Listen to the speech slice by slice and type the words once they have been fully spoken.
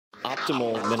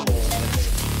Optimal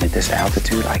minimalism. At this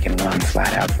altitude, I can run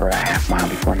flat out for a half mile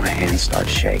before my hands start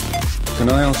shaking. Can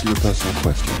I ask you a personal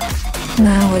question?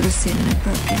 Now would seem an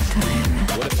appropriate time.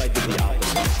 What if I did the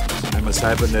opposite? I'm a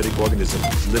cybernetic organism,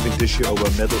 living tissue over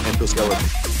a metal endoskeleton.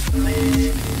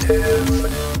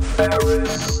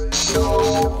 Ferriss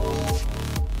Show.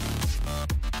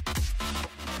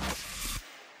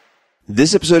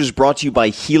 This episode is brought to you by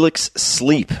Helix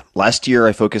Sleep. Last year,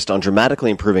 I focused on dramatically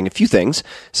improving a few things.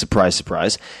 Surprise,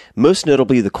 surprise. Most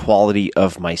notably, the quality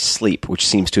of my sleep, which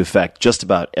seems to affect just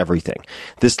about everything.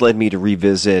 This led me to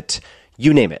revisit,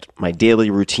 you name it, my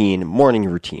daily routine, morning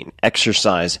routine,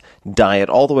 exercise, diet,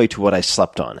 all the way to what I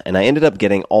slept on. And I ended up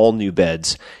getting all new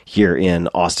beds here in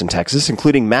Austin, Texas,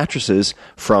 including mattresses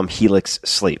from Helix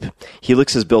Sleep.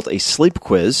 Helix has built a sleep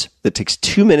quiz that takes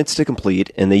 2 minutes to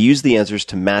complete, and they use the answers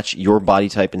to match your body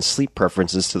type and sleep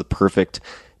preferences to the perfect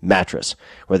mattress.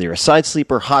 Whether you're a side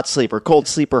sleeper, hot sleeper, cold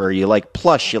sleeper, or you like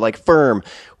plush, you like firm,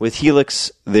 with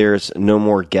Helix, there's no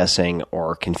more guessing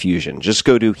or confusion. Just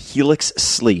go to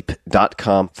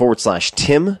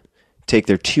helixsleep.com/Tim, take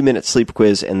their 2-minute sleep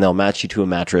quiz, and they'll match you to a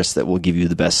mattress that will give you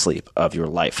the best sleep of your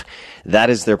life. That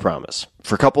is their promise.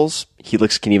 For couples,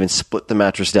 Helix can even split the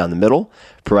mattress down the middle,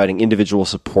 providing individual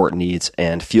support needs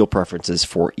and feel preferences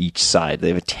for each side. They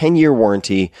have a 10-year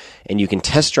warranty, and you can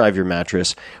test drive your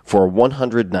mattress for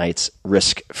 100 nights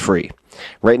risk-free.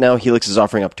 Right now, Helix is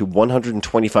offering up to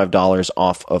 $125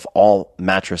 off of all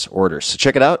mattress orders. So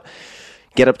check it out.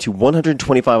 Get up to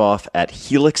 $125 off at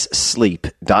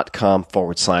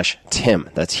helixsleep.com/Tim.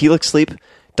 That's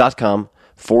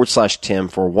helixsleep.com/Tim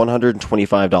for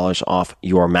 $125 off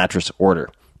your mattress order.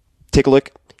 Take a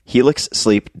look,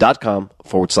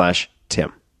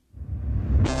 helixsleep.com/Tim.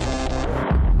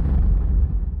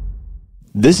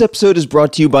 This episode is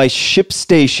brought to you by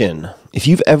ShipStation. If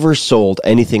you've ever sold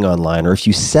anything online, or if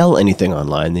you sell anything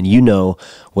online, then you know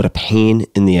what a pain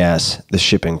in the ass the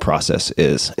shipping process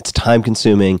is. It's time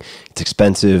consuming, it's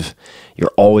expensive,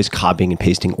 you're always copying and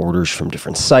pasting orders from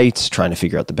different sites, trying to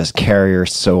figure out the best carrier,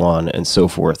 so on and so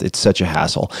forth. It's such a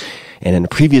hassle. And in a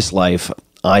previous life,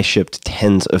 I shipped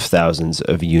tens of thousands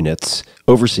of units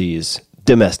overseas,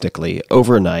 domestically,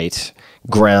 overnight,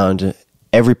 ground,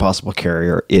 every possible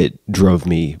carrier. It drove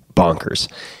me bonkers.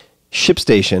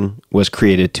 ShipStation was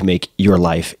created to make your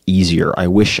life easier. I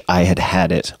wish I had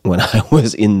had it when I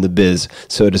was in the biz,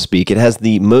 so to speak. It has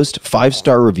the most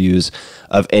 5-star reviews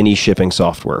of any shipping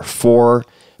software.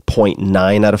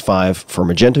 4.9 out of 5 for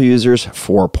Magento users,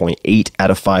 4.8 out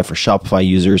of 5 for Shopify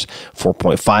users,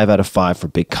 4.5 out of 5 for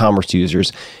BigCommerce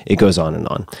users. It goes on and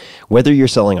on. Whether you're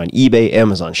selling on eBay,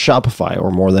 Amazon, Shopify,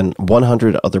 or more than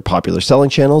 100 other popular selling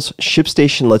channels,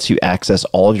 ShipStation lets you access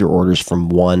all of your orders from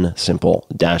one simple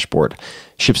dashboard.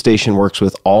 ShipStation works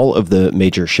with all of the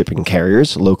major shipping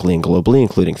carriers, locally and globally,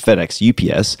 including FedEx,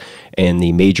 UPS, and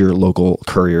the major local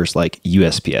couriers like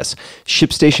USPS.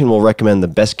 ShipStation will recommend the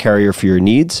best carrier for your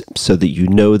needs so that you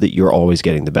know that you're always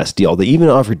getting the best deal. They even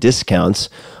offer discounts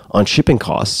on shipping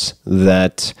costs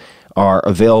that are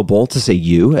available to, say,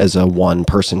 you as a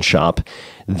one-person shop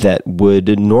that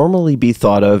would normally be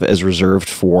thought of as reserved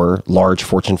for large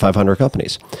Fortune 500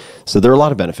 companies. So there are a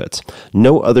lot of benefits.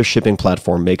 No other shipping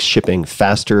platform makes shipping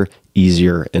faster,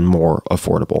 easier, and more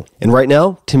affordable. And right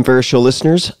now, Tim Ferriss Show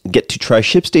listeners get to try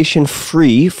ShipStation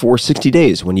free for 60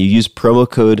 days when you use promo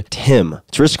code TIM.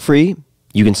 It's risk-free.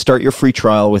 You can start your free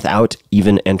trial without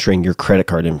even entering your credit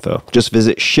card info. Just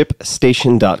visit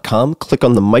ShipStation.com, click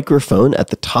on the microphone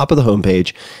at the top of the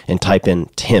homepage, and type in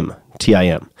TIM,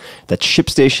 T-I-M. That's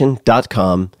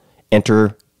ShipStation.com,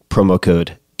 enter promo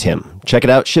code TIM. Check it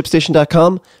out,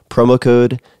 ShipStation.com, promo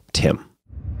code TIM.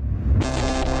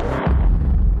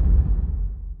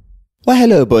 Well,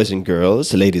 hello, boys and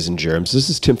girls, ladies and germs. This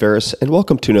is Tim Ferriss, and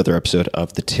welcome to another episode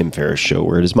of The Tim Ferriss Show,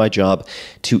 where it is my job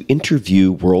to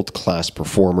interview world-class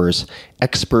performers,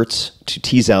 experts, to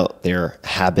tease out their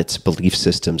habits, belief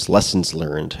systems, lessons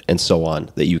learned, and so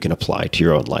on that you can apply to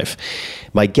your own life.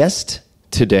 My guest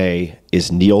today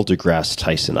is Neil deGrasse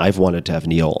Tyson. I've wanted to have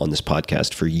Neil on this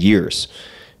podcast for years.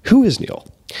 Who is Neil?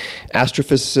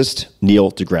 Astrophysicist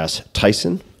Neil deGrasse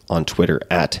Tyson, on Twitter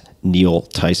at Neil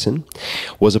Tyson,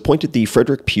 was appointed the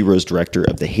Frederick P. Director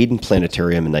of the Hayden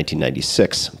Planetarium in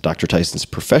 1996. Dr. Tyson's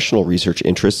professional research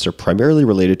interests are primarily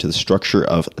related to the structure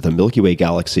of the Milky Way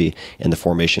galaxy and the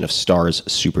formation of stars,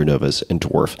 supernovas, and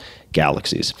dwarf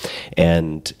galaxies.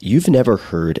 And you've never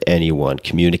heard anyone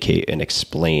communicate and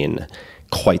explain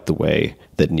quite the way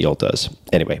that Neil does.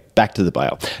 Anyway, back to the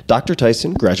bio. Dr.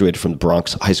 Tyson graduated from the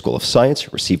Bronx High School of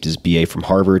Science, received his BA from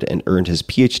Harvard, and earned his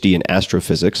PhD in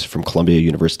astrophysics from Columbia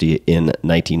University in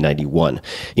 1991.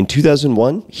 In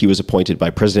 2001, he was appointed by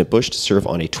President Bush to serve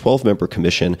on a 12-member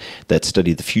commission that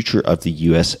studied the future of the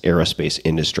U.S. aerospace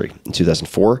industry. In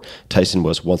 2004, Tyson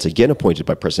was once again appointed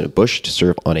by President Bush to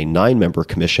serve on a 9-member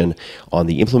commission on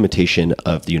the implementation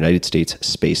of the United States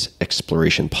space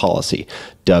exploration policy,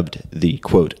 dubbed the,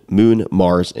 quote, Moon,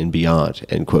 Mars, and Beyond,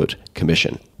 end quote,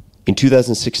 Commission. In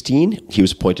 2016, he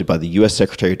was appointed by the U.S.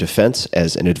 Secretary of Defense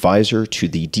as an advisor to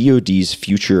the DoD's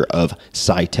future of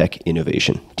sci-tech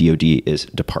innovation. DoD is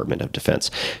Department of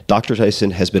Defense. Dr.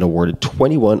 Tyson has been awarded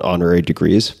 21 honorary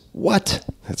degrees. What?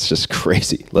 That's just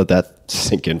crazy. Let that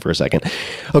sink in for a second.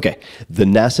 Okay. The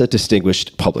NASA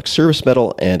Distinguished Public Service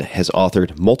Medal, and has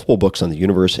authored multiple books on the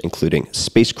universe, including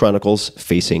Space Chronicles,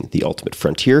 Facing the Ultimate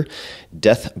Frontier,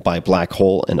 Death by Black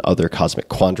Hole and Other Cosmic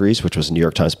Quandaries, which was a New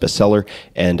York Times bestseller,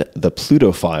 and The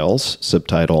Pluto Files,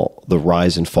 subtitle The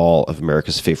Rise and Fall of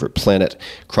America's Favorite Planet,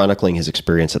 chronicling his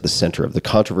experience at the center of the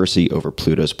controversy over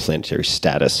Pluto's planetary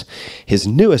status. His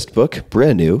newest book,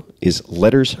 brand new, is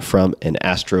Letters from an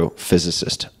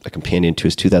Astrophysicist, a companion to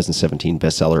his 2017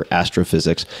 bestseller,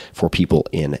 Astrophysics for People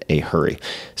in a Hurry.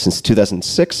 Since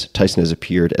 2006, Tyson has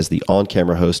appeared as the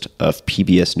on-camera host of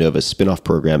PBS Nova's spin-off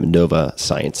program, Nova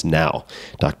Science Now.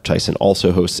 Dr. Tyson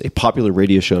also hosts a popular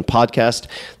radio show and podcast.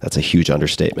 That's a huge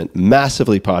understatement.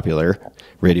 Massively popular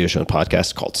radio show and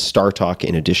podcast called Star Talk,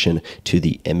 in addition to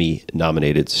the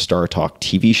Emmy-nominated Star Talk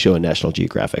TV show on National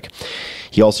Geographic.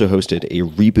 He also hosted a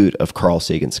reboot of Carl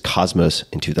Sagan's Cosmos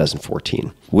in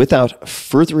 2014. Without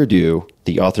further ado,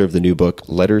 the author of the new book,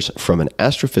 Letters from an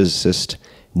Astrophysicist,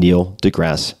 Neil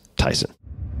deGrasse Tyson.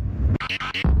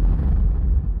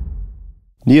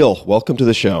 Neil, welcome to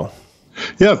the show.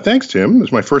 Yeah, thanks, Tim.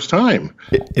 It's my first time.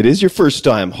 It is your first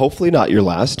time. Hopefully not your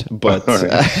last, but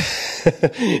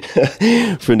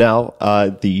for now,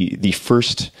 the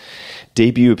first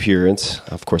debut appearance.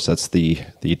 Of course, that's the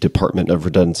Department of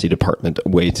Redundancy Department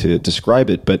way to describe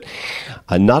it, but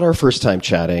not our first time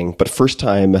chatting, but first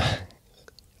time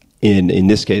in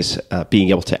this case, being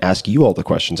able to ask you all the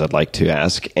questions I'd like to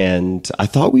ask. And I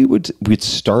thought we'd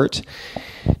start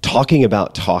talking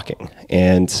about talking,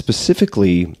 and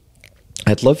specifically,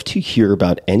 I'd love to hear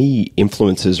about any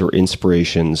influences or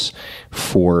inspirations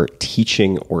for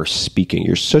teaching or speaking.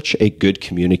 You're such a good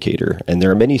communicator, and there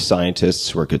are many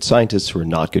scientists who are good scientists who are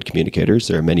not good communicators.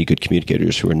 There are many good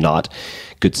communicators who are not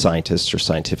good scientists or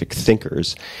scientific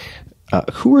thinkers.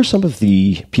 Who are some of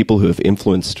the people who have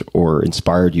influenced or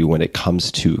inspired you when it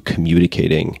comes to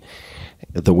communicating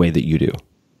the way that you do?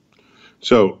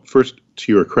 So first,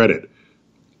 to your credit,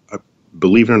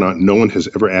 believe it or not, no one has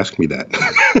ever asked me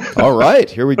that. All right,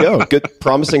 here we go. Good,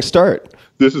 promising start.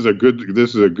 This is a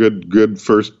good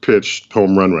first pitch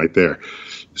home run right there.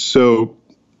 So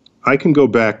I can go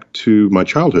back to my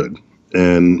childhood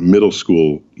and middle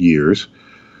school years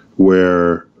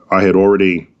where I had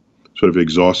already sort of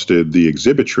exhausted the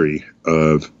exhibitry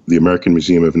of the American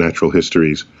Museum of Natural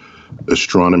History's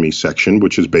astronomy section,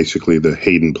 which is basically the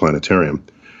Hayden Planetarium.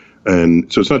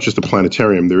 And so it's not just a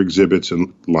planetarium. There are exhibits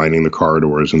and lining the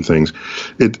corridors and things.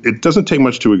 It doesn't take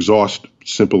much to exhaust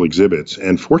simple exhibits.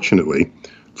 And fortunately,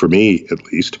 for me at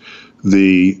least,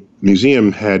 the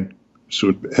museum had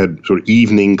sort of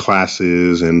evening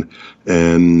classes and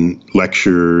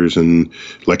lectures and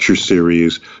lecture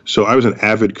series. So I was an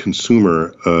avid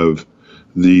consumer of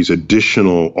these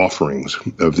additional offerings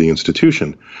of the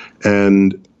institution.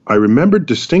 And I remembered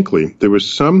distinctly there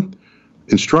was some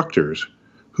instructors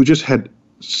who just had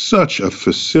such a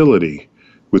facility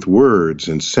with words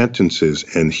and sentences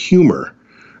and humor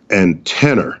and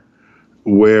tenor,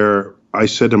 where I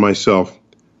said to myself,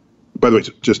 by the way,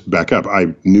 just back up,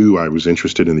 I knew I was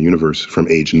interested in the universe from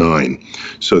age 9.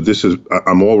 So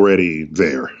I'm already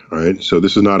there, all right? So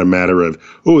this is not a matter of,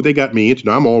 oh, they got me.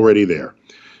 No, I'm already there.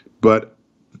 But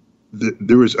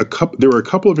there were a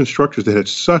couple of instructors that had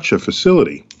such a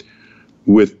facility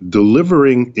with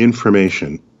delivering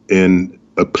information in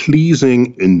a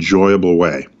pleasing, enjoyable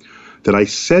way that I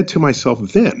said to myself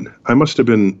then, I must have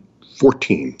been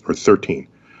 14 or 13,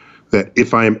 that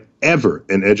if I am ever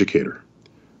an educator,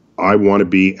 I want to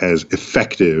be as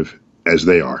effective as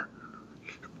they are.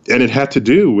 And it had to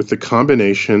do with the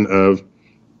combination of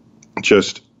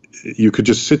you could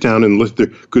just sit down and listen to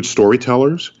good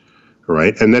storytellers,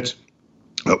 right? And that's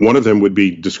one of them would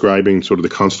be describing sort of the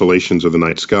constellations of the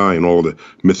night sky and all the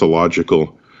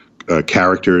mythological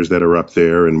characters that are up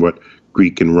there and what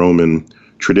Greek and Roman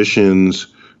traditions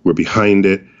were behind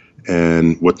it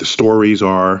and what the stories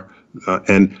are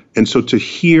And so to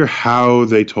hear how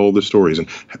they told the stories and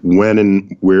when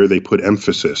and where they put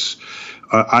emphasis,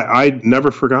 I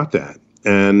never forgot that.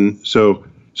 And so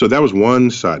that was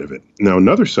one side of it. Now,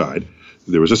 another side,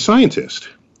 there was a scientist,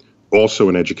 also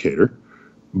an educator,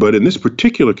 but in this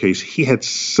particular case, he had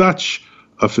such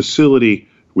a facility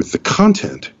with the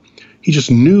content. He just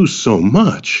knew so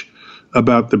much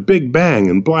about the Big Bang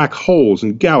and black holes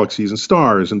and galaxies and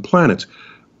stars and planets.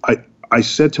 I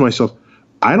said to myself,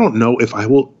 I don't know if I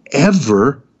will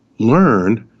ever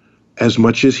learn as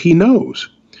much as he knows.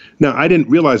 Now, I didn't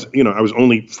realize, I was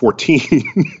only 14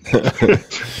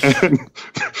 and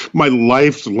my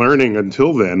life's learning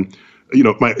until then,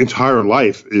 my entire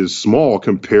life is small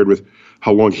compared with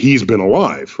how long he's been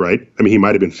alive, right? I mean, he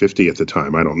might have been 50 at the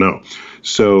time. I don't know.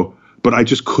 So, but I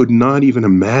just could not even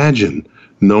imagine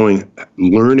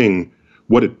learning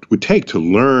what it would take to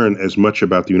learn as much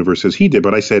about the universe as he did.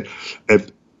 But I said,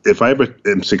 if I ever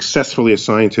am successfully a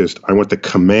scientist, I want the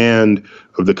command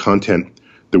of the content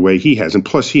the way he has. And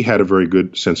plus, he had a very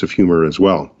good sense of humor as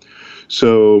well.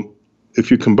 So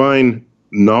if you combine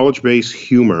knowledge base,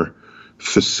 humor,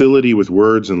 facility with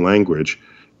words and language,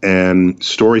 and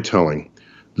storytelling,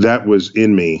 that was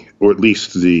in me, or at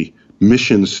least the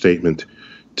mission statement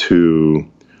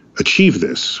to achieve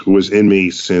this was in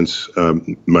me since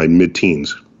my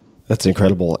mid-teens. That's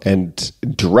incredible. And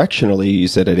directionally, you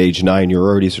said at age 9, you were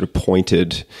already sort of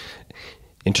pointed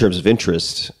in terms of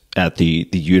interest at the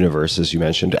universe, as you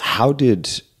mentioned. How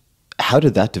did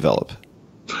that develop?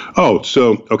 Oh,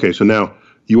 so now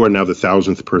you are now the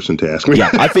 1,000th person to ask me. Yeah,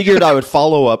 I figured I would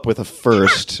follow up with a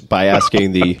first by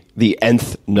asking the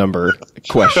nth number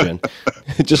question,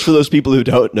 just for those people who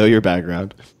don't know your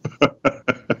background.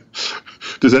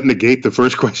 Does that negate the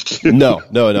first question? No.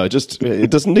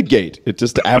 It doesn't negate. It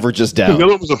just averages down. The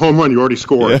other one was a home run. You already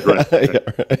scored, right? Yeah,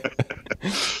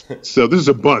 right. So this is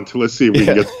a bunt. Let's see if we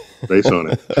can get base on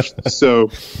it.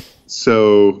 So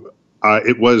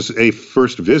it was a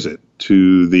first visit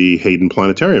to the Hayden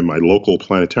Planetarium, my local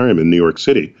planetarium in New York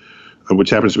City,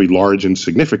 which happens to be large and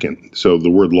significant. So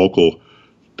the word local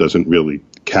doesn't really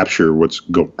capture what's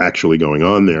actually going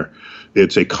on there.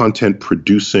 It's a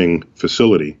content-producing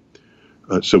facility.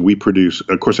 So we produce,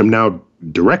 of course, I'm now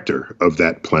director of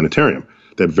that planetarium,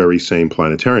 that very same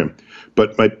planetarium.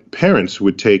 But my parents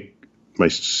would take my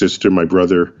sister, my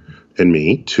brother, and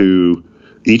me to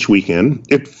each weekend.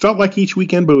 It felt like each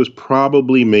weekend, but it was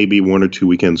probably maybe 1 or 2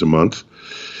 weekends a month.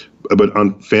 But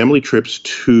on family trips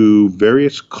to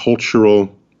various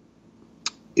cultural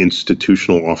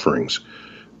institutional offerings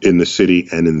in the city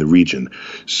and in the region.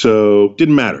 So it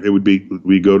didn't matter. It would be,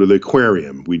 we'd go to the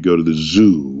aquarium, we'd go to the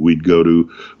zoo, we'd go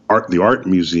to the art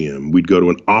museum, we'd go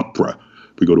to an opera,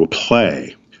 we'd go to a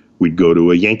play, we'd go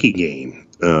to a Yankee game,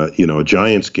 a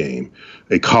Giants game,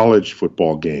 a college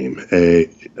football game,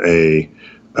 there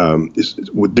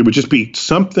would just be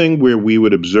something where we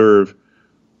would observe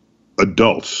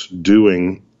adults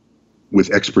doing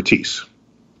with expertise.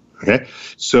 Okay,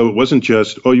 so it wasn't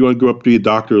just, oh, you want to grow up to be a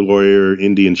doctor, lawyer,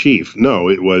 Indian chief. No,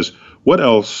 it was, what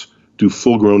else do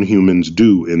full-grown humans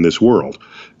do in this world?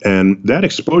 And that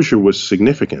exposure was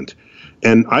significant.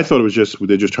 And I thought it was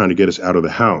they're just trying to get us out of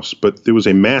the house. But there was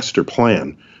a master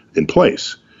plan in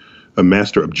place, a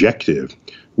master objective,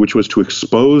 which was to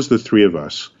expose the three of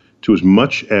us to as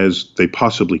much as they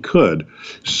possibly could,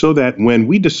 so that when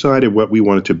we decided what we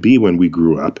wanted to be when we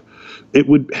grew up, it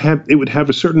would have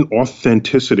a certain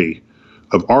authenticity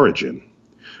of origin.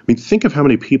 I mean, think of how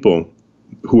many people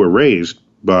who are raised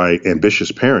by ambitious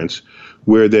parents,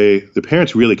 where the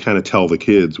parents really kind of tell the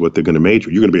kids what they're going to major.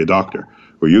 You're going to be a doctor,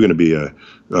 or you're going to be a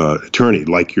attorney,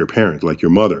 like your parent, like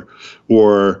your mother,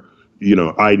 or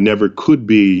I never could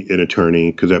be an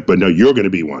attorney but no, you're going to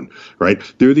be one, right?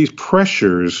 There are these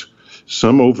pressures,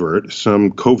 some overt,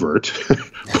 some covert,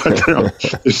 but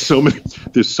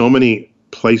there's so many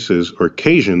places or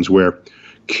occasions where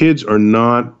kids are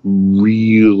not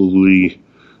really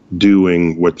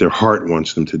doing what their heart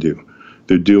wants them to do.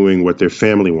 They're doing what their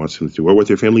family wants them to do, or what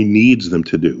their family needs them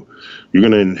to do. You're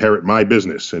going to inherit my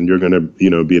business, and you're going to,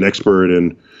 be an expert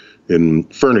in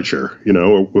furniture,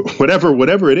 or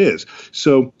whatever it is.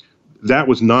 So that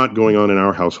was not going on in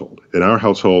our household. In our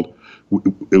household,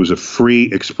 it was a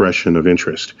free expression of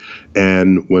interest.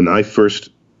 And when I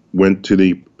first went to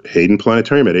the Hayden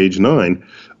Planetarium at age 9,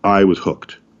 I was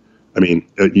hooked. I mean,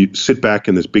 you sit back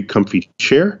in this big comfy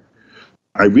chair.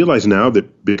 I realize now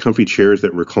that big comfy chairs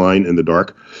that recline in the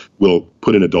dark will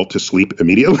put an adult to sleep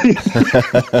immediately.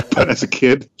 But as a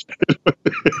kid,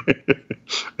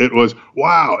 it was,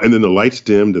 wow. And then the lights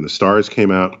dimmed and the stars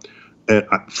came out. And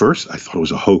at first, I thought it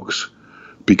was a hoax,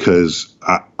 because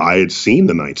I had seen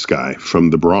the night sky from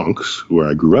the Bronx, where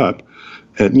I grew up,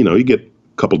 and you get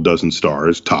a couple dozen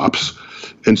stars tops,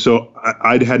 and so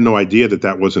I'd had no idea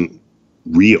that wasn't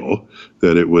real,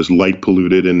 that it was light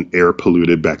polluted and air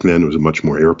polluted. Back then, it was much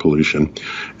more air pollution,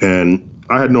 and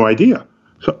I had no idea.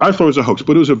 So I thought it was a hoax,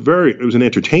 but it was an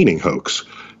entertaining hoax,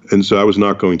 and so I was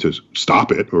not going to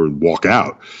stop it or walk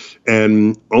out.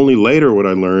 And only later would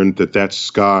I learn that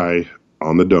sky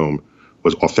on the dome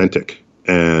was authentic.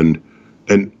 And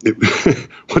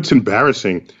what's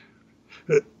embarrassing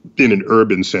in an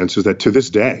urban sense is that to this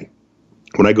day,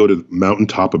 when I go to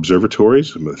mountaintop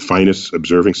observatories, the finest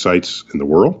observing sites in the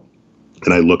world,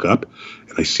 and I look up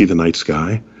and I see the night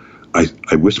sky,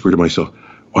 I whisper to myself,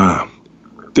 wow,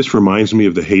 this reminds me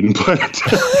of the Hayden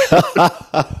Planetarium.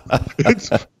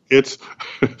 It's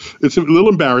a little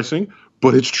embarrassing,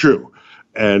 but it's true.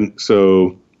 And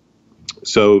so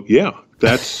yeah,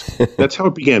 that's how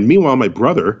it began. Meanwhile, my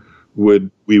brother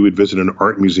would visit an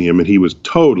art museum, and he was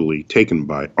totally taken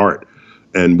by art,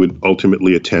 and would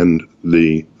ultimately attend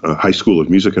the High School of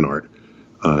Music and Art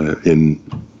in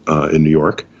New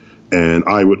York, and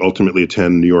I would ultimately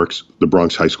attend the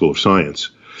Bronx High School of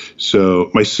Science. So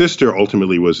my sister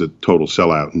ultimately was a total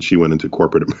sellout, and she went into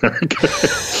corporate America.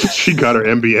 She got her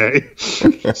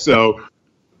MBA. So,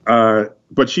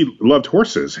 but she loved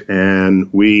horses,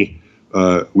 and we'd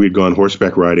gone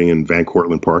horseback riding in Van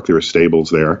Cortlandt Park. There were stables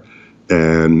there,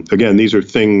 and again, these are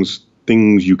things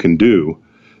you can do.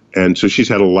 And so she's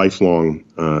had a lifelong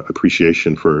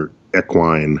appreciation for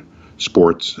equine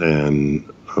sports and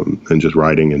just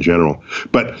riding in general.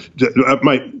 But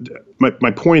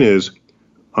my point is,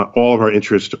 all of our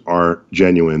interests are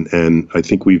genuine, and I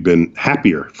think we've been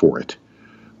happier for it.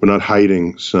 We're not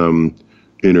hiding some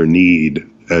inner need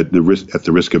at the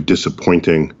risk of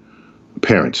disappointing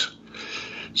parents.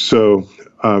 So,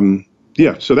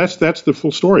 so that's the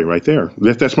full story right there.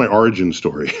 That's my origin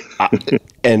story.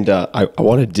 And I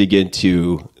want to dig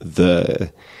into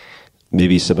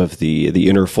maybe some of the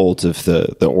inner folds of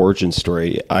the origin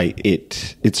story.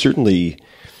 It certainly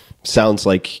sounds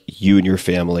like you and your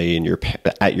family and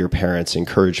at your parents'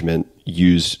 encouragement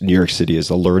used New York City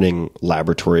as a learning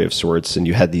laboratory of sorts, and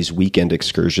you had these weekend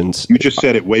excursions. You just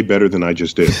said it way better than I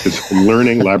just did. It's a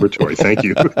learning laboratory. Thank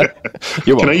you.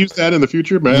 Can I use that in the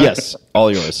future, man? Yes,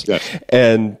 all yours. Yes.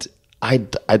 And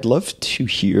I'd love to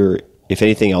hear if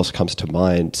anything else comes to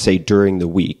mind, say during the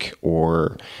week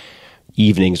or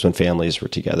evenings when families were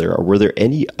together, or were there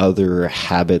any other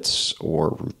habits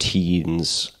or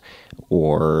routines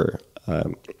or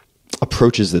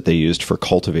approaches that they used for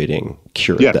cultivating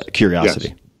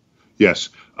curiosity? Yes.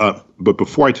 But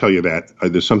before I tell you that,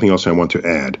 there's something else I want to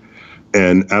add.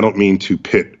 And I don't mean to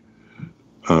pit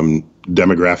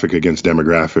demographic against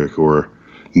demographic or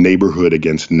neighborhood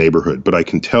against neighborhood, but I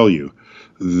can tell you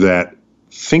that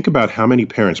think about how many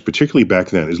parents, particularly back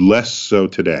then, is less so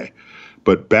today,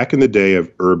 but back in the day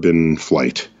of urban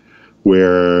flight,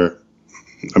 where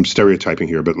I'm stereotyping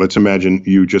here, but let's imagine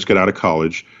you just got out of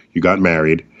college, you got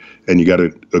married, and you got a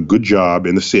good job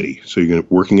in the city. So you're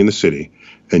working in the city,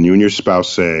 and you and your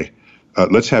spouse say,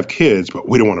 let's have kids, but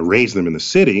we don't want to raise them in the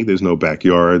city. There's no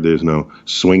backyard. There's no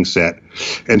swing set.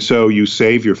 And so you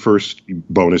save your first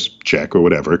bonus check or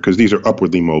whatever, because these are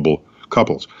upwardly mobile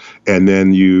couples. And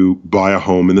then you buy a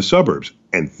home in the suburbs,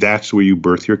 and that's where you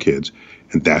birth your kids,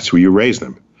 and that's where you raise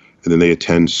them. And then they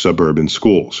attend suburban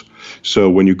schools. So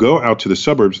when you go out to the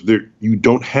suburbs, you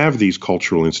don't have these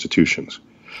cultural institutions.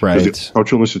 Right. The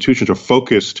cultural institutions are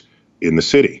focused in the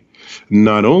city.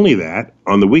 Not only that,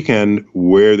 on the weekend,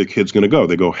 where are the kids going to go?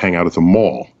 They go hang out at the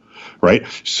mall, right?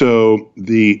 So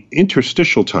the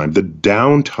interstitial time, the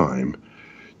downtime,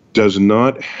 does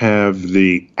not have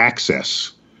the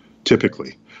access,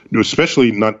 typically.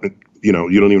 Especially not, you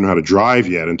don't even know how to drive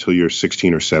yet until you're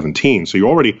 16 or 17. So you're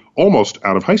already almost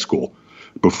out of high school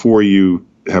before you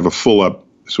have a full-up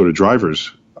sort of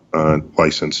driver's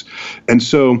license. And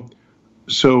so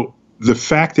the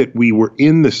fact that we were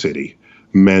in the city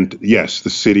meant, yes, the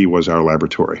city was our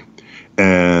laboratory.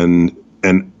 And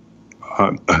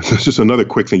this is another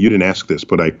quick thing. You didn't ask this,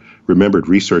 but I remembered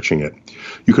researching it.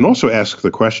 You can also ask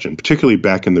the question, particularly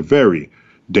back in the very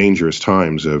dangerous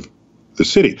times of the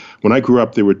city. When I grew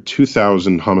up, there were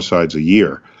 2,000 homicides a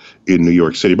year in New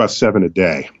York City, about 7 a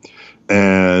day.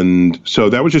 And so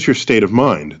that was just your state of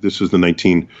mind. This was the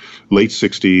late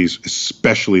 60s,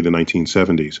 especially the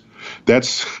 1970s.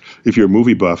 That's, if you're a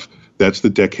movie buff, that's the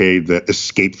decade that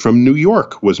Escape from New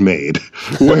York was made.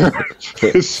 Where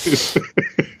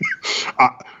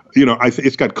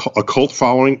it's got a cult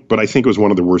following, but I think it was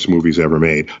one of the worst movies ever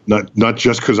made. Not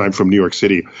just because I'm from New York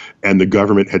City and the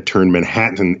government had turned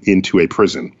Manhattan into a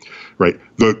prison, right?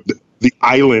 The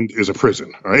island is a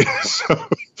prison, right?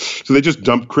 So they just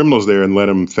dumped criminals there and let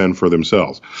them fend for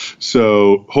themselves.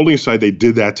 So holding aside they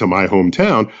did that to my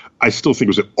hometown, I still think it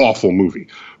was an awful movie.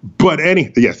 But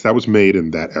yes, that was made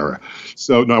in that era.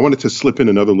 So now I wanted to slip in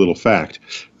another little fact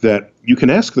that you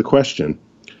can ask the question,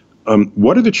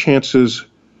 what are the chances,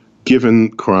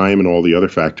 given crime and all the other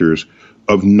factors,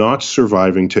 of not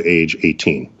surviving to age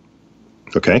 18?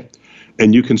 Okay?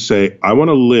 And you can say, I want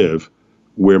to live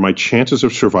where my chances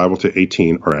of survival to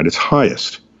 18 are at its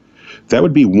highest. That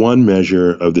would be one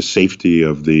measure of the safety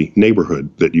of the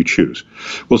neighborhood that you choose.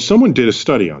 Well, someone did a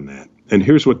study on that, and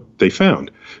here's what they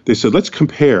found. They said, let's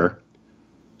compare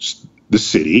the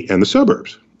city and the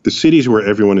suburbs. The cities where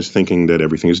everyone is thinking that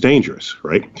everything is dangerous,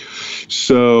 right?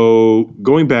 So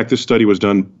going back, this study was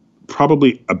done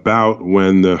probably about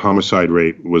when the homicide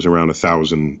rate was around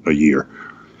 1,000 a year.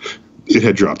 It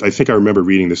had dropped. I think I remember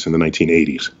reading this in the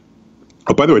 1980s.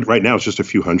 Oh, by the way, right now it's just a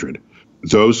few hundred.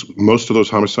 Most of those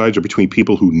homicides are between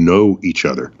people who know each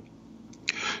other,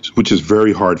 which is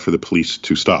very hard for the police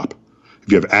to stop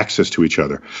if you have access to each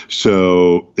other.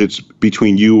 So it's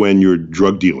between you and your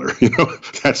drug dealer,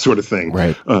 that sort of thing.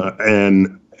 Right.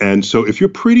 And so if you're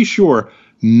pretty sure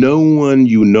no one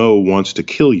you know wants to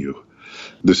kill you,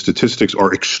 the statistics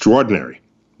are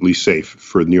extraordinarily safe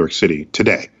for New York City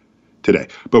today.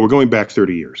 But we're going back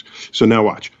 30 years. So now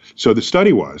watch. So the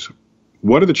study was,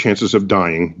 what are the chances of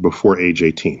dying before age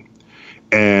 18?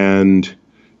 And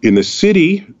in the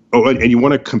city, and you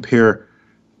want to compare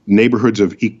neighborhoods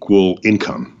of equal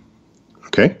income.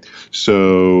 Okay?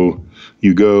 So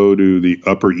you go to the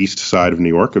Upper East Side of New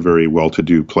York, a very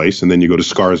well-to-do place, and then you go to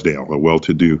Scarsdale,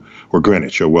 or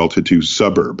Greenwich, a well-to-do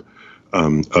suburb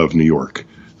of New York.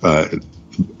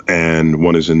 And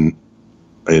one is in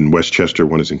Westchester,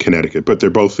 one is in Connecticut, but they're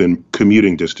both in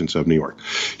commuting distance of New York.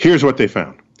 Here's what they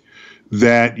found.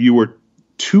 That you were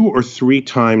 2 or 3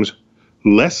 times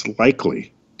less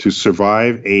likely to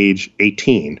survive age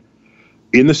 18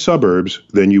 in the suburbs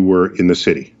than you were in the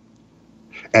city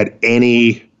at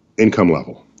any income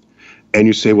level. And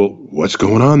you say, well, what's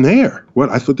going on there? What?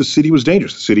 I thought the city was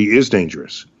dangerous. The city is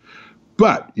dangerous.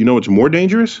 But you know what's more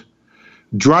dangerous?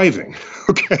 Driving.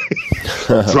 Okay.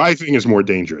 Driving is more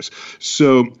dangerous.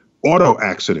 So auto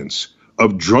accidents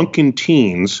of drunken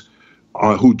teens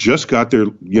who just got their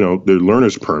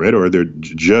learner's permit, or they're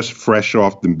just fresh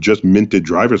off the just minted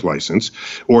driver's license,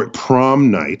 or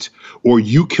prom night, or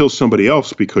you kill somebody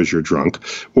else because you're drunk,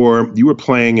 or you were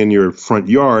playing in your front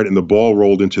yard and the ball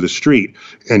rolled into the street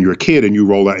and you're a kid and you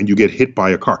roll out and you get hit by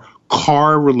a car.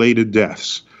 Car-related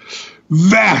deaths.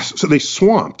 Vast. So they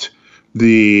swamped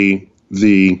the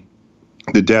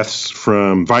deaths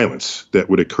from violence that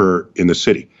would occur in the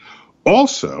city.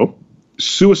 Also,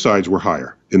 suicides were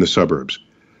higher in the suburbs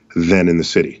than in the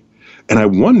city. And I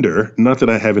wonder, not that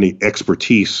I have any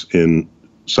expertise in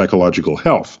psychological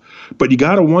health, but you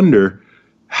got to wonder,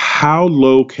 how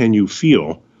low can you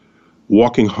feel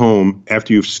walking home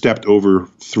after you've stepped over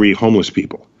 3 homeless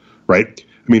people, right?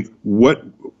 I mean,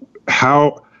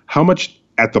 how much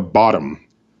at the bottom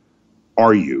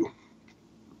are you?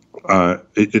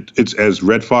 It's as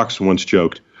Red Fox once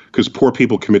joked, because poor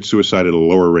people commit suicide at a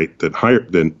lower rate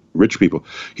than rich people.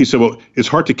 He said, well, it's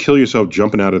hard to kill yourself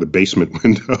jumping out of the basement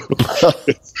window.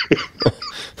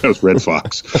 That was Red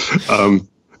Fox.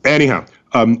 Anyhow,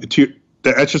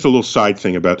 that's just a little side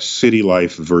thing about city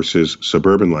life versus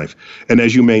suburban life. And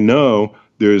as you may know,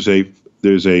 there's a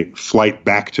flight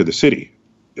back to the city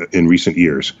in recent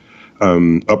years.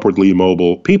 Upwardly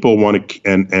mobile people want to,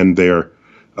 and they're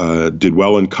did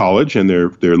well in college, and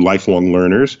they're lifelong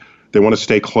learners. They want to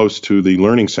stay close to the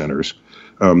learning centers,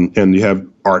 and you have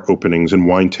art openings and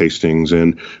wine tastings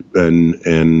and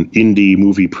indie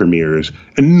movie premieres,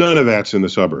 and none of that's in the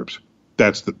suburbs.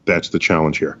 That's the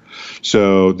challenge here.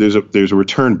 So there's a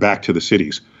return back to the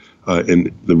cities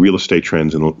in the real estate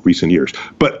trends in recent years.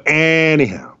 But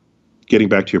anyhow, getting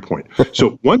back to your point.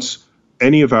 So once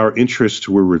any of our interests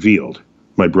were revealed,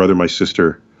 my brother, my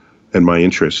sister, and my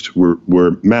interests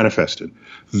were manifested,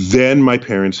 then my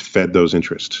parents fed those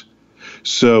interests.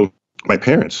 So my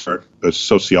parents are a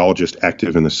sociologist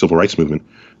active in the civil rights movement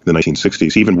in the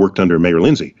 1960s. He even worked under Mayor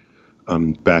Lindsay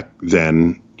back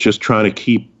then, just trying to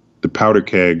keep the powder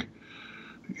keg,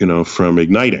 from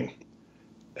igniting.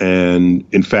 And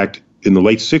in fact, in the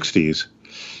late 60s,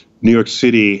 New York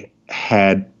City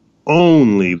had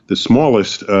only the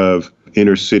smallest of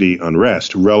inner city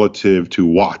unrest relative to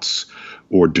Watts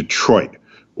or Detroit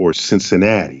or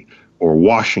Cincinnati or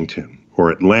Washington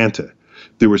or Atlanta.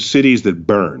 there were cities that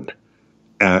burned,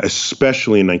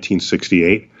 especially in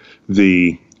 1968,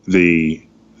 the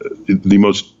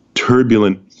most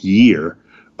turbulent year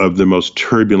of the most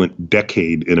turbulent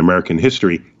decade in American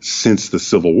history since the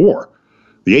Civil War,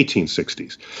 the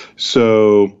 1860s.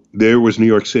 So there was New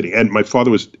York City, and my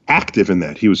father was active in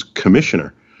that. He was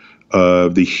commissioner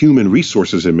of the Human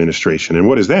Resources Administration. And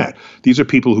what is that? These are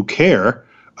people who care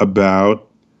about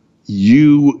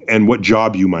you and what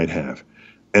job you might have.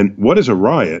 And what is a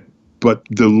riot but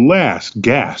the last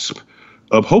gasp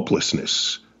of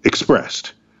hopelessness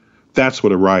expressed? That's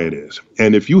what a riot is.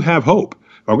 And if you have hope,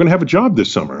 I'm going to have a job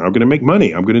this summer, I'm going to make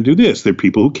money, I'm going to do this, there are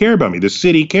people who care about me, the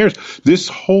city cares. This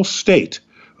whole state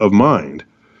of mind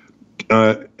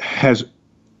has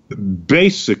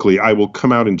basically, I will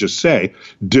come out and just say,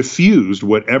 diffused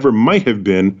whatever might have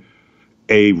been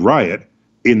a riot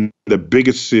in the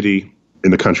biggest city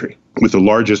in the country, with the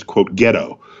largest, quote,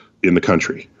 ghetto in the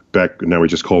country. Back now we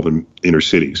just call them inner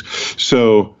cities.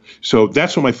 So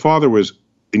that's what my father was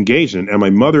engaged in. And my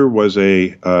mother was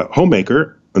a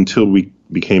homemaker until we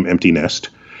became empty nest.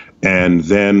 And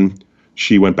then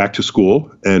she went back to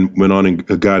school and went on and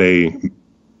got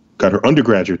her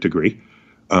undergraduate degree,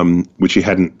 which she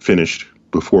hadn't finished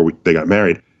before they got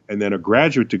married, and then a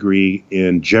graduate degree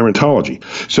in gerontology.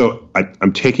 So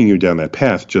I'm taking you down that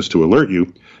path just to alert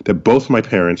you that both my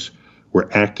parents were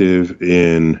active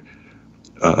in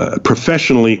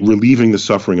professionally relieving the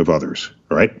suffering of others.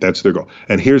 All right, that's their goal.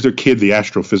 And here's their kid, the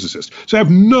astrophysicist. So I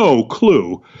have no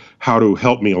clue how to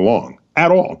help me along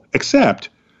at all, except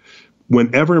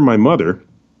whenever my mother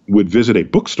would visit a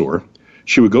bookstore,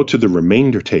 she would go to the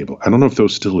remainder table. I don't know if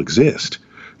those still exist.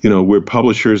 You know, where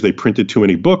publishers, they printed too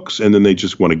many books and then they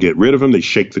just want to get rid of them. They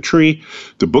shake the tree,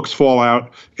 the books fall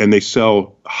out, and they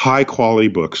sell high quality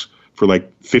books for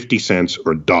like 50 cents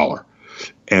or $1.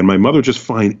 And my mother would just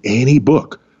find any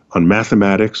book on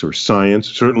mathematics or science,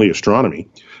 certainly astronomy,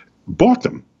 bought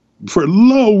them for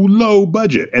low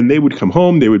budget. And they would come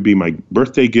home. They would be my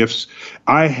birthday gifts.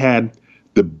 I had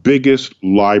the biggest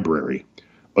library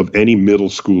of any middle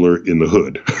schooler in the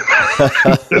hood.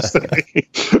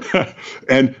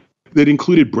 And that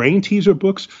included brain teaser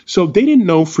books. So they didn't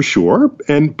know for sure.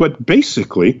 But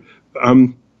basically,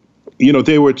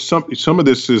 they were some of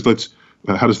this is,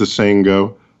 how does the saying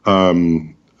go?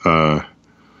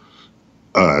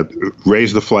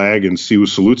 Raise the flag and see who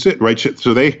salutes it, right?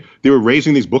 So they were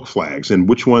raising these book flags, and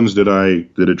which ones did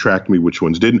attract me, which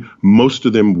ones didn't. Most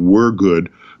of them were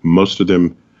good. Most of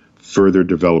them further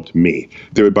developed me.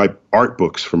 They would buy art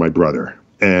books for my brother.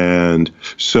 And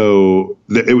so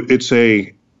it's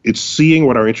seeing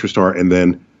what our interests are and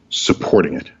then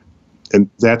supporting it. And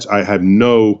I have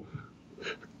no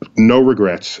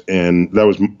regrets. And that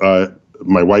was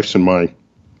my wife's and my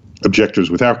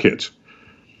objectives with our kids.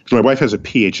 So my wife has a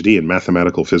PhD in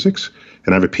mathematical physics,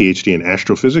 and I have a PhD in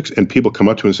astrophysics. And people come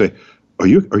up to me and say, Are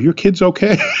your kids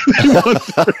okay?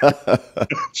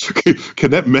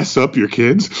 Can that mess up your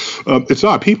kids? It's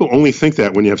odd. People only think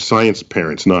that when you have science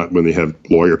parents, not when they have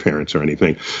lawyer parents or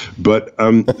anything. But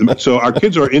so our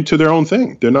kids are into their own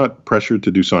thing. They're not pressured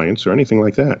to do science or anything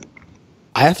like that.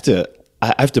 I have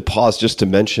to pause just to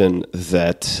mention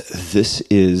that this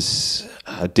is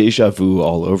deja vu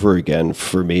all over again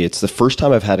for me. It's the first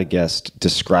time I've had a guest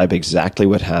describe exactly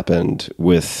what happened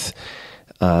with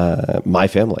my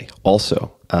family.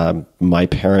 Also, my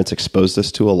parents exposed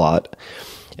us to a lot.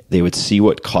 They would see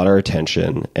what caught our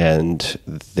attention, and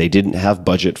they didn't have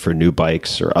budget for new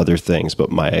bikes or other things, but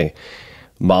my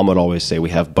mom would always say we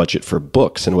have budget for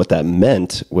books. And what that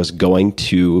meant was going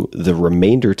to the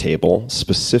remainder table,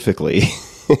 specifically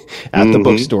at the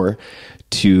bookstore,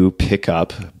 to pick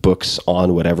up books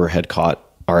on whatever had caught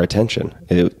our attention.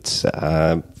 It's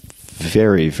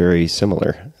very, very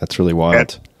similar. That's really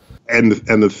wild. And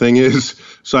the thing is,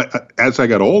 as I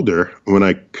got older, when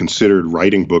I considered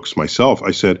writing books myself,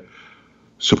 I said,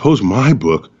 suppose my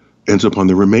book ends up on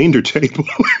the remainder table.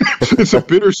 It's a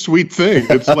bittersweet thing.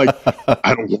 It's like,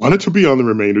 I don't want it to be on the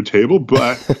remainder table,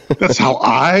 but that's how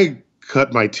I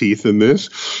cut my teeth in this.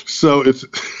 So it's,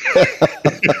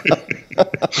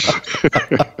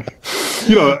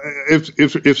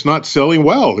 if it's not selling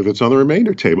well, if it's on the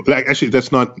remainder table. Actually,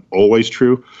 that's not always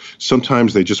true.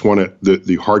 Sometimes they just want to,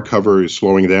 the hardcover is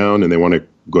slowing down and they want to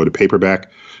go to paperback.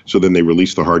 So then they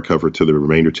release the hardcover to the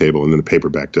remainder table, and then the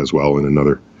paperback does well in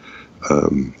another,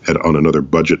 on another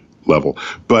budget level.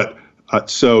 But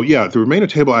the remainder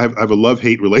table, I have a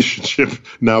love-hate relationship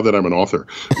now that I'm an author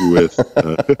with.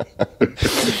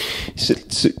 So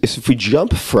if we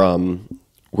jump from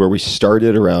where we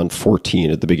started around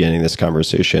 14 at the beginning of this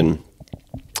conversation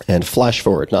and flash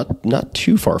forward, not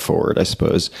too far forward, I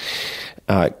suppose,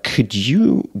 Could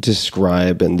you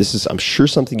describe, and this is, I'm sure,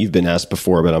 something you've been asked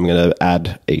before, but I'm going to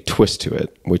add a twist to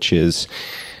it, which is,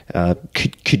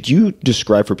 could you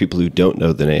describe for people who don't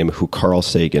know the name who Carl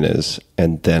Sagan is,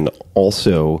 and then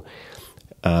also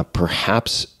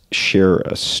perhaps share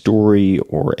a story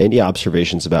or any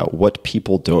observations about what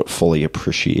people don't fully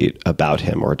appreciate about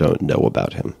him or don't know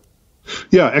about him?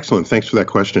 Yeah, excellent. Thanks for that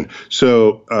question.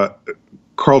 So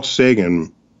Carl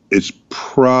Sagan is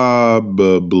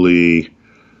probably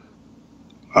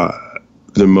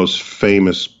the most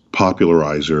famous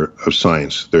popularizer of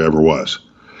science there ever was.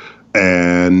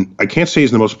 And I can't say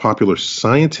he's the most popular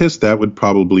scientist. That would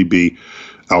probably be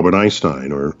Albert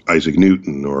Einstein or Isaac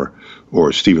Newton or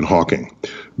Stephen Hawking.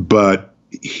 But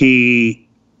he,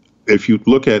 if you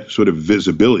look at sort of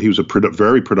visibility, he was a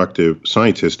very productive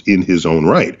scientist in his own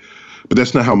right. But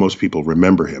that's not how most people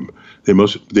remember him.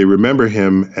 They remember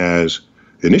him as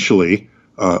initially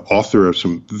author of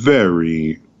some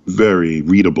very, very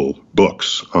readable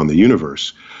books on the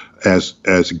universe, as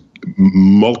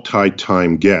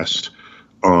multi-time guest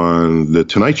on The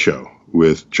Tonight Show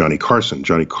with Johnny Carson.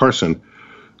 Johnny Carson,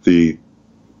 the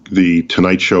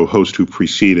Tonight Show host who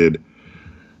preceded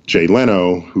Jay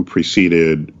Leno, who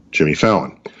preceded Jimmy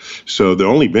Fallon. So there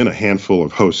only been a handful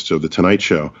of hosts of The Tonight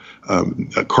Show.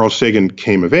 Carl Sagan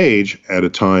came of age at a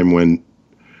time when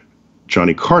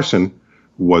Johnny Carson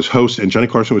was host, and Johnny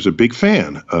Carson was a big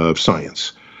fan of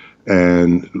science,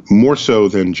 and more so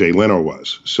than Jay Leno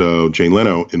was. So Jay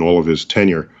Leno, in all of his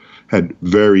tenure, had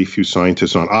very few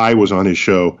scientists on. I was on his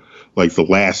show like the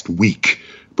last week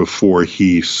before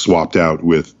he swapped out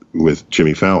with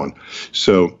Jimmy Fallon.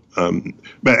 So,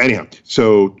 but anyhow,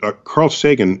 so Carl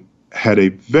Sagan had a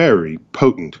very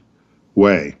potent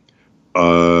way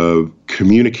of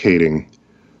communicating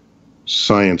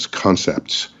science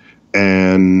concepts.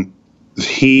 And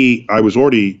I was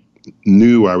already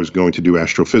knew I was going to do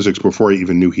astrophysics before I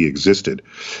even knew he existed.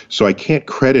 So I can't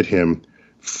credit him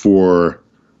for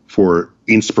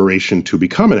inspiration to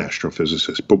become an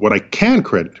astrophysicist. But what I can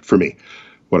credit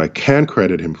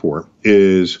him for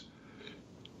is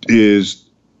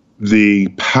the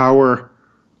power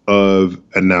of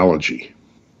analogy.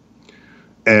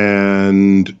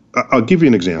 And I'll give you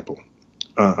an example.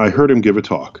 I heard him give a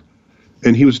talk,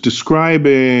 and he was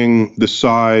describing the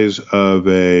size of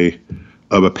a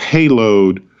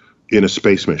payload in a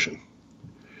space mission.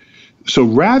 So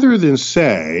rather than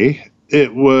say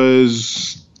it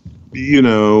was, 8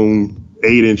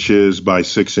 inches by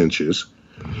 6 inches,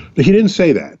 he didn't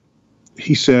say that.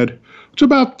 He said, it's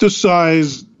about the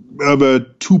size of a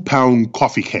 2-pound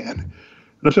coffee can.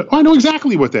 And I said, I know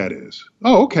exactly what that is.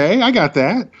 Oh, okay, I got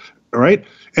that. All right.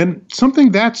 And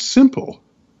something that simple,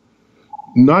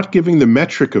 not giving the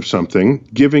metric of something,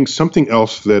 giving something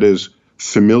else that is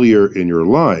familiar in your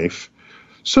life,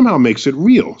 somehow makes it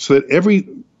real. So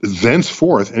that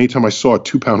thenceforth, anytime I saw a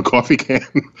 2-pound coffee can,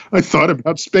 I thought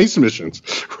about space missions,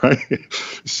 right?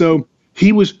 So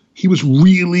he was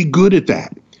really good at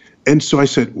that. And so I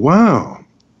said, wow,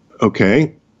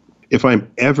 okay, if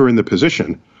I'm ever in the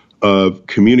position of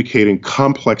communicating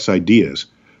complex ideas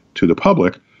to the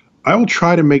public, I will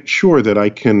try to make sure that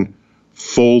I can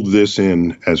fold this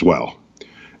in as well.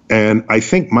 And I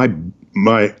think my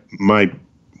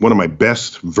one of my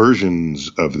best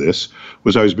versions of this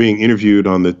was I was being interviewed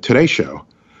on the Today Show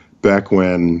back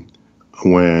when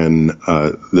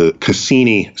the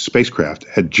Cassini spacecraft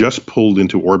had just pulled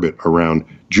into orbit around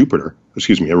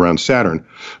around Saturn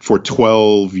for a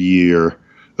 12-year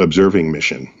observing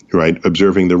mission, right?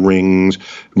 Observing the ring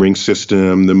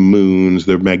system, the moons,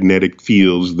 the magnetic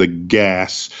fields, the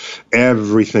gas,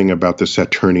 everything about the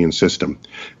Saturnian system.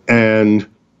 And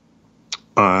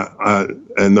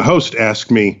the host asked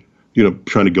me,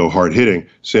 trying to go hard hitting,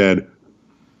 said,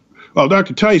 well,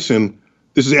 Dr. Tyson,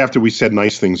 this is after we said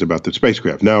nice things about the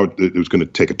spacecraft. Now it was going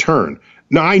to take a turn.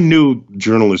 Now, I knew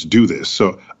journalists do this,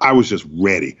 so I was just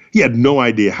ready. He had no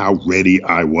idea how ready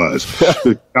I was.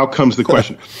 Now comes the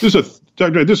question. This is a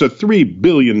 $3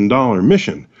 billion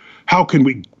mission. How can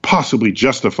we possibly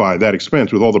justify that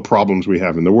expense with all the problems we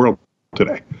have in the world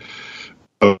today?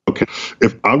 Okay,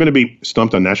 if I'm going to be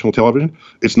stumped on national television,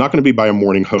 it's not going to be by a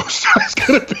morning host. It's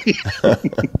going to be,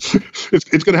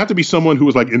 it's going to have to be someone who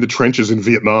was like in the trenches in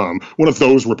Vietnam, one of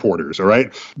those reporters. All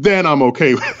right, then I'm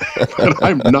okay with it. But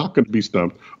I'm not going to be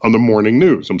stumped on the morning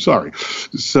news. I'm sorry.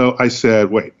 So I said,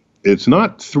 wait, it's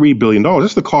not $3 billion.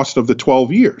 It's the cost of the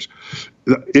 12 years.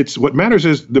 It's what matters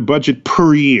is the budget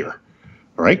per year.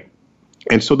 All right,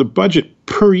 and so the budget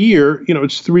per year,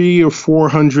 it's $300 or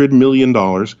 $400 million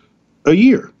a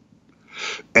year.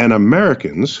 And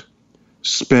Americans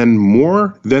spend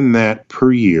more than that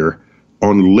per year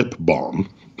on lip balm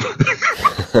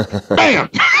Bam!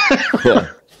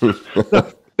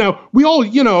 Now, we all,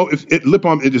 if lip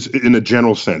balm, it is in a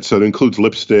general sense. So it includes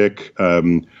lipstick,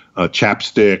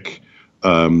 chapstick,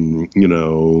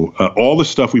 all the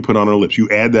stuff we put on our lips. You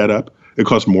add that up, it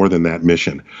costs more than that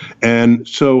mission. And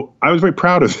so I was very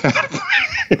proud of that.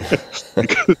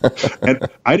 And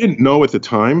I didn't know at the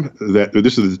time that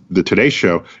this is the Today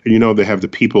Show. And, they have the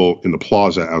people in the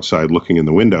plaza outside looking in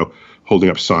the window, holding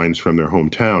up signs from their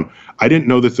hometown. I didn't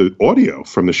know that the audio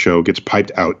from the show gets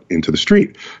piped out into the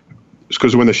street.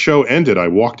 Because when the show ended, I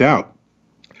walked out.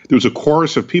 There was a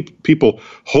chorus of people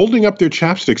holding up their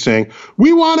chapstick saying,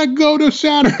 "We want to go to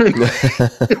Saturn."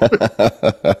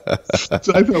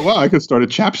 So I thought, wow, I could start a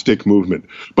chapstick movement.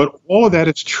 But all of that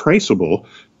is traceable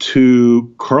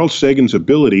to Carl Sagan's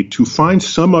ability to find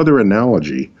some other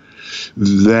analogy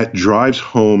that drives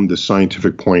home the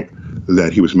scientific point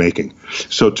that he was making.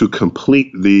 So to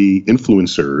complete the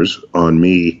influencers on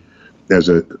me as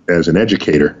an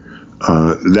educator,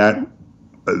 that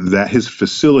his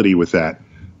facility with that,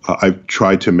 I've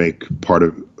tried to make part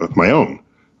of my own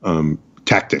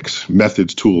tactics,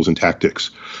 methods, tools, and tactics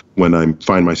when I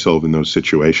find myself in those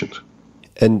situations.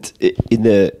 And in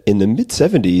the mid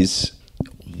 '70s,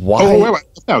 why? Oh, wait.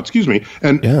 No, excuse me.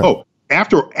 And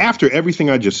after everything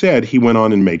I just said, he went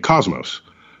on and made Cosmos.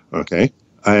 Okay,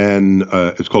 and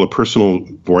it's called A Personal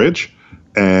Voyage,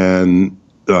 and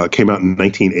came out in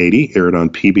 1980, aired on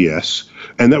PBS,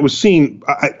 and that was seen,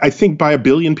 I think, by 1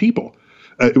 billion people.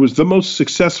 It was the most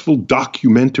successful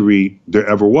documentary there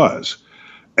ever was,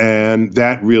 and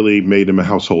that really made him a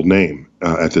household name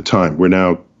at the time. We're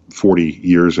now 40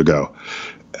 years ago,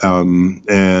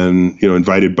 and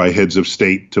invited by heads of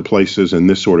state to places and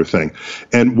this sort of thing.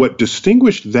 And what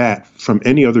distinguished that from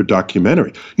any other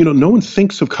documentary, no one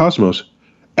thinks of Cosmos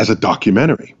as a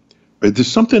documentary. There's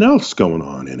something else going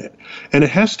on in it. And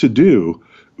it has to do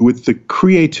with the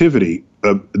creativity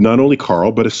of not only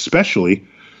Carl, but especially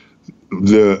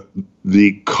the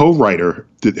co-writer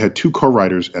that had 2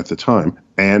 co-writers at the time,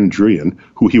 Anne Druyan,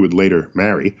 who he would later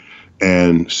marry,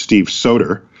 and Steve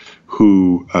Soter,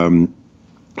 who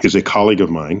is a colleague of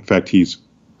mine. In fact, he's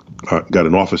got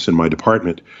an office in my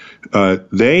department.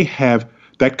 They have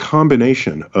that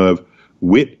combination of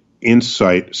wit,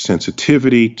 insight,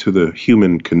 sensitivity to the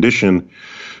human condition,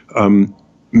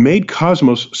 made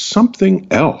Cosmos something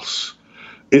else.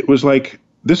 It was like,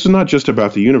 this is not just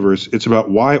about the universe, it's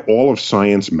about why all of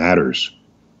science matters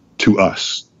to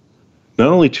us. Not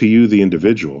only to you, the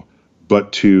individual,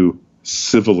 but to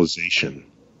civilization.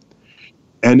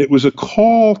 And it was a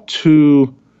call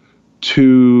to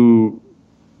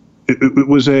it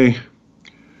was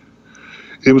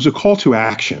a call to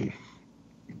action,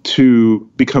 to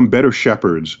become better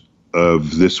shepherds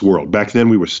of this world. Back then,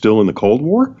 we were still in the Cold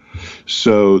War,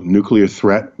 so nuclear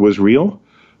threat was real.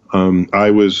 I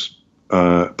was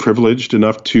privileged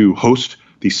enough to host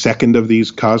the second of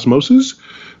these cosmoses,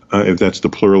 if that's the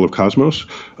plural of cosmos.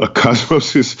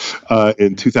 Cosmoses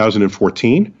in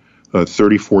 2014,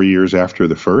 34 years after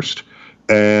the first.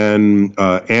 And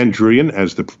Anne Druyan,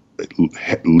 as the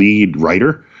lead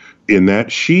writer in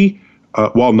that, she,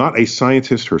 while not a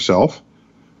scientist herself,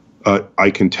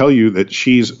 I can tell you that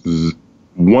she's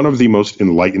one of the most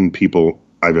enlightened people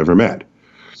I've ever met.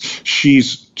 She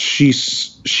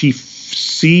sees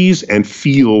and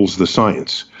feels the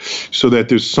science, so that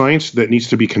there's science that needs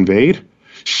to be conveyed.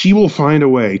 She will find a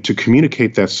way to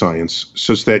communicate that science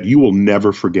such that you will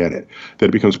never forget it, that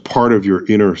it becomes part of your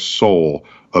inner soul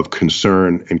of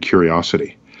concern and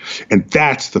curiosity. And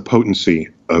that's the potency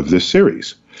of this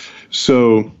series.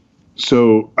 So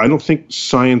I don't think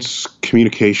science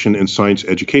communication and science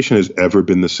education has ever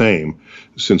been the same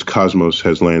since Cosmos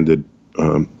has landed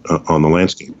on the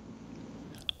landscape.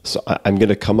 So I'm going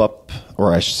to come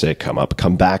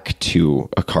back to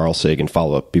a Carl Sagan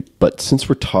follow-up. But since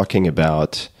we're talking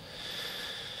about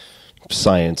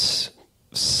science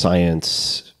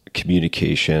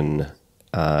communication,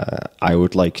 I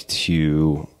would like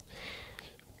to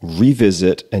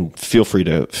revisit, and feel free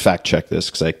to fact check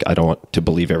this because I don't want to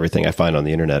believe everything I find on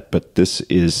the internet, but this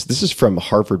is from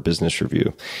Harvard Business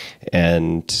Review.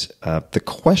 And the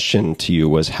question to you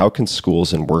was, how can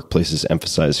schools and workplaces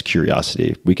emphasize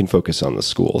curiosity? We can focus on the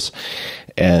schools.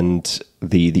 And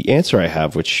the answer I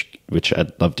have, which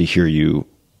I'd love to hear you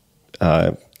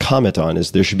comment on,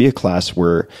 is there should be a class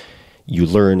where you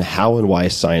learn how and why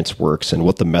science works and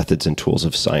what the methods and tools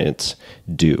of science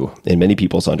do. In many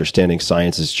people's understanding,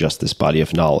 science is just this body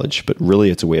of knowledge, but really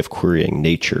it's a way of querying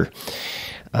nature.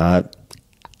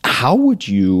 How would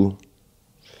you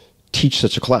teach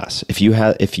such a class? If you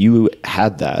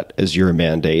had that as your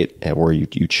mandate, or you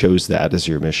chose that as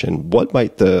your mission, what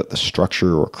might the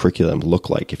structure or curriculum look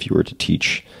like if you were to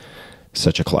teach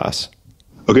such a class?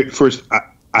 Okay, first, I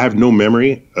have no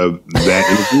memory of that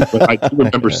interview, but I do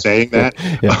remember saying that.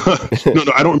 Yeah. No,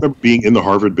 I don't remember being in the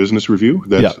Harvard Business Review.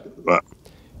 That's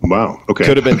wow. Okay,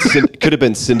 could have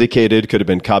been syndicated, could have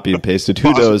been copy and pasted.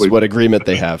 Who knows what agreement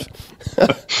they have?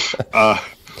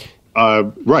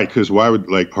 Right, because why would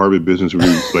Harvard Business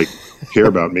Review care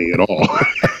about me at all?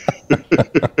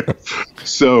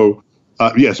 So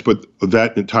yes, but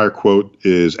that entire quote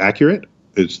is accurate.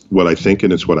 It's what I think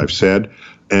and it's what I've said.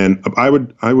 And I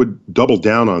would double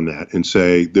down on that and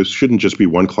say this shouldn't just be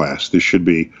one class. This should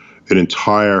be an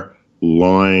entire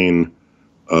line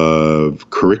of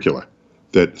curricula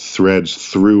that threads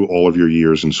through all of your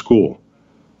years in school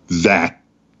that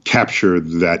capture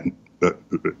the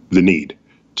need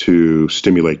to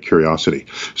stimulate curiosity.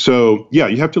 So yeah,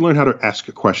 you have to learn how to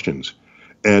ask questions.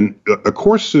 And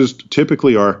courses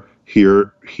typically are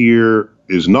here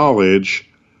is knowledge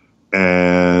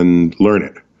and learn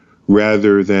it,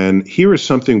 rather than here is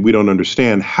something we don't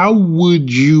understand. How would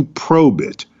you probe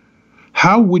it?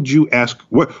 How would you ask?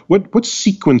 What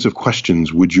sequence of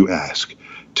questions would you ask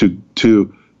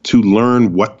to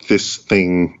learn what this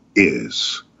thing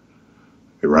is?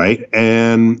 Right?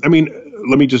 And I mean,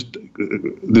 let me just.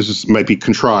 Might be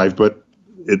contrived, but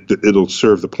it'll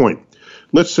serve the point.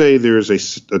 Let's say there's a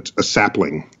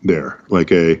sapling there, like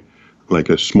a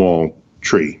small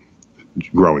tree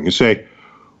growing, and say,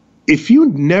 if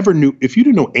you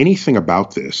didn't know anything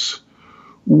about this,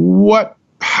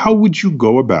 how would you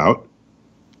go about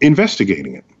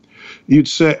investigating it? You'd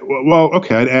say, well,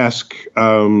 okay, I'd ask,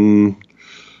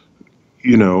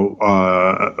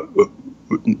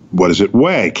 what does it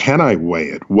weigh? Can I weigh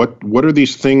it? What are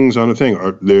these things on a thing?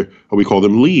 We call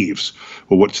them leaves.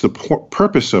 Well, what's the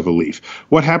purpose of a leaf?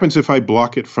 What happens if I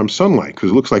block it from sunlight?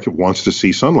 Because it looks like it wants to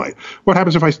see sunlight. What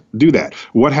happens if I do that?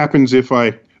 What happens if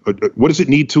what does it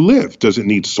need to live? Does it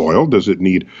need soil? Does it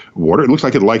need water? It looks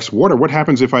like it likes water. What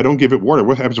happens if I don't give it water?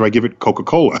 What happens if I give it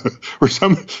Coca-Cola or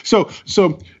something? So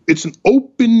it's an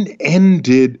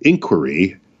open-ended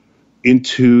inquiry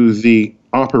into the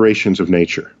operations of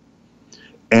nature.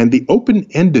 And the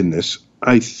open-endedness,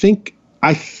 I think,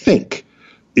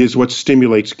 is what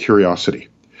stimulates curiosity.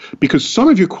 Because some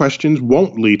of your questions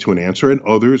won't lead to an answer and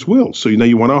others will. So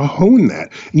you want to hone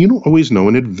that. And you don't always know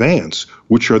in advance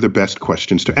which are the best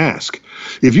questions to ask.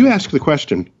 If you ask the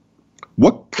question,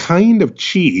 what kind of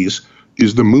cheese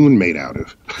is the moon made out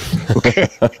of? Okay.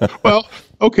 Well,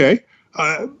 okay.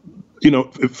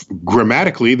 If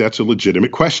grammatically, that's a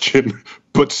legitimate question.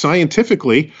 But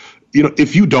scientifically,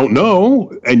 if you don't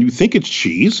know and you think it's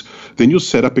cheese, then you'll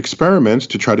set up experiments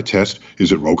to try to test,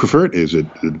 is it Roquefort? Is it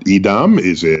Edam?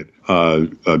 Is it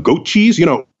goat cheese?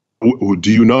 Do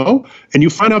you know? And you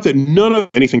find out that none of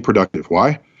anything productive.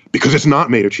 Why? Because it's not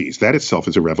made of cheese. That itself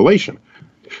is a revelation.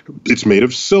 It's made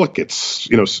of silicates.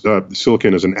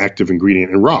 Silicon is an active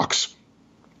ingredient in rocks.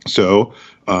 So,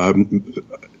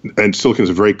 and silicon is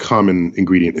a very common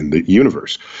ingredient in the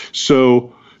universe.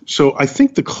 So I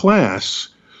think the class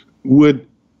would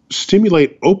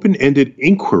stimulate open-ended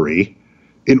inquiry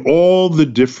in all the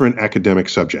different academic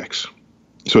subjects.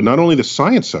 So not only the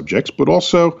science subjects, but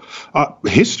also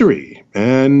history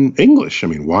and English. I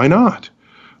mean, why not?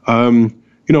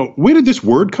 Where did this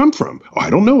word come from? Oh,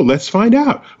 I don't know. Let's find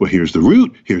out. Well, here's the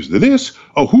root. Here's the this.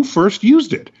 Oh, who first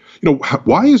used it?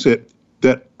 Why is it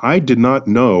that I did not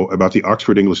know about the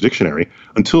Oxford English Dictionary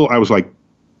until I was like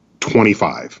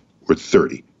 25 or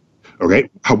 30? Okay,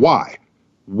 why?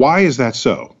 Why is that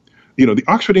so? The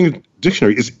Oxford English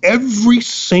Dictionary is every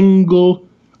single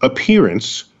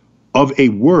appearance of a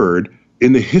word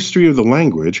in the history of the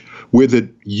language where the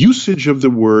usage of the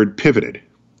word pivoted.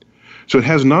 So it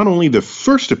has not only the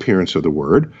first appearance of the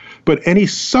word, but any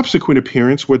subsequent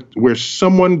appearance where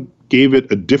someone gave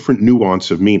it a different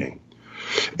nuance of meaning.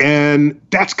 And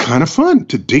that's kind of fun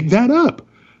to dig that up.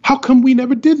 How come we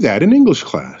never did that in English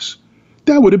class?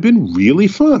 That would have been really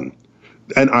fun.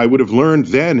 And I would have learned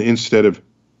then, instead of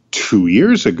 2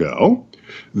 years ago,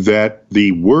 that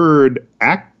the word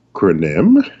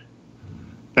acronym,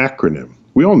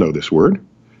 we all know this word.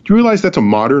 Do you realize that's a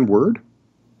modern word?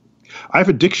 I have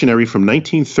a dictionary from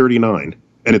 1939,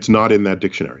 and it's not in that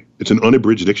dictionary. It's an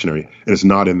unabridged dictionary, and it's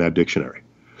not in that dictionary.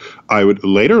 I would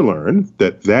later learn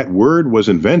that word was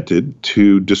invented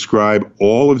to describe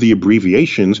all of the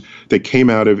abbreviations that came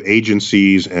out of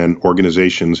agencies and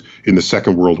organizations in the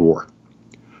Second World War.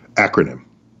 Acronym.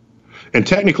 And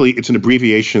technically, it's an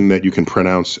abbreviation that you can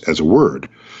pronounce as a word.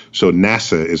 So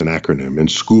NASA is an acronym, and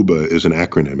SCUBA is an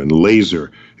acronym, and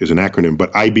LASER is an acronym.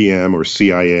 But IBM or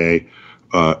CIA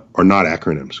are not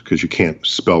acronyms because you can't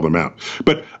spell them out.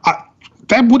 But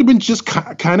that would have been just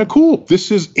kind of cool.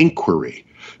 This is inquiry.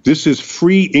 This is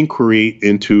free inquiry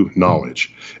into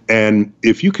knowledge. And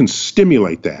if you can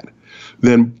stimulate that,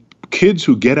 then kids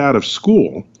who get out of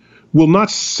school will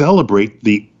not celebrate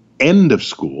the end of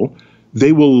school.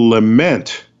 They will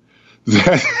lament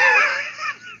that.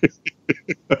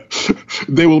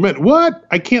 They will lament, what?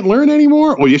 I can't learn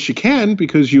anymore? Well, yes, you can,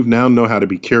 because you now know how to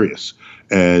be curious.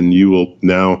 And you will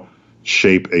now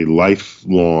shape a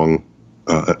lifelong,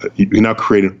 you now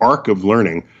create an arc of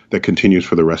learning that continues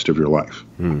for the rest of your life.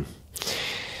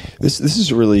 This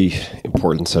is a really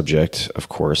important subject, of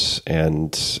course.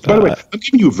 And by the way, I'm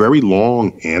giving you very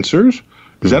long answers.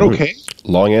 Is that okay?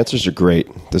 Long answers are great.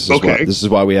 This is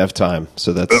why we have time.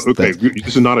 So that's okay.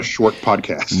 This is not a short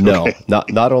podcast. No, okay.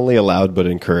 not only allowed but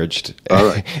encouraged. All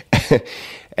right.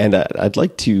 And I'd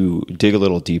like to dig a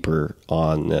little deeper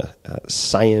on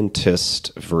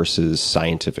scientist versus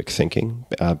scientific thinking,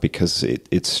 because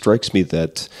it strikes me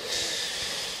that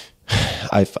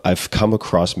I've come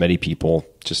across many people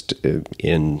just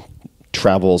in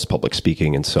travels, public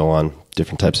speaking, and so on,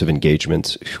 different types of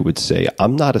engagements, who would say,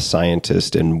 I'm not a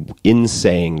scientist, and in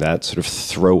saying that, sort of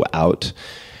throw out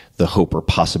the hope or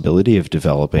possibility of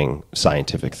developing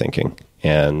scientific thinking.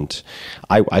 And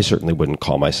I certainly wouldn't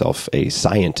call myself a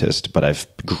scientist, but I've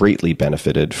greatly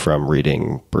benefited from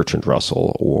reading Bertrand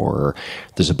Russell, or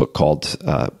there's a book called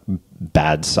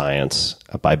Bad Science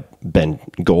by Ben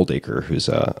Goldacre, who's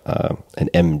an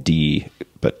MD,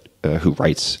 but who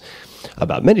writes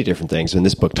about many different things. And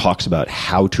this book talks about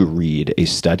how to read a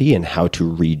study and how to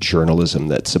read journalism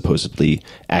that supposedly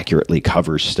accurately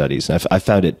covers studies. And I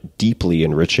found it deeply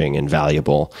enriching and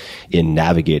valuable in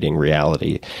navigating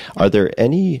reality. Are there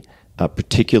any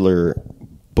particular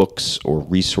books or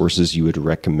resources you would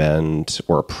recommend,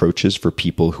 or approaches for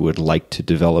people who would like to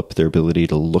develop their ability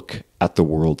to look at the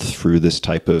world through this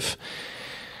type of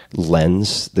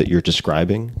lens that you're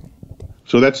describing?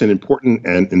 So that's an important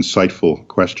and insightful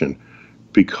question,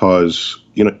 because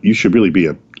you should really be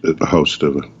a host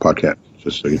of a podcast.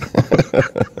 Just so you know.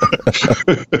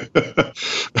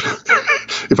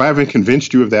 If I haven't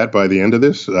convinced you of that by the end of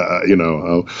this,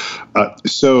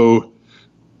 so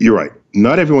you're right.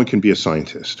 Not everyone can be a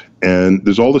scientist, and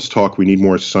there's all this talk. We need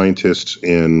more scientists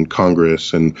in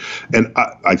Congress, and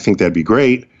I think that'd be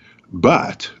great.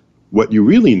 But what you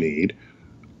really need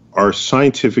are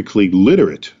scientifically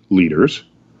literate leaders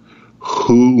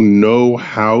who know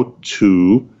how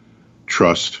to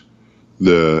trust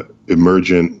the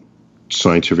emergent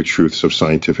scientific truths of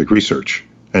scientific research,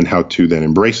 and how to then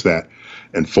embrace that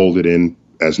and fold it in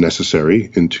as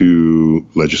necessary into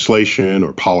legislation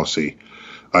or policy,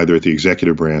 either at the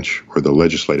executive branch or the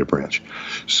legislative branch.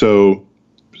 So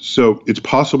it's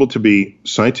possible to be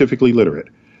scientifically literate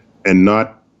and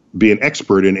not be an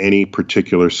expert in any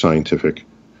particular scientific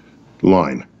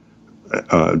line,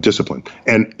 discipline.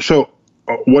 And so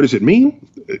what does it mean?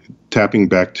 Tapping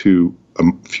back to a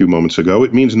few moments ago,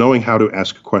 it means knowing how to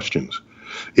ask questions.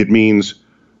 It means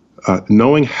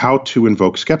knowing how to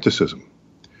invoke skepticism.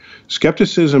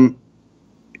 Skepticism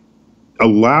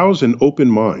allows an open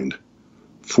mind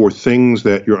for things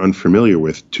that you're unfamiliar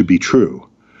with to be true,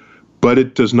 but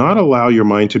it does not allow your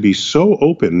mind to be so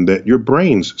open that your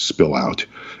brains spill out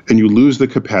and you lose the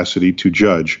capacity to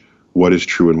judge what is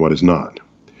true and what is not.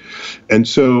 And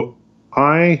so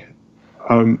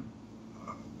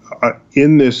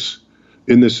in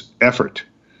this effort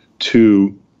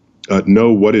to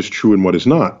know what is true and what is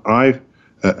not,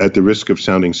 at the risk of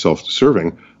sounding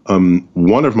self-serving,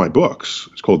 one of my books,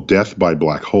 it's called Death by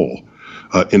Black Hole,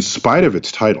 in spite of its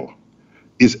title,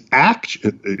 it's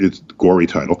a gory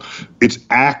title, it's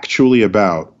actually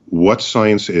about what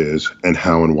science is and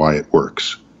how and why it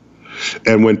works.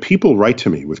 And when people write to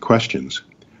me with questions,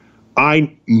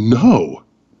 I know,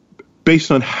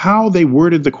 based on how they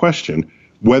worded the question,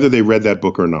 whether they read that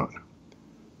book or not.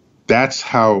 That's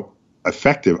how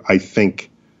effective I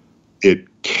think it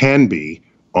can be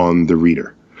on the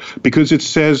reader. Because it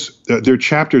says, there are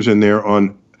chapters in there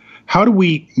on how do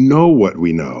we know what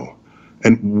we know?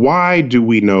 And why do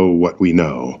we know what we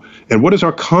know? And what is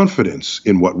our confidence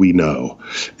in what we know?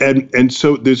 And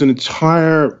so there's an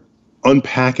entire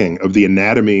unpacking of the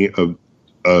anatomy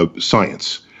of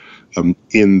science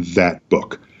in that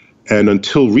book. And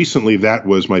until recently, that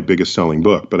was my biggest selling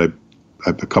book. But I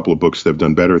have a couple of books that have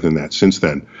done better than that since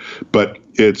then. But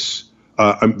it's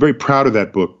I'm very proud of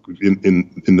that book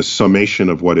in the summation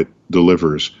of what it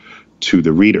delivers to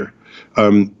the reader.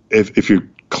 If you're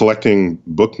collecting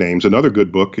book names, another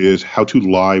good book is How to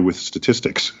Lie with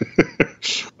Statistics.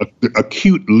 a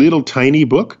cute little tiny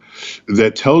book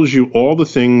that tells you all the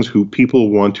things who people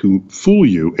want to fool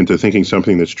you into thinking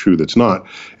something that's true that's not,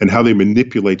 and how they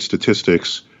manipulate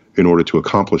statistics in order to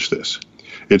accomplish this.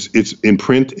 It's in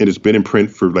print, and it's been in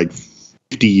print for like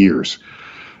 50 years.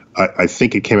 I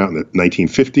think it came out in the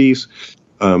 1950s.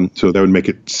 So that would make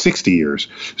it 60 years.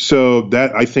 So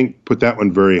that, I think, put that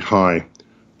one very high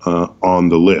on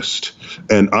the list.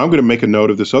 And I'm going to make a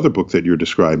note of this other book that you're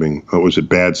describing. Was it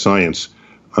Bad Science?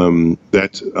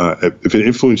 That if it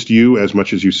influenced you as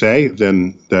much as you say,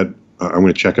 then that I'm going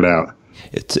to check it out.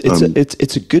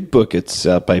 It's a good book. It's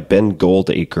by Ben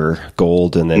Goldacre,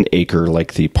 Gold and then Acre,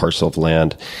 like the parcel of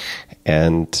land,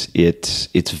 and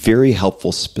it's very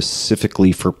helpful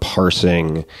specifically for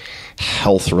parsing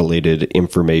health related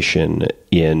information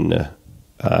in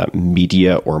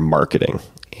media or marketing.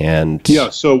 And yeah,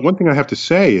 so one thing I have to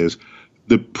say is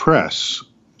the press,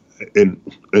 in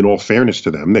all fairness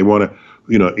to them, they want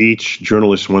to, each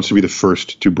journalist wants to be the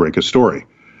first to break a story,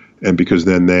 and because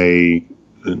then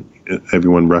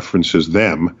everyone references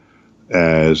them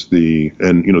as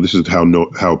this is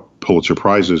how Pulitzer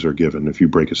Prizes are given if you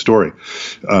break a story.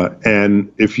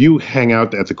 And if you hang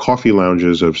out at the coffee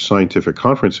lounges of scientific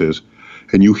conferences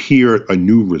and you hear a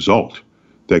new result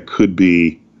that could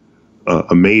be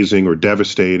amazing or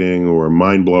devastating or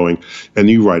mind-blowing, and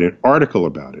you write an article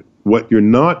about it, what you're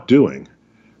not doing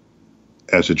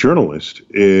as a journalist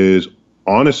is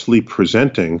honestly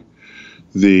presenting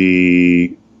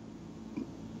the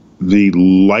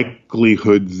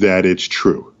likelihood that it's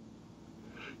true.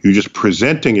 You're just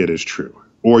presenting it as true.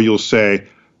 Or you'll say,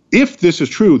 if this is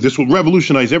true, this will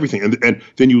revolutionize everything. And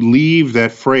then you leave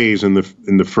that phrase in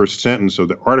the first sentence of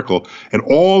the article, and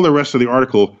all the rest of the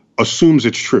article assumes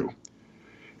it's true.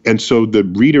 And so the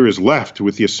reader is left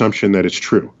with the assumption that it's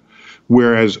true.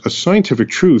 Whereas a scientific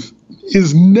truth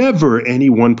is never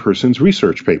any one person's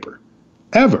research paper.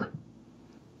 Ever.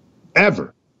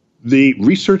 Ever. The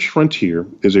research frontier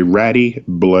is a ratty,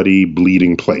 bloody,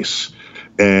 bleeding place.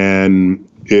 And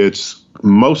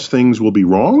most things will be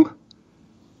wrong.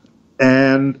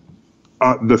 And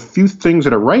the few things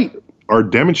that are right are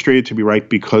demonstrated to be right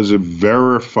because of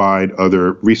verified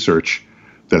other research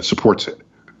that supports it.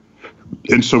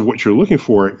 And so what you're looking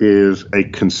for is a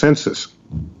consensus,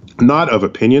 not of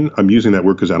opinion. I'm using that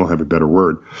word because I don't have a better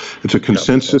word. It's a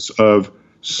consensus of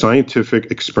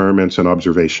scientific experiments and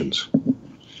observations.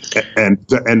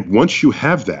 And once you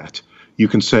have that, you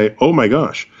can say, oh my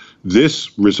gosh,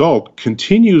 this result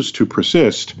continues to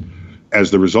persist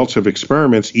as the results of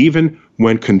experiments, even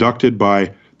when conducted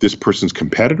by this person's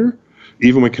competitor,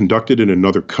 even when conducted in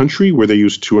another country where they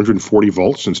use 240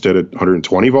 volts instead of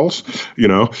 120 volts.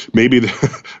 Maybe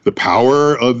the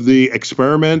power of the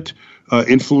experiment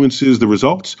influences the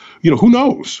results. Who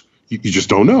knows? You just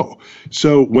don't know.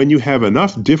 So when you have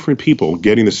enough different people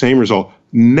getting the same result,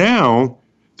 now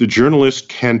the journalist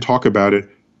can talk about it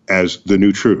as the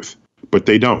new truth, but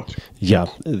they don't. Yeah,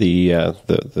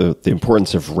 the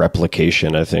importance of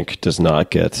replication, I think, does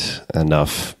not get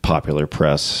enough popular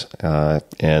press.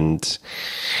 And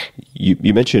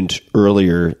you mentioned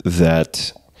earlier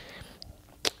that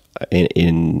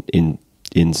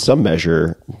in some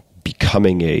measure,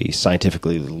 becoming a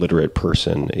scientifically literate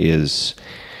person is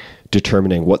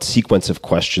determining what sequence of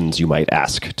questions you might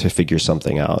ask to figure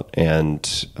something out.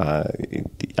 And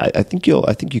I think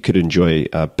you could enjoy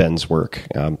Ben's work,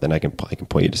 and I can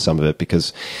point you to some of it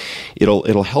because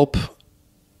it'll help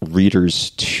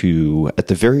readers to, at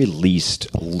the very least,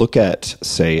 look at,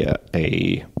 say,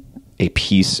 a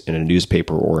piece in a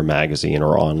newspaper or a magazine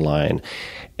or online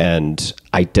and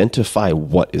identify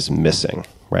what is missing.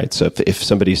 Right. So if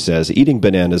somebody says eating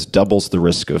bananas doubles the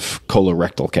risk of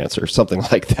colorectal cancer, something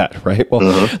like that, right?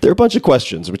 Well, there are a bunch of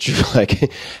questions which are like,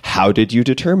 how did you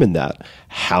determine that?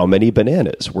 How many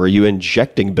bananas? Were you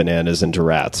injecting bananas into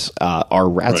rats? Are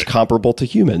rats comparable to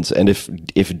humans? And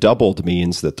if doubled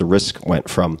means that the risk went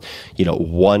from,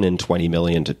 1 in 20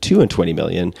 million to 2 in 20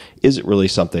 million, is it really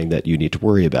something that you need to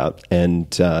worry about?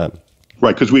 And right,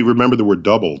 because we remember the word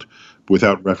doubled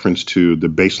without reference to the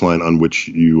baseline on which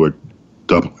you are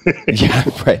yeah,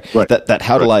 right. That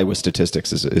how to lie with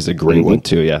statistics is a great one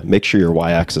too. Yeah, make sure your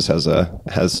y-axis has a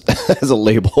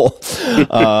label.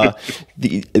 I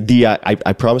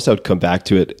promised I would come back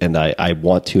to it, and I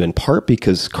want to in part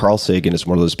because Carl Sagan is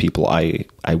one of those people I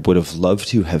would have loved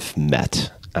to have met.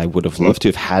 I would have loved to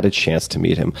have had a chance to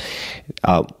meet him.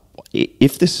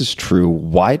 If this is true,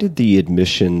 why did the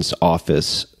admissions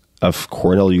office of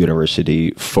Cornell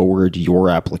University forward your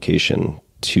application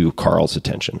to Carl's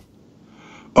attention?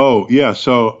 Oh, yeah.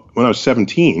 So when I was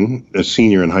 17, a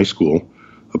senior in high school,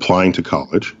 applying to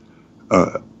college,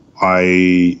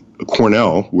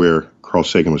 Cornell, where Carl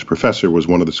Sagan was professor, was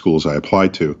one of the schools I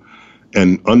applied to.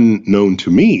 And unknown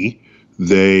to me,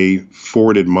 they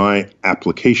forwarded my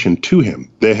application to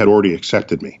him. They had already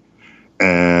accepted me.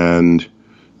 And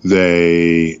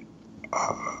I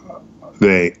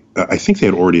think they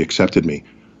had already accepted me.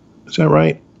 Is that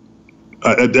right?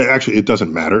 Actually, it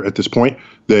doesn't matter at this point.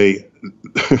 They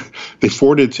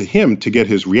forwarded it to him to get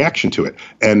his reaction to it.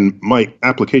 And my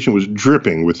application was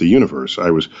dripping with the universe.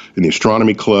 I was in the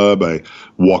astronomy club. I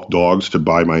walked dogs to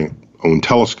buy my own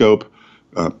telescope.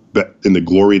 In the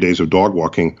glory days of dog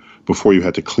walking, before you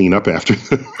had to clean up after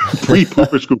the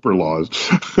pre-pooper scooper laws.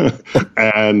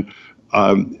 And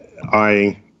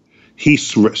he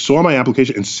saw my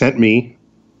application and sent me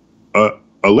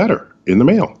a letter in the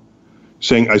mail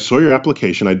saying, I saw your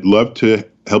application. I'd love to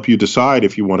help you decide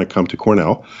if you want to come to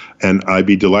Cornell, and I'd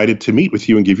be delighted to meet with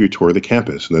you and give you a tour of the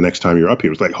campus. And the next time you're up here,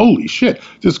 it was like, holy shit,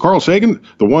 this is Carl Sagan,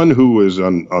 the one who was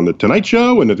on the Tonight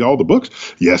Show and all the books?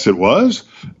 Yes, it was.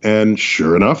 And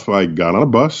sure enough, I got on a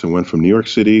bus and went from New York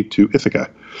City to Ithaca,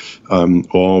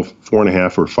 all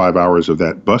 4.5 or 5 hours of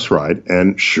that bus ride.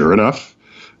 And sure enough,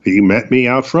 he met me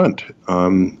out front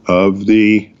of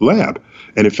the lab.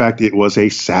 And in fact, it was a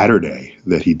Saturday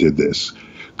that he did this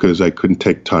because I couldn't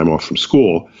take time off from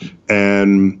school,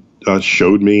 and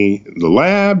showed me the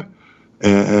lab.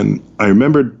 And I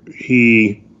remembered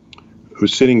he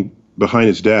was sitting behind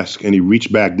his desk, and he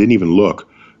reached back, didn't even look,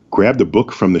 grabbed a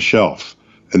book from the shelf,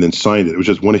 and then signed it. It was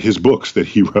just one of his books that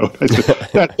he wrote. I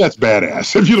said, that's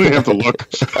badass. If you don't have to look,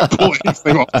 pull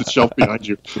anything off the shelf behind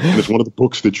you, and it's one of the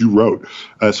books that you wrote.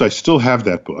 So I still have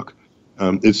that book.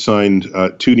 It's signed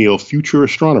to Neil, future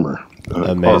astronomer.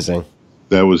 Amazing.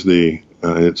 That was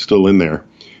it's still in there.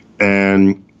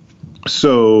 And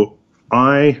so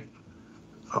then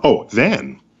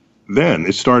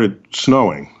it started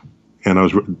snowing, and I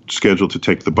was scheduled to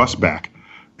take the bus back.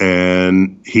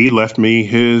 And he left me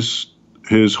his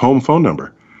home phone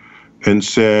number and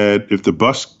said, if the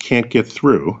bus can't get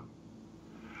through,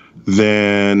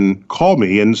 then call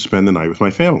me and spend the night with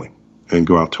my family and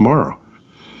go out tomorrow.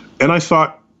 And I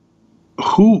thought,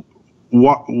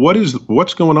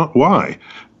 what's going on? Why?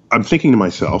 I'm thinking to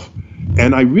myself,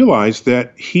 and I realized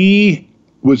that he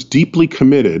was deeply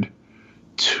committed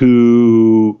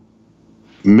to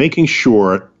making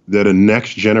sure that a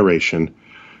next generation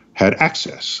had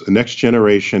access. The next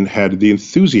generation had the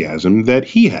enthusiasm that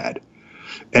he had.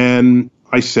 And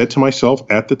I said to myself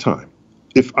at the time,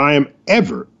 if I am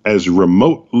ever as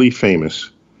remotely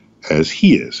famous as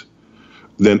he is,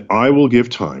 then I will give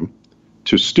time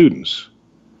to students,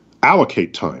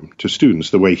 allocate time to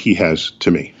students the way he has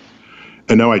to me.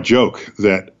 And now I joke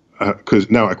that, because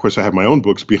now, of course, I have my own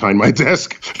books behind my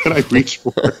desk that I reach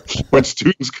for when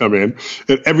students come in.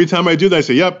 And every time I do that, I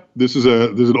say, yep, this is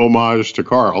an homage to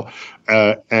Carl.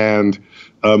 And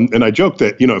I joke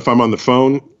that, if I'm on the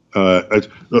phone,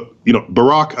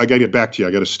 Barack, I got to get back to you.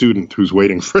 I got a student who's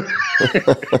waiting for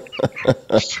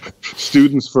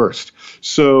students first.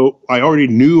 So I already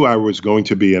knew I was going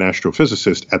to be an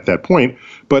astrophysicist at that point,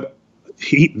 but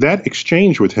that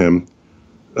exchange with him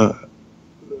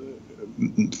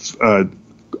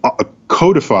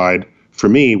codified for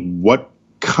me what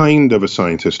kind of a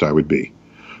scientist I would be,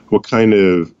 what kind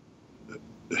of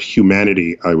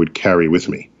humanity I would carry with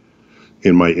me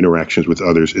in my interactions with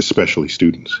others, especially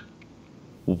students.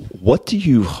 What do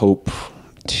you hope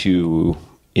to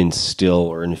instill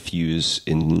or infuse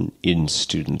in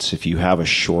students if you have a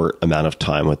short amount of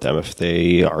time with them? If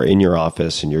they are in your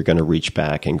office and you're going to reach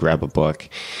back and grab a book?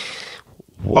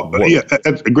 Yeah,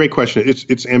 that's a great question.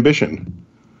 It's ambition.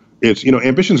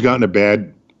 Ambition's gotten a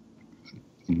bad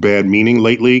meaning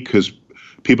lately because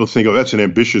people think, oh, that's an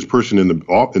ambitious person in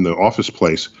the office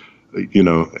place, and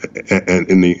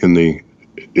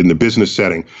in the business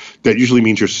setting. That usually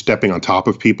means you're stepping on top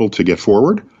of people to get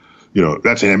forward.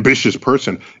 That's an ambitious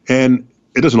person. And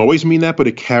it doesn't always mean that, but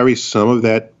it carries some of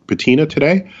that patina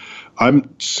today.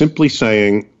 I'm simply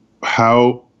saying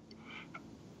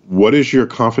what is your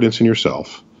confidence in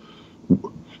yourself?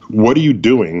 What are you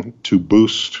doing to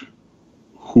boost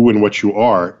who and what you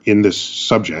are in this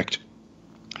subject?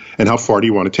 And how far do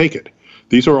you want to take it?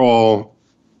 These are all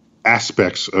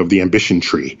aspects of the ambition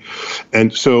tree.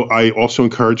 And so I also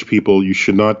encourage people, you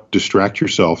should not distract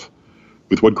yourself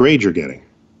with what grade you're getting.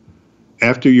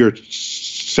 After your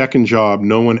second job,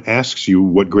 no one asks you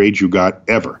what grade you got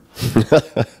ever.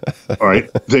 All right?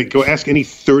 They go ask any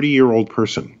 30-year-old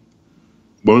person,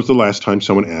 when was the last time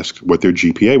someone asked what their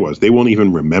GPA was? They won't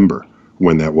even remember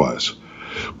when that was.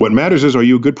 What matters is, are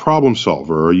you a good problem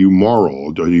solver? Are you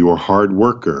moral? Are you a hard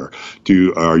worker?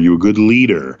 Are you a good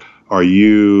leader? Do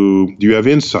you have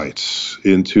insights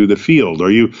into the field?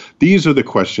 These are the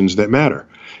questions that matter.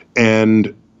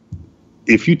 And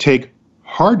if you take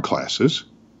hard classes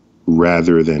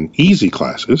rather than easy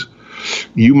classes,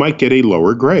 you might get a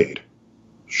lower grade.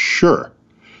 Sure.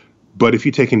 But if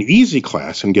you take an easy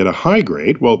class and get a high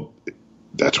grade, well,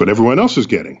 that's what everyone else is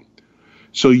getting.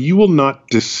 So you will not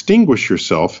distinguish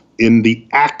yourself in the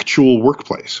actual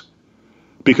workplace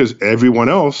because everyone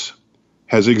else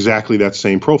has exactly that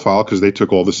same profile because they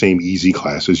took all the same easy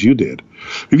classes you did.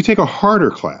 If you take a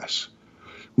harder class,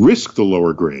 risk the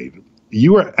lower grade,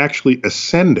 you are actually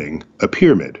ascending a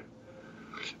pyramid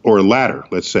or a ladder,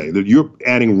 let's say, that you're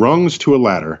adding rungs to a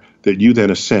ladder that you then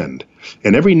ascend.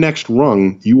 And every next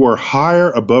rung, you are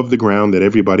higher above the ground than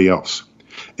everybody else.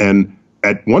 And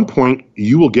at one point,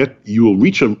 you will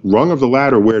reach a rung of the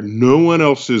ladder where no one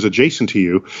else is adjacent to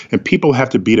you, and people have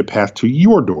to beat a path to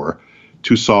your door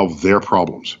to solve their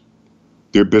problems,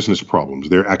 their business problems,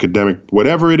 their academic,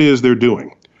 whatever it is they're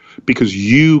doing, because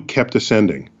you kept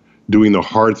ascending, doing the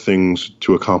hard things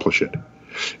to accomplish it.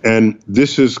 And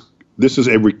this is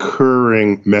a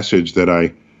recurring message that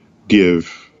I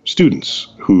give students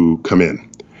who come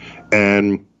in.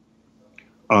 And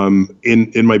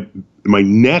in my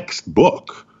next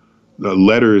book,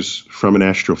 Letters from an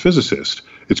Astrophysicist,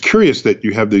 it's curious that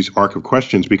you have these arc of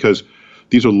questions because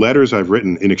these are letters I've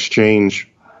written in exchange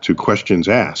to questions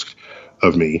asked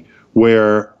of me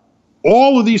where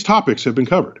all of these topics have been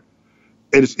covered.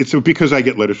 And it's because I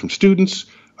get letters from students.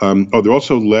 There are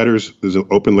also letters. There's an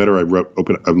open letter I wrote,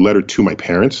 a letter to my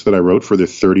parents that I wrote for their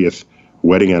 30th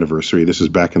wedding anniversary. This is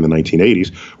back in the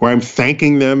 1980s, where I'm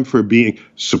thanking them for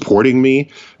supporting me.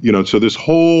 So this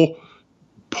whole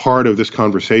part of this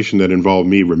conversation that involved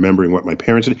me remembering what my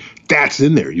parents did, that's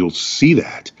in there. You'll see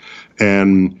that.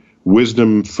 And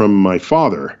wisdom from my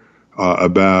father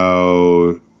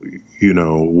about,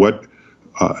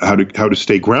 how to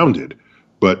stay grounded,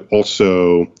 but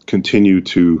also continue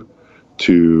to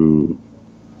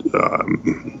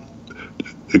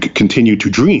continue to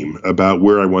dream about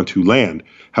where I want to land,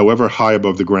 however high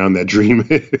above the ground that dream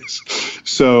is.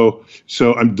 So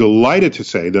I'm delighted to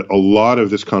say that a lot of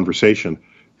this conversation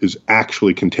is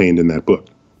actually contained in that book.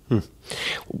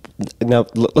 Now,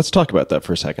 let's talk about that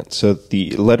for a second. So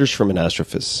the Letters from an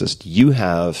Astrophysicist, you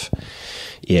have,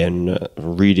 in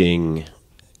reading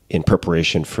in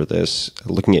preparation for this,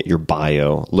 looking at your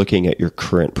bio, looking at your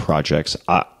current projects,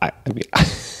 I mean,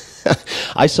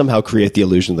 I somehow create the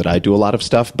illusion that I do a lot of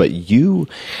stuff, but you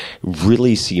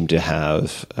really seem to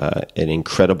have an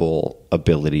incredible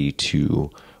ability to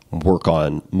work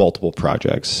on multiple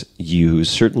projects. You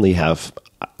certainly have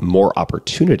more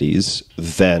opportunities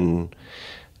than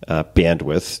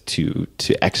bandwidth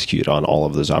to execute on all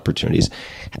of those opportunities.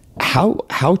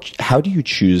 How do you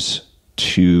choose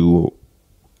to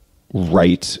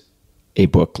write a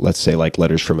book, let's say like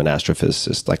Letters from an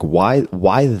Astrophysicist? Like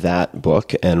why that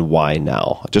book and why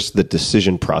now? Just the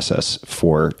decision process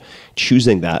for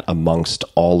choosing that amongst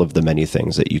all of the many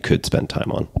things that you could spend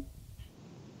time on.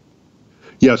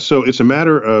 Yeah, so it's a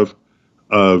matter of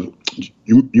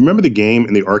you remember the game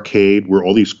in the arcade where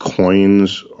all these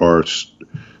coins are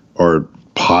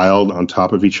piled on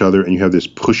top of each other and you have this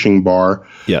pushing bar?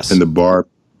 Yes. And the bar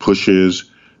pushes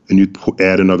and you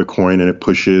add another coin and it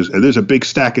pushes and there's a big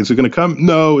stack. Is it going to come?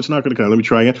 No, it's not going to come. Let me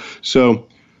try again. So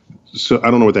I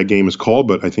don't know what that game is called,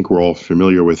 but I think we're all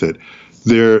familiar with it.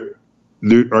 There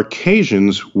are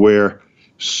occasions where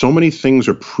so many things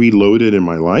are preloaded in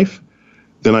my life,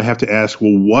 then I have to ask,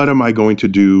 well, what am I going to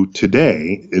do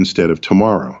today instead of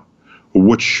tomorrow?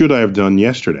 What should I have done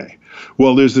yesterday?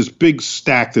 Well, there's this big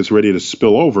stack that's ready to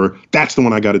spill over. That's the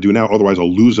one I got to do now. Otherwise,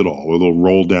 I'll lose it all. It'll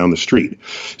roll down the street.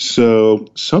 So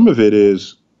some of it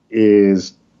is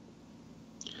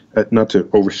not to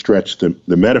overstretch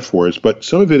the metaphors, but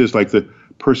some of it is like the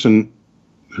person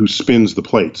who spins the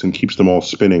plates and keeps them all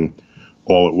spinning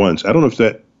all at once. I don't know if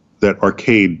that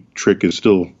arcade trick is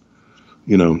still,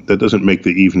 that doesn't make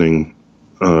the evening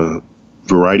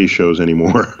variety shows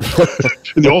anymore.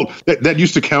 That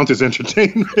used to count as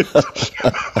entertainment.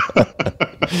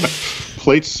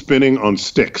 Plates spinning on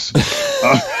sticks.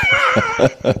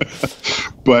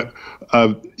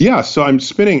 So I'm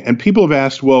spinning, and people have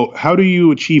asked, well, how do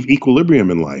you achieve equilibrium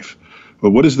in life?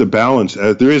 Well, what is the balance?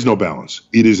 There is no balance.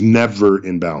 It is never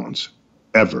in balance,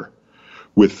 ever.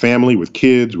 With family, with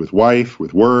kids, with wife,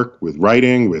 with work, with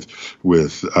writing, with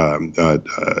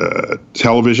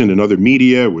television and other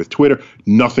media, with Twitter,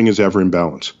 nothing is ever in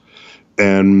balance.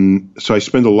 And so I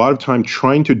spend a lot of time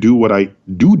trying to do what I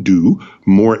do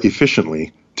more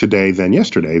efficiently today than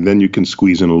yesterday, then you can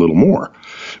squeeze in a little more.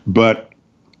 But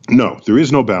no, there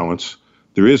is no balance.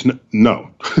 There is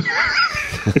no.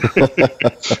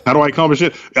 How do I accomplish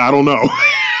it? I don't know.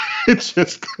 It's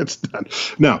done.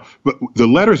 Now, but the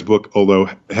letters book, although,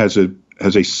 has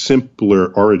a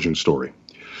simpler origin story.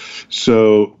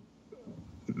 So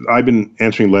I've been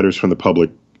answering letters from the public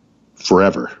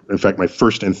forever. In fact, my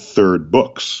first and third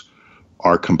books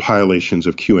are compilations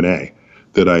of Q&A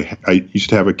that I used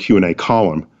to have a Q&A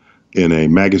column in a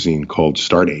magazine called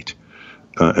Stardate,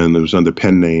 and it was under the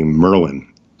pen name Merlin.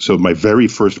 So my very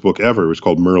first book ever was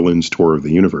called Merlin's Tour of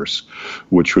the Universe,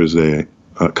 which was a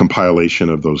compilation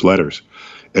of those letters.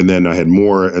 And then I had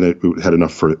more, and it had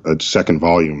enough for a second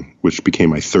volume, which became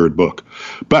my third book.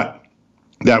 But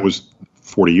that was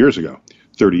 40 years ago,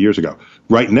 30 years ago.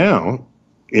 Right now,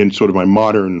 in sort of my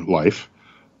modern life,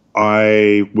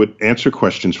 I would answer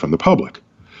questions from the public.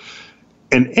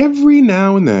 And every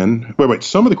now and then,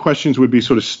 some of the questions would be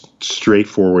sort of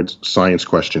straightforward science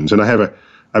questions. And I have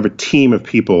a team of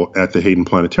people at the Hayden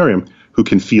Planetarium who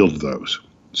can field those.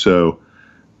 So,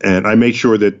 and I made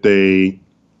sure that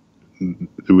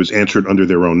it was answered under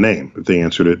their own name. If they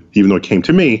answered it, even though it came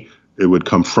to me, it would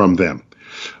come from them.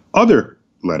 Other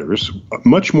letters,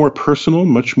 much more personal,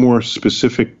 much more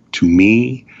specific to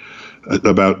me,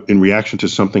 about in reaction to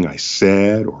something I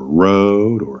said or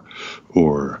wrote,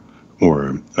 or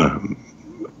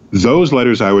those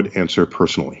letters I would answer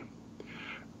personally.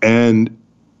 And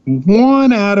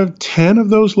 1 out of 10 of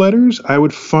those letters, I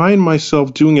would find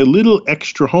myself doing a little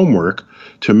extra homework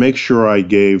to make sure I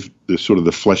gave the sort of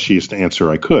the fleshiest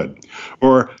answer I could.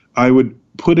 Or I would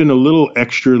put in a little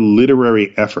extra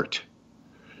literary effort.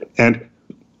 And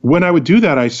when I would do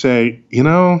that, I say,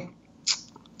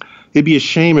 it'd be a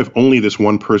shame if only this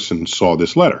one person saw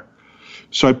this letter.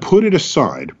 So I put it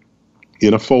aside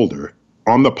in a folder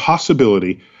on the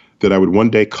possibility that I would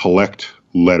one day collect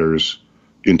letters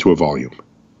into a volume.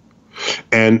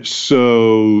 And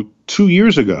so 2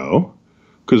 years ago,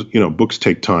 because, books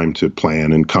take time to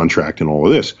plan and contract and all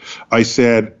of this, I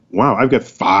said, wow, I've got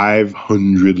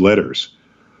 500 letters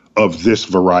of this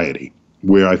variety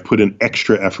where I've put in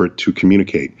extra effort to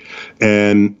communicate.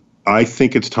 And I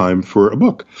think it's time for a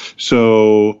book.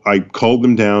 So I culled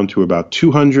them down to about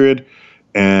 200,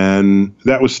 and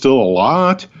that was still a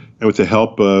lot. And with the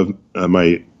help of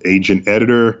my agent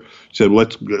editor, said,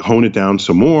 let's hone it down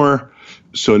some more.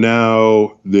 So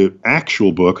now the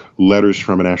actual book, Letters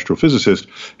from an Astrophysicist,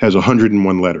 has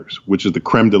 101 letters, which is the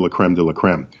creme de la creme de la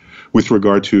creme, with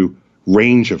regard to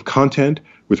range of content,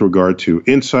 with regard to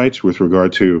insights, with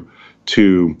regard to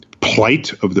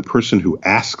plight of the person who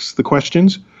asks the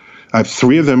questions.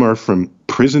 3 of them are from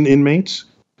prison inmates.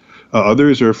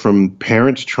 Others are from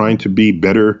parents trying to be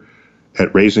better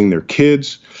at raising their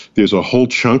kids. There's a whole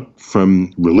chunk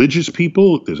from religious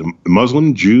people. There's a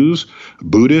Muslim, Jews,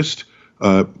 Buddhist,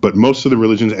 but most of the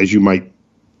religions, as you might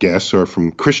guess, are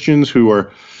from Christians who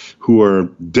are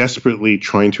desperately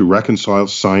trying to reconcile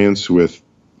science with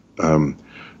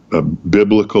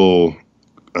biblical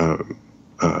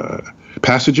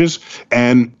passages.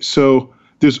 And so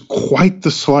there's quite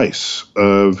the slice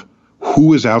of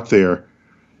who is out there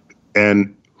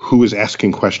and who is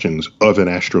asking questions of an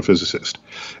astrophysicist.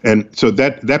 And so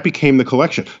that became the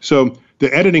collection. So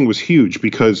the editing was huge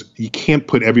because you can't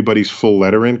put everybody's full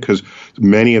letter in because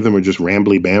many of them are just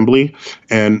rambly-bambly.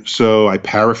 And so I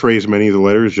paraphrased many of the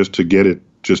letters just to get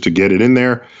it in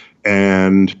there.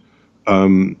 And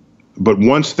but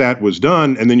once that was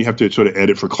done, and then you have to sort of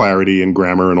edit for clarity and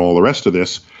grammar and all the rest of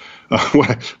this,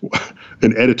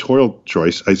 an editorial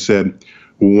choice, I said,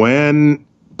 when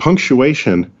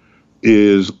punctuation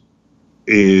is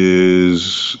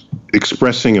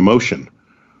expressing emotion,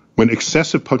 when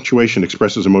excessive punctuation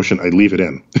expresses emotion, I leave it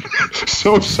in.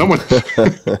 So if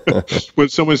when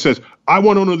someone says, I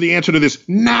want to know the answer to this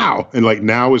now, and like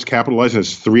now is capitalized and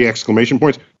it's 3 exclamation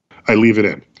points, I leave it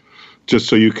in, just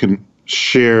so you can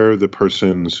share the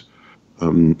person's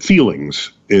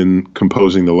feelings in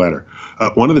composing the letter.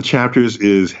 One of the chapters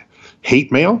is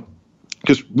hate mail,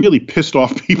 just really pissed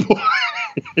off people.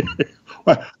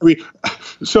 I mean,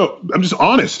 so I'm just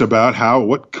honest about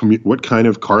what kind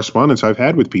of correspondence I've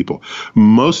had with people.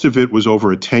 Most of it was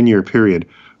over a 10-year period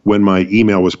when my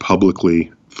email was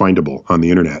publicly findable on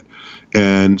the internet.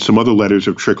 And some other letters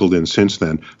have trickled in since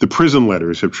then. The prison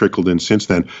letters have trickled in since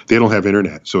then. They don't have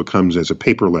internet, so it comes as a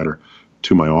paper letter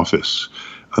to my office.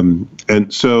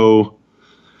 And so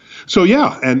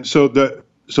yeah, and so that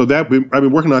I've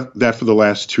been working on that for the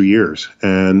last 2 years,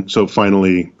 and so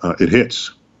finally it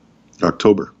hits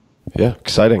October. Yeah,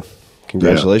 exciting!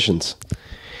 Congratulations.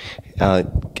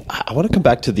 I want to come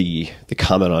back to the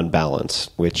comment on balance,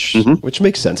 which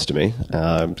makes sense to me.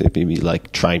 It'd be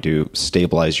like trying to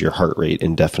stabilize your heart rate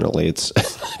indefinitely. It's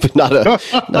not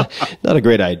a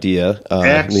great idea.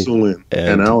 Excellent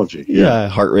analogy. Yeah,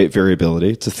 heart rate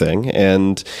variability. It's a thing.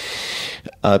 And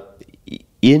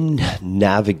in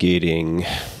navigating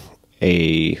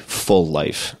a full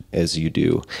life as you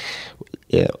do,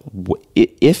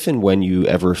 if and when you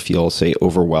ever feel, say,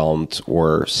 overwhelmed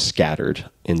or scattered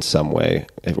in some way,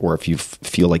 or if you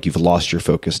feel like you've lost your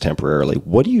focus temporarily,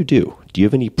 what do you do? Do you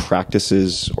have any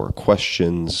practices or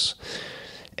questions,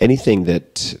 anything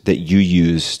that you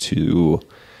use to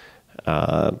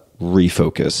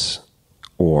refocus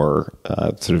or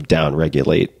sort of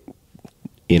down-regulate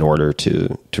in order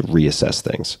to reassess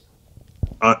things?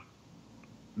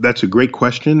 That's a great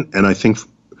question, and I think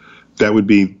that would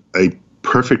be a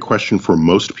perfect question for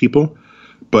most people,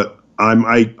 but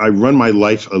I run my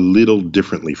life a little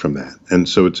differently from that, and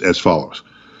so it's as follows.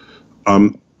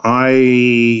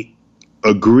 I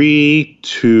agree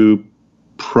to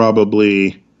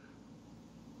probably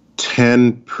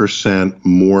 10%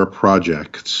 more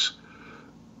projects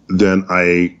than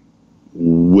I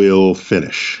will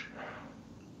finish.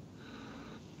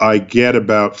 I get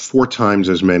about 4 times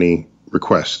as many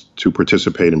requests to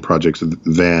participate in projects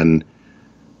than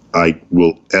I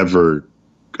will ever.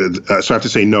 So I have to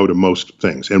say no to most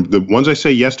things. And the ones I say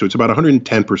yes to, it's about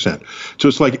 110%. So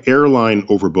it's like airline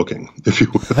overbooking, if you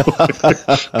will.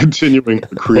 Continuing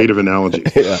a creative analogy.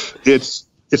 Yeah. It's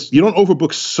you don't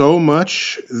overbook so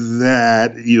much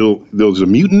that there's a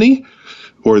mutiny,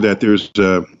 or that there's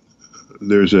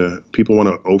a people want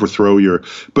to overthrow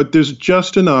but there's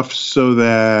just enough so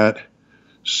that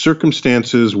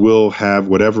circumstances will have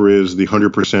whatever is the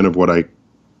 100% of what I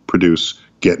produce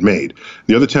get made.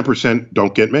 The other 10%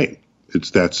 don't get made.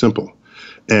 It's that simple.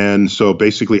 And so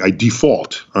basically I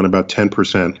default on about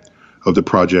 10% of the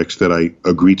projects that I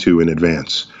agree to in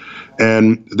advance.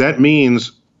 And that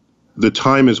means the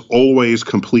time is always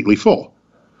completely full.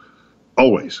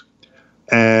 Always.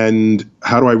 And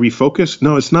how do I refocus?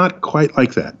 No, it's not quite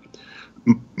like that.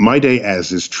 My day,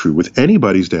 as is true with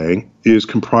anybody's day, is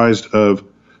comprised of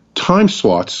time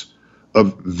slots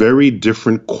of very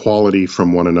different quality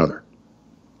from one another.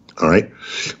 All right.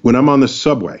 When I'm on the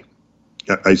subway,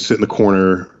 I sit in the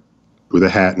corner with a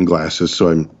hat and glasses,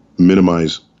 so I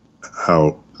minimize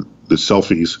how the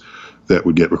selfies that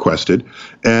would get requested.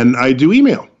 And I do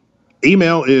email.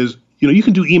 Email is, you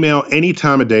can do email any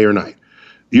time of day or night.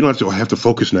 You don't have to, I have to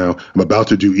focus now. I'm about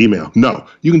to do email. No,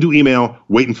 you can do email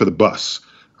waiting for the bus.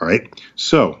 All right.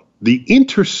 So the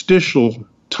interstitial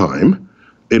time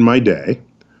in my day,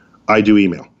 I do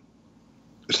email.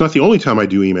 It's not the only time I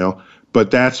do email, but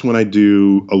that's when I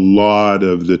do a lot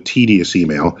of the tedious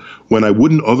email when I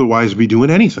wouldn't otherwise be doing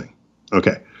anything.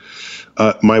 Okay.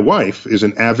 My wife is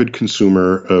an avid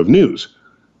consumer of news.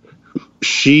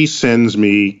 She sends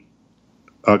me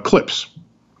clips,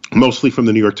 mostly from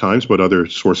the New York Times, but other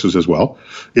sources as well,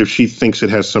 if she thinks it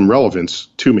has some relevance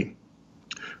to me.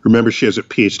 Remember, she has a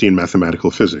PhD in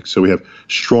mathematical physics, so we have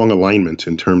strong alignment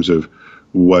in terms of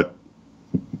what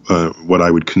I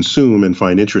would consume and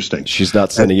find interesting. She's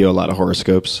not sending you a lot of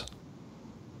horoscopes?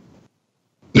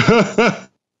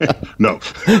 No.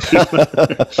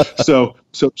 So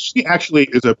she actually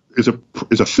is a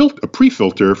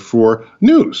pre-filter for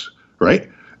news, right?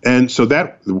 And so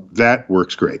that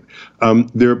works great.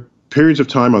 There are periods of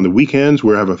time on the weekends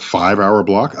where I have a 5-hour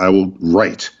block. I will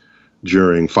write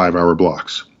during 5-hour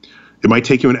blocks. It might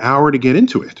take you an hour to get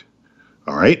into it.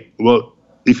 All right. Well,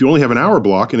 if you only have an hour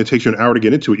block and it takes you an hour to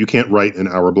get into it, you can't write in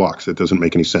hour blocks. That doesn't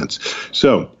make any sense.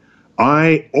 So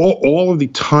all of the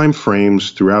time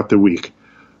frames throughout the week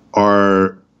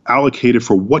are allocated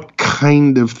for what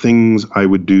kind of things I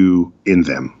would do in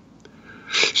them.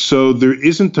 So there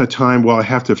isn't a time, I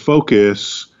have to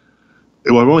focus.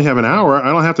 Well, I only have an hour.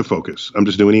 I don't have to focus. I'm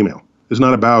just doing email. It's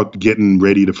not about getting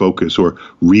ready to focus or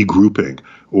regrouping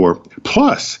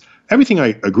plus everything I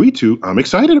agree to, I'm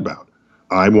excited about.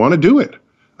 I want to do it.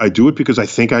 I do it because I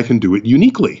think I can do it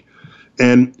uniquely.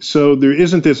 And so there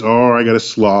isn't this, I got to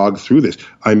slog through this.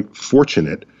 I'm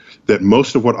fortunate that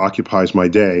most of what occupies my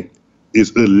day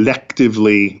has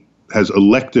electively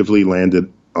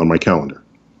landed on my calendar.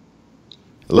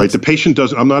 Right? The patient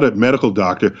doesn't, I'm not a medical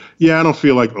doctor. Yeah, I don't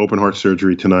feel like open heart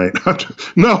surgery tonight.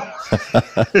 No,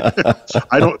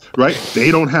 I don't, right?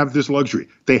 They don't have this luxury.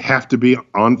 They have to be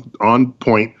on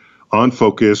point, on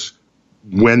focus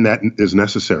when that is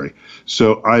necessary.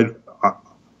 So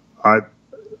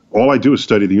all I do is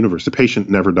study the universe. The patient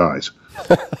never dies.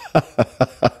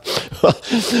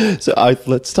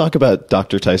 Let's talk about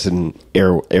Dr. Tyson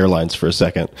Airlines for a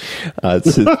second.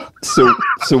 So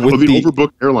with the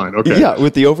overbooked airline. Okay. Yeah,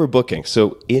 with the overbooking.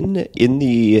 So in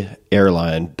the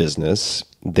airline business,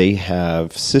 they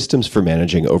have systems for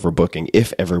managing overbooking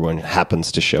if everyone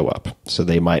happens to show up. So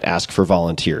they might ask for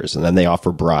volunteers, and then they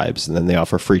offer bribes, and then they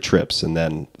offer free trips, and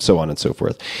then so on and so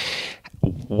forth.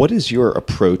 What is your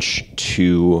approach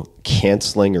to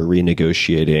canceling or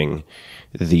renegotiating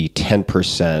the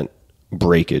 10%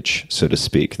 breakage, so to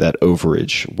speak, that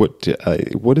overage?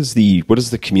 What does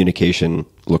the communication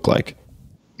look like?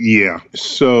 Yeah,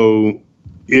 so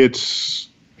it's,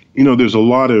 there's a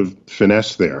lot of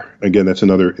finesse there. Again, that's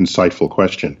another insightful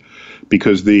question,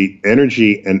 because the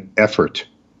energy and effort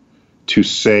to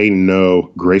say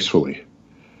no gracefully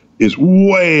is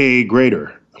way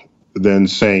greater than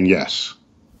saying yes.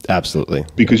 Absolutely.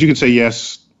 Because you can say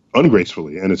yes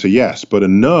ungracefully, and it's a yes, but a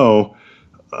no,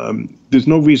 there's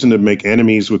no reason to make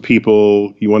enemies with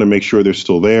people. You want to make sure they're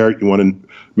still there. You want to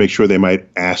make sure they might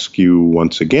ask you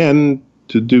once again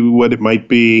to do what it might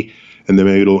be, and then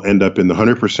maybe it'll end up in the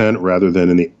 100% rather than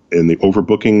in the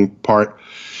overbooking part.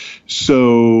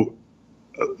 So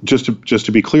just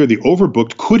to be clear, the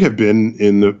overbooked could have been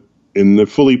in the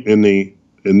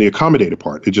accommodated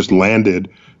part. It just landed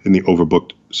in the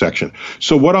overbooked section.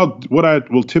 So what I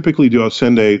will typically do, I'll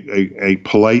send a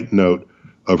polite note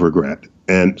of regret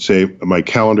and say, my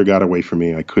calendar got away from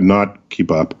me. I could not keep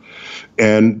up.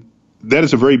 And that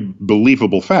is a very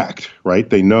believable fact, right?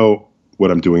 They know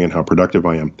what I'm doing and how productive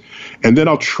I am. And then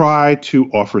I'll try to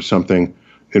offer something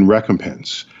in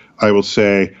recompense. I will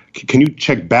say, can you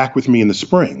check back with me in the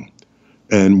spring?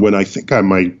 And when I think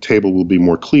my table will be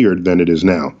more cleared than it is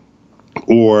now.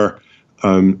 Or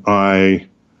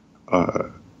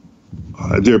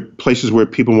there are places where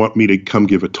people want me to come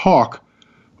give a talk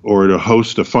or to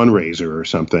host a fundraiser or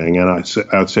something. And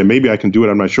I'd say, maybe I can do it.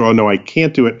 I'm not sure. Oh, no, I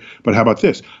can't do it. But how about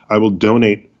this? I will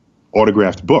donate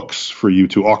autographed books for you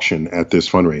to auction at this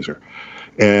fundraiser.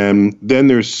 And then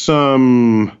there's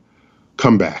some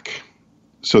comeback.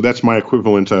 So that's my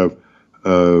equivalent of,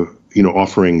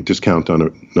 offering discount on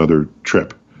another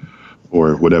trip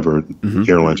or whatever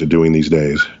airlines are doing these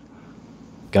days.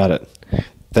 Got it.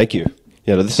 Thank you.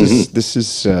 Yeah, this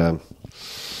is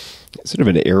sort of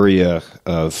an area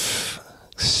of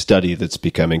study that's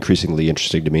become increasingly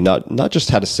interesting to me. Not just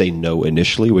how to say no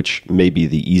initially, which may be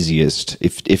the easiest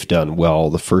if done well,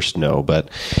 the first no, but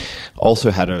also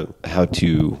how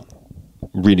to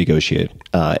renegotiate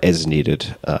as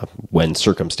needed when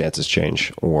circumstances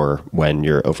change or when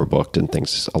you're overbooked and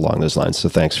things along those lines. So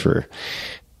thanks for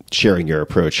sharing your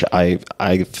approach. I've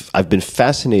been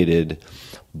fascinated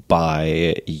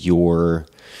by your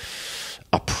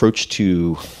approach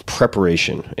to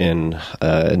preparation in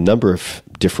a number of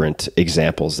different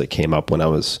examples that came up when I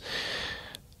was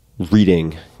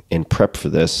reading in prep for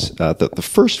this. The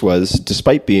first was,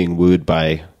 despite being wooed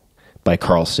by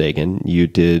Carl Sagan, you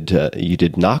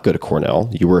did not go to Cornell.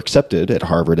 You were accepted at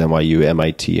Harvard, NYU,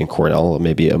 MIT, and Cornell,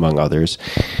 maybe among others.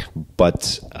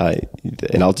 But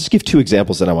and I'll just give two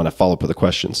examples, and I want to follow up with a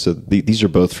question. So these are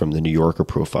both from the New Yorker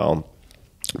profile.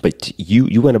 But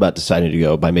you went about deciding to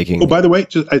go by making. Oh, by the way,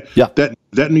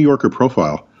 that New Yorker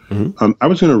profile. I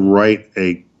was going to write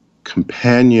a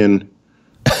companion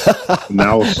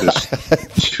analysis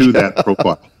to that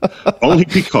profile, only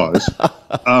because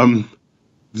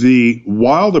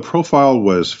while the profile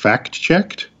was fact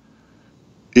checked,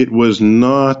 it was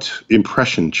not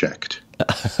impression checked.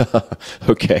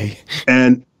 Okay.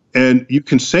 And you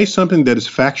can say something that is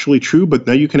factually true, but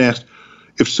now you can ask,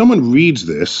 if someone reads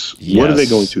this, what are they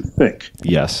going to think?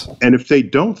 Yes. And if they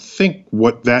don't think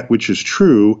that which is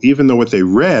true, even though what they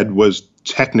read was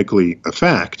technically a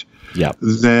fact,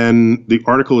 then the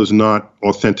article is not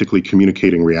authentically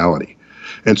communicating reality.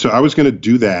 And so I was going to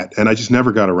do that, and I just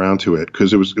never got around to it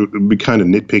because it would be kind of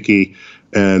nitpicky,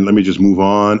 and let me just move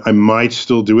on. I might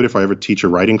still do it if I ever teach a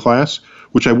writing class,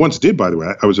 which I once did, by the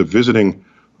way. I was a visiting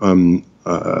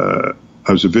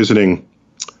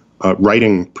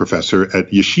writing professor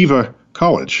at Yeshiva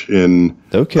College in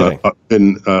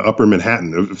Upper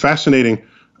Manhattan. A fascinating,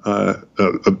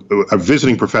 a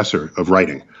visiting professor of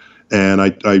writing, and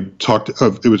I talked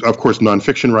of, it was of course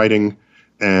nonfiction writing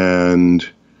and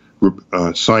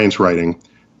science writing,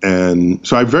 and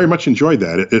so I very much enjoyed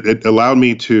that. It allowed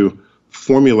me to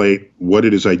formulate what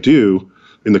it is I do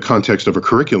in the context of a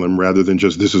curriculum rather than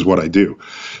just this is what I do.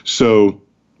 So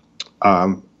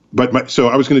So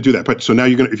I was going to do that. But so now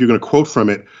if you're going to quote from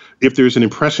it, if there's an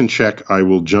impression check, I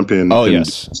will jump in. Oh, and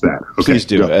yes. do that. Okay, please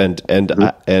do. go.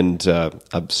 And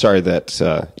I'm sorry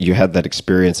that you had that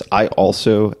experience. I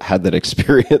also had that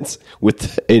experience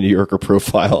with a New Yorker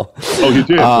profile. Oh, you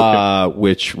did? Okay.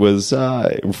 Which was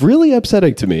really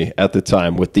upsetting to me at the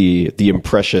time with the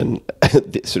impression,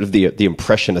 sort of the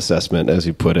impression assessment, as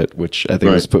you put it, which I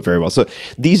think was put very well. So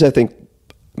these, I think,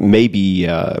 may be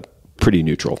pretty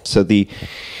neutral. So the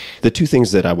two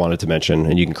things that I wanted to mention,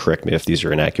 and you can correct me if these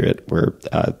are inaccurate, were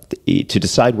to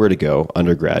decide where to go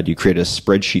undergrad, you created a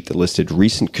spreadsheet that listed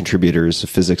recent contributors of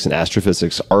physics and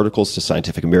astrophysics articles to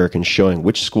Scientific American showing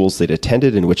which schools they'd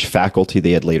attended and which faculty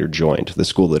they had later joined. The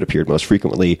school that appeared most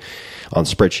frequently on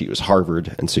spreadsheet was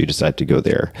Harvard, and so you decided to go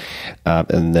there.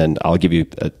 And then I'll give you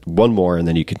one more, and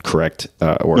then you can correct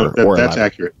or that's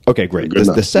accurate. Okay, great.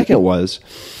 The second was,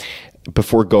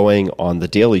 before going on The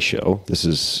Daily Show, this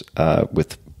is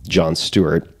with Jon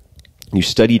Stewart, you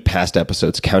studied past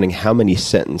episodes, counting how many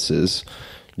sentences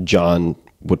Jon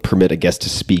would permit a guest to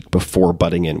speak before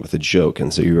butting in with a joke.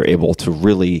 And so you were able to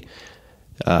really,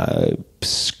 not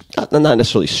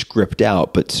necessarily script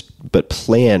out, but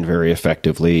plan very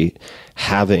effectively,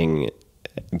 having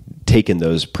taken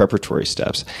those preparatory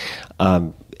steps.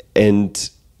 And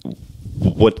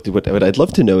what I'd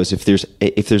love to know is if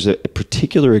there's a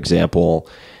particular example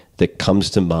that comes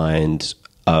to mind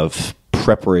of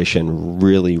preparation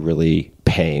really, really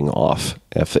paying off.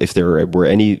 If there were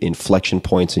any inflection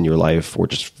points in your life or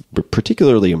just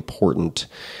particularly important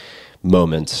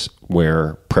moments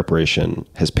where preparation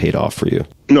has paid off for you.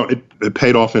 No, it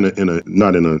paid off in a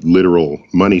not in a literal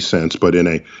money sense, but in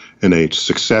a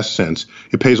success sense.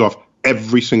 It pays off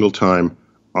every single time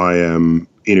I am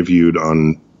interviewed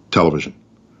on television,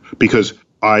 because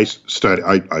I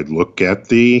look at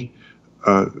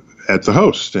the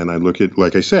host, and I look at,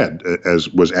 like I said, as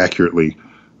was accurately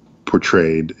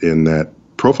portrayed in that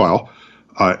profile.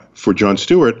 For Jon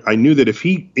Stewart, I knew that if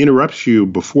he interrupts you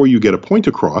before you get a point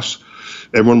across,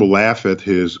 everyone will laugh at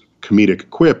his comedic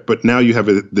quip, but now you have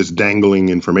this dangling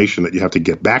information that you have to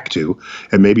get back to,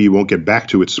 and maybe you won't get back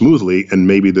to it smoothly, and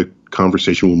maybe the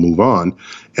conversation will move on,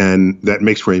 and that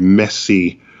makes for a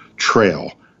messy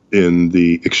trail in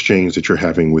the exchange that you're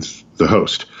having with the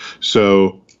host.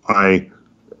 So I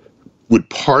would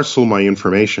parcel my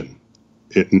information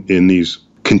in these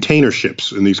container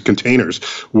ships, in these containers,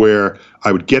 where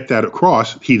I would get that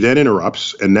across. He then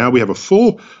interrupts, and now we have a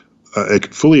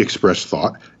fully expressed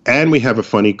thought, and we have a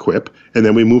funny quip, and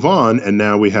then we move on, and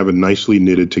now we have a nicely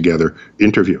knitted together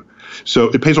interview. So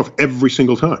it pays off every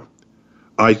single time.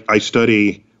 I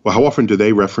study, well, how often do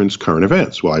they reference current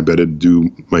events? Well, I better do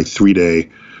my 3-day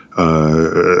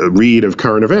read of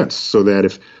current events, so that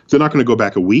if they're not going to go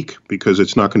back a week because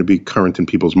it's not going to be current in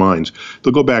people's minds,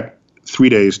 they'll go back 3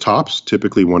 days tops,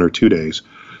 typically 1 or 2 days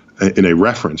in a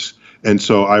reference. And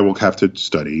so I will have to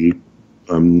study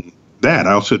that.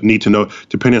 I also need to know,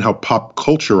 depending on how pop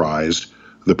culturized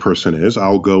the person is,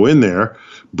 I'll go in there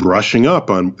brushing up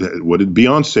on what did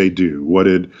Beyonce do? What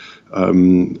did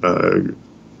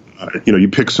you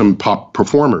pick some pop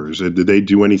performers. Did they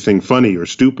do anything funny or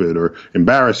stupid or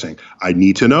embarrassing? I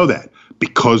need to know that,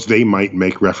 because they might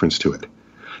make reference to it.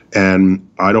 And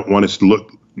I don't want it to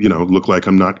look like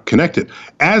I'm not connected.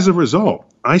 As a result,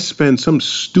 I spend some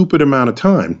stupid amount of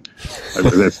time.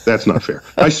 That's not fair.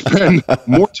 I spend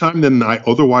more time than I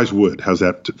otherwise would. How's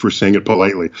that for saying it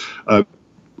politely?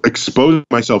 Exposing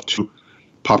myself to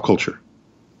pop culture.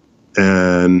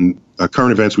 And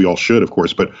current events, we all should, of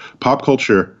course, but pop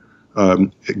culture,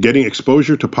 getting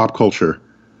exposure to pop culture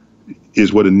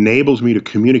is what enables me to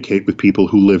communicate with people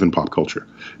who live in pop culture,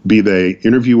 be they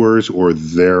interviewers or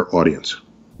their audience.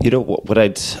 You know, what I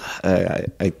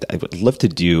would love to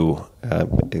do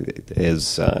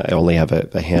is, I only have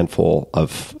a handful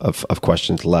of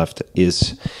questions left,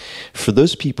 is for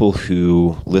those people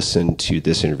who listen to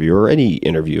this interview or any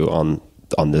interview on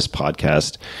this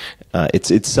podcast,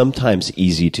 it's sometimes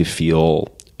easy to feel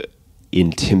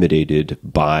intimidated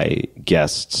by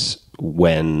guests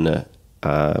when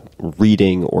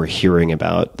reading or hearing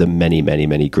about the many, many,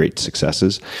 many great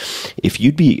successes. If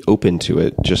you'd be open to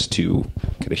it, just to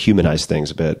kind of humanize things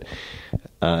a bit,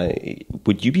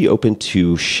 would you be open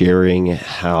to sharing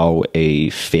how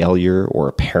a failure or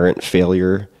apparent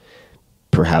failure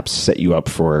perhaps set you up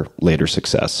for later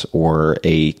success, or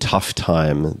a tough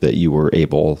time that you were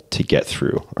able to get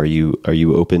through? Are you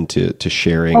open to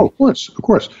sharing? Oh, of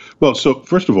course. Well, so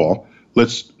first of all,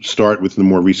 let's start with the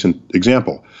more recent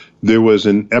example. There was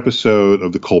an episode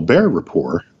of the Colbert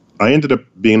Report. I ended up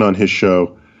being on his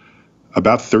show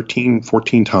about 13,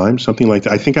 14 times, something like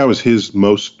that. I think I was his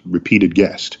most repeated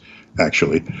guest.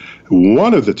 actually.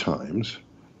 One of the times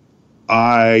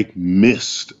I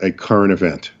missed a current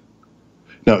event.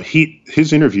 Now,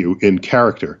 his interview in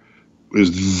character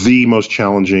is the most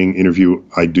challenging interview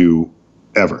I've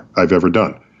ever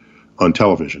done on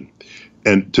television.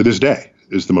 And to this day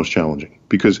is the most challenging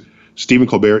because Stephen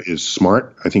Colbert is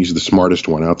smart. I think he's the smartest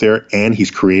one out there, and he's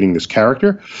creating this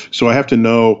character. So I have to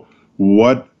know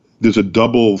there's a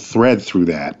double thread through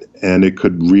that, and it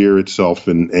could rear itself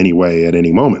in any way at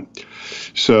any moment.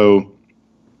 So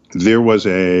there was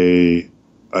in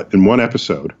one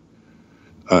episode,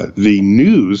 the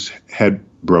news had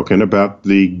broken about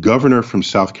the governor from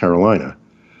South Carolina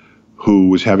who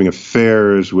was having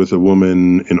affairs with a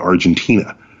woman in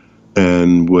Argentina,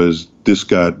 and this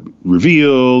got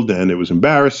revealed, and it was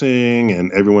embarrassing,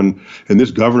 and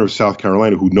this governor of South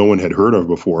Carolina, who no one had heard of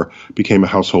before, became a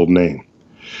household name.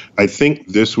 I think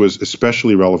this was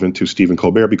especially relevant to Stephen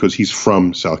Colbert because he's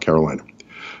from South Carolina.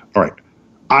 All right.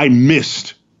 I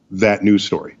missed that news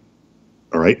story.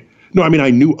 All right. No, I mean, I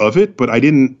knew of it, but I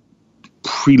didn't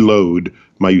preload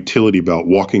my utility belt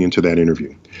walking into that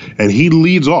interview. And he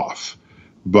leads off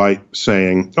by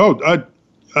saying, I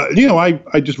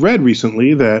just read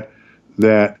recently that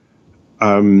there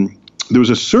was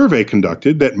a survey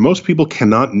conducted that most people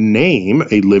cannot name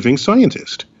a living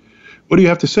scientist. What do you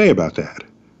have to say about that?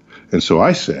 And so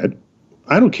I said,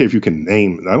 I don't care if you can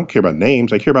name, I don't care about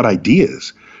names, I care about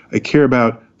ideas. I care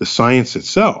about the science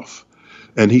itself.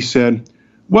 And he said,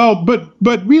 well,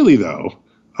 but really though,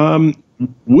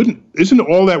 isn't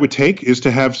all that would take is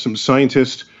to have some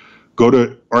scientists go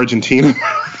to Argentina?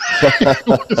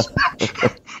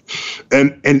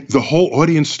 and the whole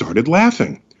audience started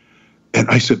laughing. And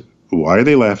I said, why are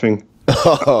they laughing?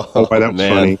 Why that was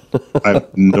funny. I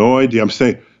have no idea. I'm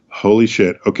saying, holy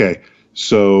shit. Okay.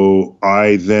 So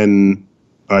I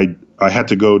had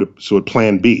to go to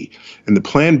plan B. And the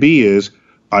plan B is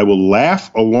I will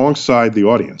laugh alongside the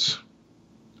audience.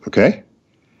 Okay?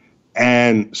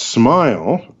 And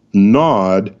smile,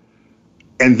 nod,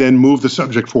 and then move the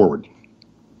subject forward,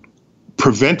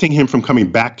 preventing him from coming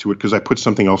back to it because I put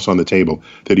something else on the table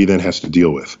that he then has to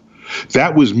deal with.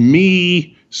 That was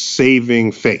me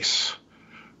saving face.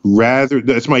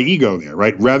 That's my ego there,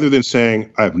 right? Rather than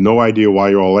saying, I have no idea why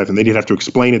you're all laughing. Then you'd have to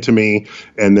explain it to me,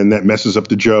 and then that messes up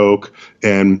the joke.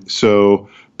 And so,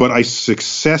 but I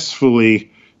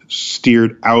successfully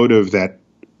steered out of that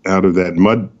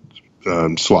mud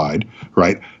slide,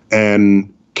 right?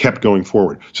 And kept going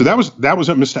forward. So that was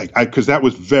a mistake because that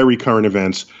was very current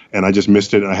events, and I just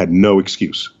missed it, and I had no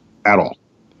excuse at all.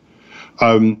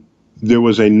 There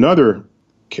was another,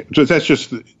 so that's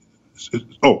just,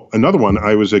 another one.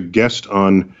 I was a guest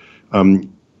on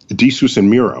Desus and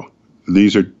Mero.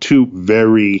 These are two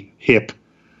very hip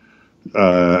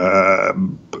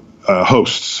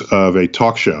hosts of a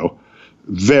talk show,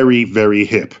 very, very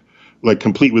hip, like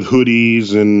complete with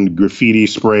hoodies and graffiti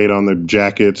sprayed on the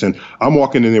jackets. And I'm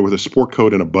walking in there with a sport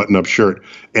coat and a button-up shirt,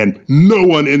 and no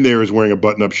one in there is wearing a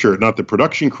button-up shirt, not the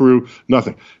production crew,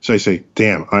 nothing. So I say,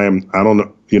 damn, I don't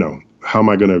know, how am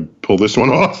I going to pull this one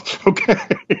off? Okay.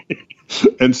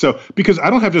 And so, because I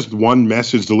don't have just one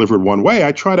message delivered one way,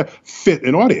 I try to fit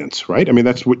an audience, right? I mean,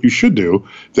 that's what you should do.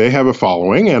 They have a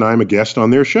following, and I'm a guest on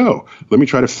their show. Let me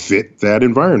try to fit that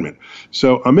environment.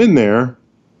 So I'm in there,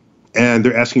 and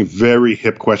they're asking very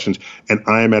hip questions, and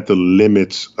I am at the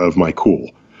limits of my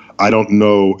cool. I don't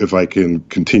know if I can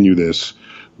continue this.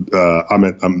 I'm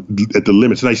at the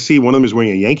limits. And I see one of them is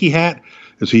wearing a Yankee hat.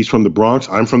 And so he's from the Bronx.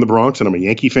 I'm from the Bronx, and I'm a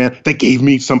Yankee fan. That gave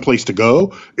me someplace to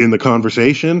go in the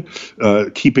conversation,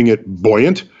 keeping it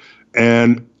buoyant.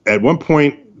 And at one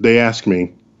point,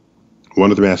 one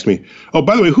of them asked me, oh,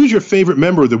 by the way, who's your favorite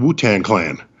member of the Wu-Tang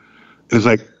Clan? And it's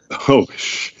like, oh,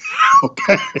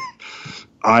 okay.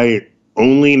 I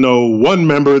only know one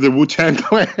member of the Wu-Tang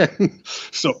Clan.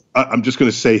 So I'm just going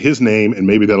to say his name, and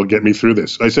maybe that'll get me through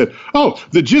this. I said, oh,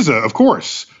 the Jizza, of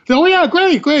course. Oh, yeah,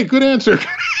 great, good answer.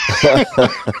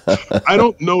 I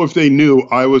don't know if they knew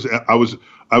I was at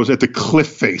the cliff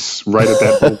face right at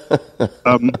that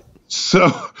point.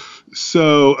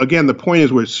 So again, the point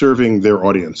is we're serving their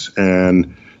audience,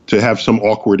 and to have some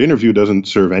awkward interview doesn't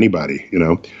serve anybody, you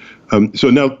know. So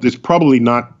now it's probably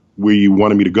not where you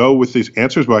wanted me to go with these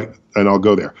answers, and I'll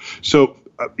go there. So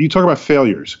you talk about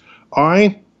failures.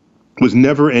 I was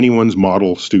never anyone's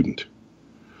model student.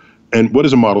 And what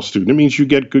is a model student? It means you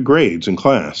get good grades in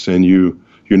class, and you're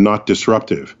not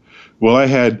disruptive. Well, I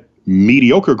had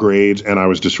mediocre grades, and I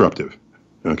was disruptive,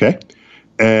 okay?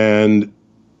 And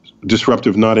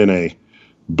disruptive not in a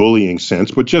bullying sense,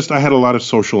 but just I had a lot of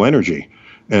social energy,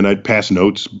 and I'd pass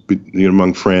notes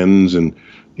among friends, and,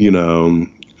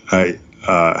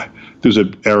 There's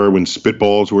an era when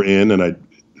spitballs were in, and I'd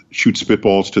shoot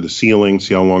spitballs to the ceiling,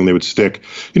 see how long they would stick,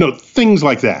 things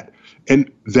like that.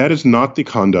 And that is not the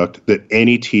conduct that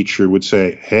any teacher would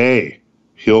say, hey,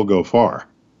 he'll go far.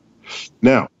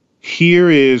 Now, here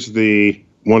is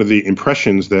one of the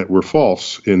impressions that were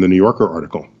false in the New Yorker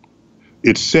article.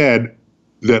 It said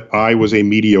that I was a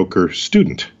mediocre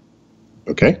student,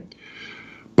 okay?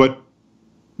 But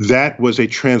that was a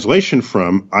translation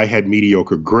from I had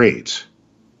mediocre grades.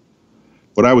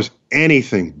 But I was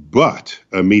anything but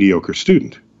a mediocre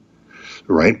student,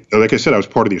 right? Like I said, I was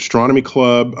part of the astronomy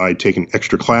club. I'd taken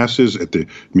extra classes at the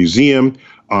museum.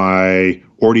 I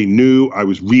already knew I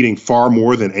was reading far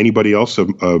more than anybody else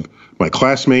of my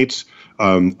classmates.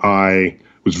 I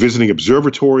was visiting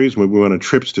observatories when we went on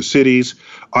trips to cities.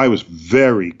 I was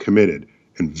very committed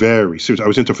and very serious. I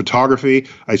was into photography.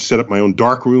 I set up my own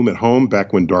dark room at home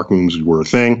back when dark rooms were a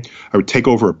thing. I would take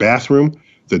over a bathroom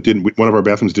one of our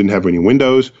bathrooms didn't have any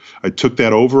windows. I took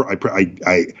that over.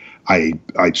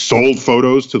 I sold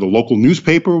photos to the local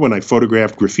newspaper when I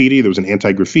photographed graffiti. There was an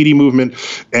anti-graffiti movement.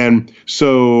 And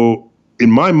so in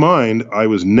my mind, I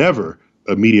was never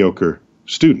a mediocre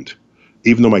student,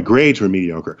 even though my grades were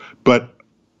mediocre. But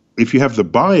if you have the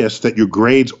bias that your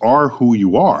grades are who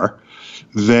you are,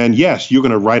 then yes, you're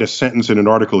going to write a sentence in an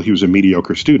article, he was a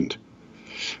mediocre student.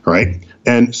 Right?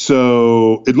 And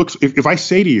so it looks, if I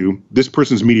say to you, this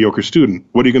person's a mediocre student,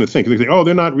 what are you going to think? They think, oh,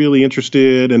 they're not really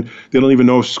interested and they don't even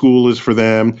know if school is for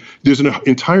them. There's an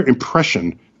entire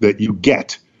impression that you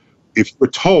get if you're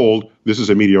told this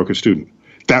is a mediocre student.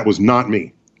 That was not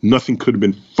me. Nothing could have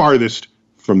been farthest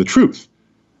from the truth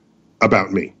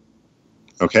about me.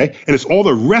 Okay? And it's all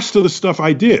the rest of the stuff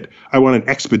I did. I went on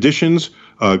expeditions.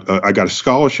 I got a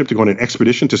scholarship to go on an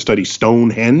expedition to study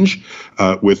Stonehenge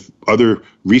with other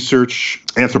research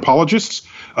anthropologists.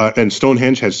 And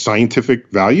Stonehenge has scientific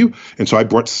value. And so I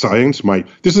brought science.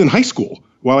 This is in high school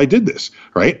while I did this,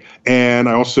 right? And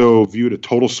I also viewed a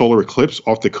total solar eclipse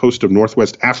off the coast of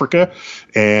Northwest Africa.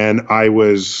 And I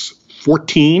was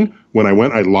 14 when I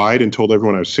went. I lied and told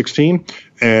everyone I was 16.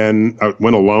 And I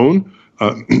went alone.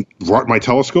 Brought my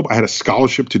telescope. I had a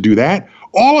scholarship to do that.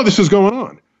 All of this is going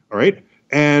on, all right?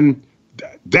 And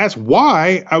that's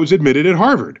why I was admitted at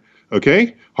Harvard,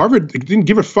 okay? Harvard didn't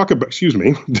give a fuck about,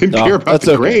 didn't care about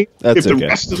the grade. If the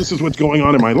rest of this is what's going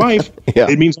on in my life,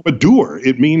 It means I'm a doer.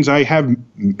 It means I have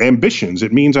ambitions.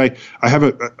 It means I have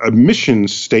a mission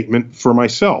statement for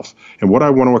myself and what I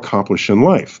want to accomplish in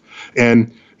life.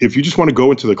 And if you just want to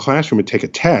go into the classroom and take a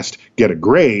test, get a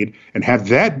grade, and have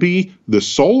that be the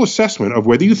sole assessment of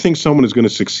whether you think someone is going to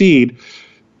succeed,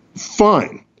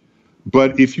 fine.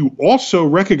 But if you also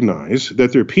recognize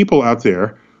that there are people out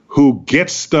there who get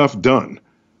stuff done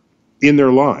in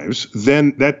their lives,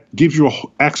 then that gives you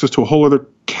access to a whole other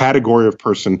category of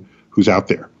person who's out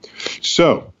there.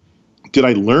 So, did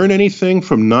I learn anything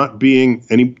from not being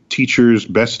any teacher's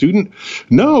best student?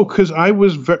 No, because I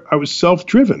was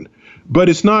self-driven. But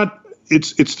it's not.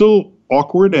 It's still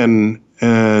awkward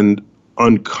and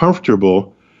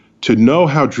uncomfortable to know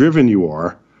how driven you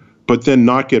are, but then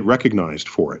not get recognized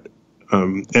for it.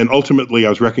 And ultimately, I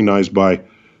was recognized by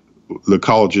the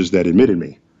colleges that admitted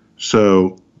me.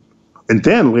 So, and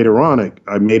then later on,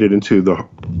 I made it into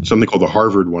something called the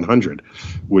Harvard 100,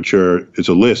 which is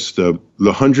a list of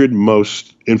the 100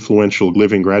 most influential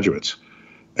living graduates.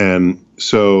 And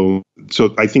so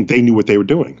I think they knew what they were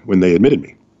doing when they admitted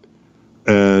me.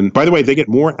 And by the way, they get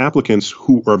more applicants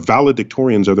who are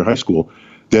valedictorians of their high school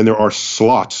than there are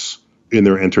slots in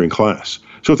their entering class.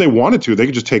 So if they wanted to, they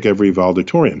could just take every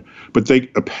valedictorian. But they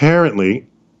apparently,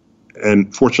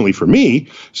 and fortunately for me,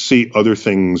 see other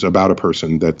things about a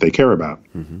person that they care about.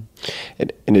 Mm-hmm.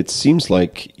 And it seems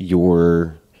like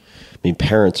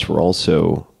parents were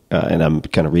also, and I'm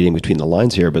kind of reading between the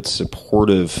lines here, but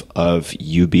supportive of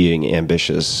you being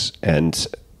ambitious and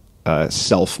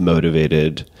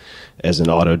self-motivated as an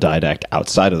autodidact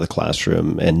outside of the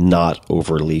classroom and not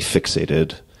overly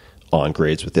fixated on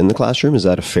grades within the classroom. Is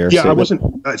that a fair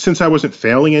statement? Since I wasn't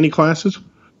failing any classes,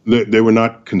 they were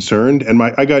not concerned. And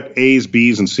I got A's,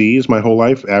 B's, and C's my whole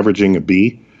life, averaging a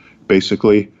B,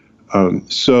 basically.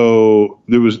 So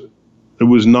it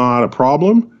was not a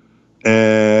problem.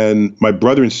 And my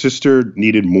brother and sister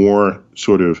needed more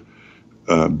sort of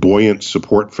buoyant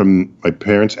support from my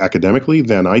parents academically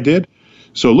than I did.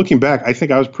 So looking back, I think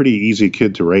I was a pretty easy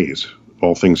kid to raise,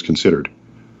 all things considered.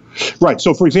 Right.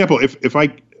 So, for example, if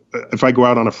I go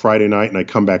out on a Friday night and I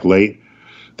come back late,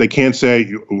 they can't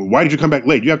say, "Why did you come back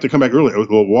late? You have to come back early."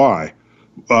 Well, why?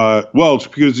 Well, it's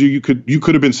because you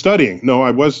could have been studying. No,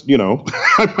 I was.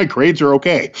 My grades are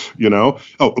okay.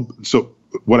 Oh, so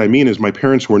what I mean is my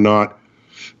parents were not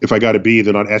if I got a B,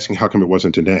 they're not asking how come it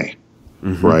wasn't an A,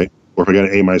 right? Or if I got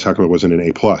an A-, how come it wasn't an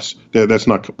A+. That's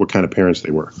not what kind of parents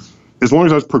they were. As long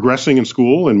as I was progressing in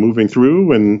school and moving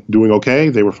through and doing okay,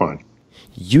 they were fine.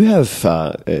 You have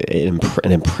an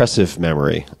impressive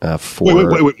memory for...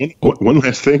 Wait. One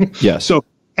last thing. Yes. So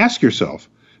ask yourself,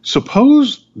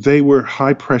 suppose they were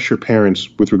high-pressure parents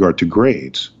with regard to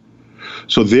grades.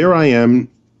 So there I am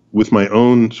with my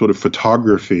own sort of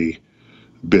photography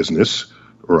business,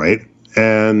 right?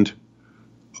 And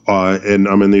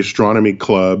I'm in the astronomy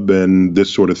club and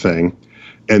this sort of thing.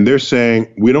 And they're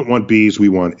saying, we don't want Bs, we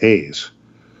want As.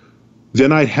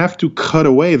 Then I'd have to cut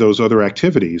away those other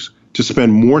activities to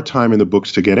spend more time in the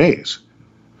books to get As.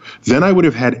 Then I would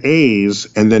have had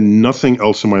As, and then nothing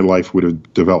else in my life would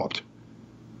have developed.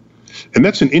 And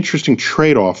that's an interesting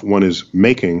trade-off one is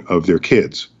making of their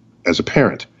kids as a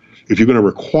parent. If you're going to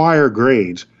require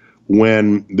grades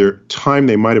when their time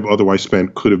they might have otherwise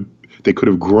spent they could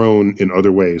have grown in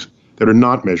other ways that are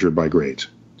not measured by grades.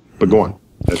 But go on.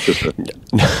 That's just a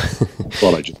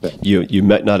thought I just had. You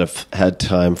might not have had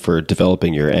time for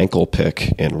developing your ankle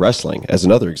pick in wrestling, as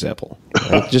another example.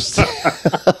 Right? Just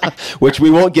which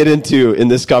we won't get into in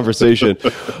this conversation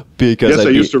because yes, I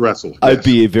used to wrestle. Yes. I'd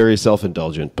be very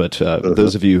self-indulgent, but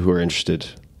those of you who are interested,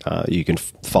 you can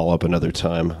follow up another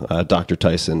time. Dr.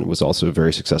 Tyson was also a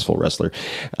very successful wrestler.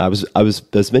 I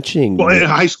was mentioning. Well, in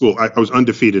high school, I was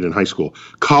undefeated in high school.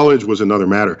 College was another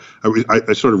matter.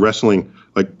 I started wrestling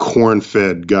like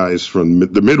corn-fed guys from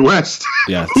the Midwest.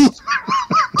 Yeah,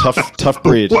 tough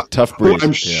breed. Tough breed.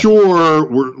 I'm sure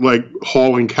we're like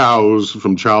hauling cows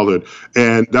from childhood,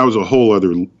 and that was a whole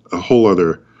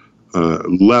other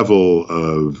level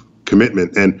of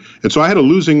commitment, and so I had a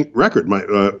losing record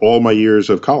all my years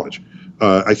of college.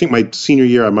 I think my senior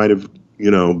year I might have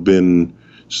been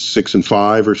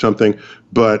 6-5 or something,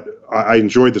 but I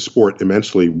enjoyed the sport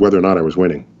immensely, whether or not I was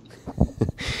winning.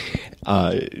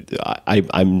 I'm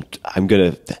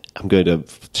going to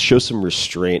show some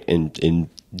restraint in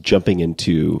jumping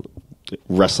into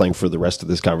wrestling for the rest of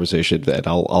this conversation. That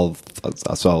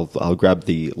I'll grab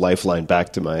the lifeline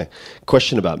back to my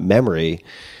question about memory.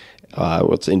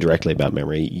 What's indirectly about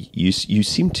memory? You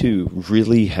seem to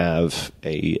really have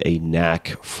a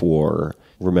knack for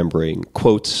remembering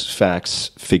quotes, facts,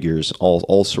 figures,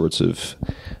 all sorts of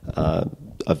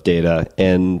data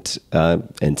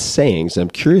and sayings. And I'm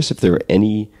curious if there are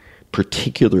any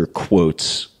particular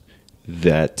quotes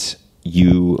that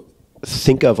you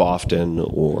think of often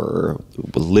or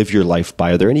live your life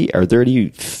by. Are there any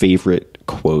favorite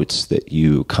quotes that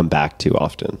you come back to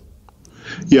often?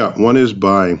 Yeah, one is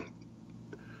by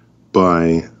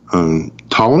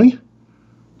Ptolemy,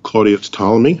 Claudius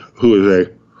Ptolemy, who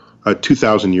is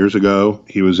 2,000 years ago,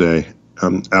 he was a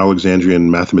Alexandrian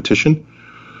mathematician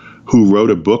who wrote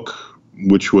a book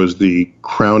which was the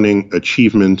crowning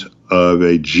achievement of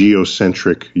a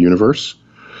geocentric universe.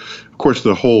 Of course,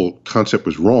 the whole concept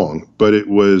was wrong, but it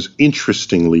was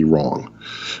interestingly wrong,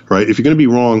 right? If you're going to be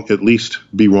wrong, at least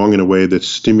be wrong in a way that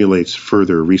stimulates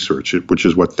further research, which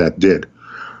is what that did.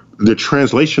 The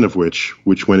translation of which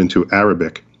went into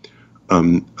Arabic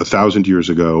 1,000 years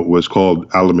ago, was called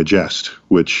Al-Majest,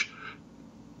 which,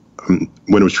 when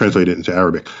it was translated into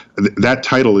Arabic, that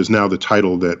title is now the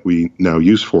title that we now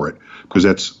use for it, because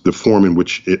that's the form in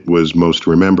which it was most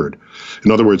remembered.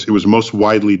 In other words, it was most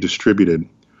widely distributed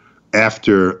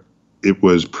after it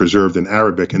was preserved in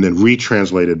Arabic and then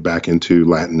retranslated back into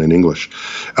Latin and English.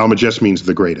 Al-Majest means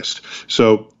the greatest.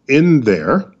 So in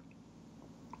there,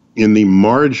 in the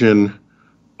margin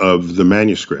of the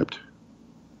manuscript,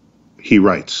 he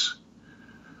writes,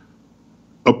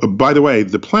 by the way,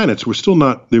 the planets were still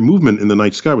not, their movement in the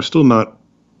night sky was still not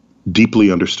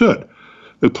deeply understood.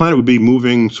 The planet would be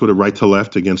moving sort of right to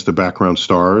left against the background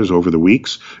stars over the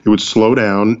weeks. It would slow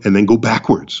down and then go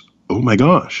backwards. Oh my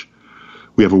gosh.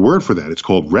 We have a word for that. It's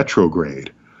called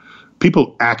retrograde.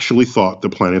 People actually thought the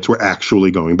planets were actually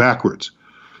going backwards.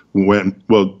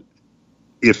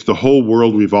 If the whole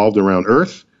world revolved around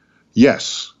Earth,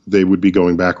 yes, they would be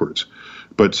going backwards.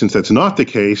 But since that's not the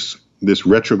case, this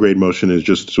retrograde motion is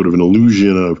just sort of an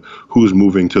illusion of who's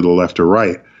moving to the left or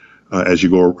right as you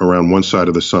go around one side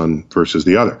of the sun versus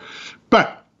the other.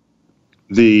 But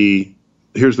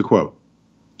here's the quote.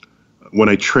 When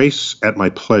I trace at my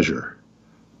pleasure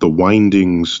the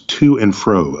windings to and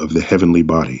fro of the heavenly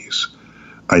bodies,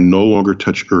 I no longer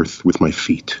touch earth with my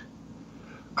feet.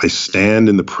 I stand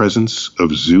in the presence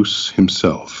of Zeus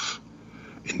himself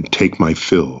and take my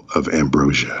fill of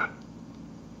ambrosia.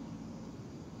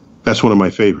 That's one of my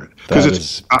favorite. Because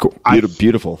it's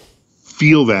beautiful.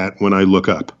 Feel that when I look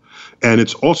up. And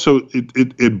it's also,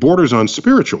 it borders on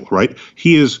spiritual, right?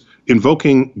 He is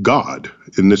invoking God,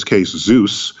 in this case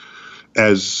Zeus,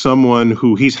 as someone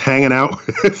who he's hanging out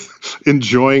with,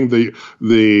 enjoying the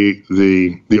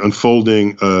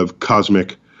unfolding of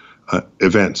cosmic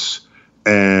events.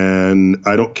 And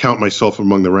I don't count myself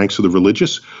among the ranks of the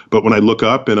religious, but when I look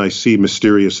up and I see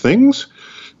mysterious things,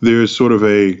 there's sort of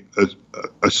a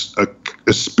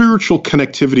spiritual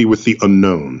connectivity with the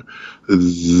unknown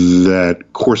that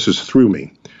courses through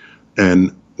me,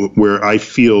 and where I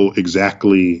feel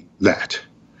exactly that.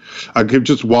 I'll give,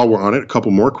 just while we're on it, a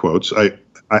couple more quotes. I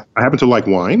happen to like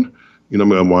wine. You know,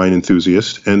 I'm a wine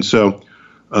enthusiast. And so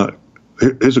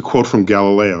here's a quote from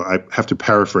Galileo. I have to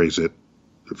paraphrase it.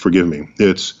 Forgive me.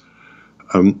 It's,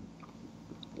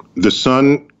 the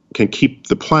sun can keep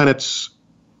the planets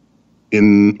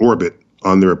in orbit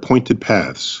on their appointed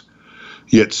paths,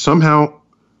 yet somehow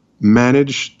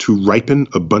manage to ripen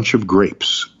a bunch of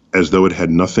grapes as though it had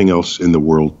nothing else in the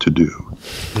world to do.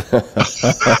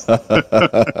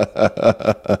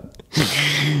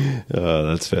 Oh,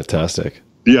 that's fantastic.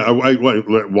 Yeah,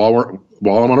 while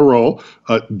I'm on a roll,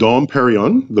 Dom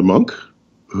Perignon, the monk,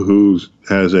 who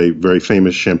has a very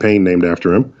famous champagne named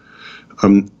after him,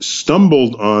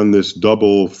 stumbled on this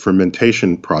double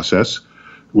fermentation process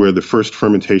where the first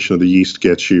fermentation of the yeast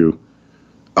gets you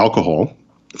alcohol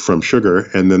from sugar,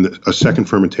 and then a second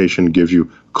fermentation gives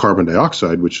you carbon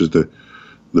dioxide, which is the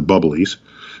bubblies.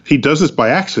 He does this by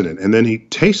accident, and then he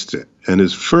tastes it, and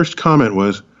his first comment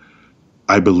was,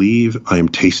 "I believe I am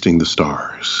tasting the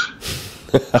stars."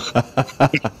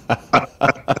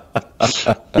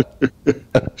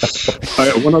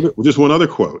 Just one other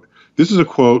quote. This is a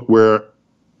quote where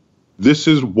this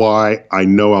is why I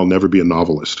know I'll never be a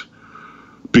novelist,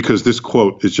 because this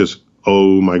quote is just,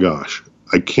 oh my gosh,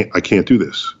 I can't do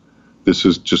this. This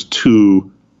is just too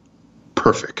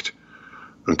perfect.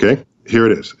 Okay, here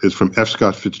it is. It's from F.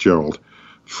 Scott Fitzgerald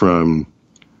from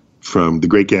The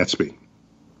Great Gatsby.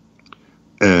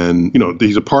 And, you know,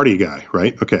 he's a party guy,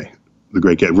 right? Okay, the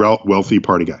great guy, wealthy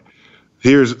party guy.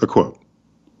 Here's a quote.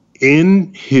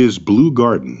 "In his blue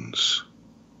gardens,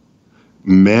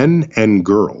 men and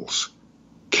girls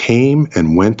came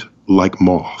and went like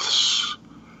moths,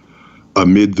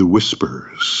 amid the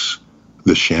whispers,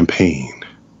 the champagne,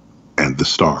 and the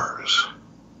stars."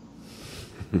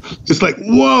 It's like,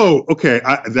 whoa, okay,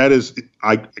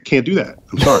 I can't do that.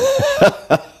 I'm sorry.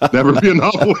 Never be a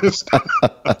novelist. I'm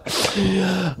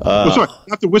sorry,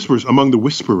 not the whispers, among the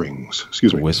whisperings.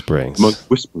 Excuse me. Whisperings. Among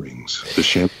whisperings, the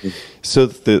champagne. So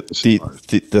the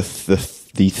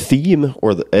theme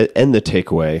or the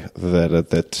takeaway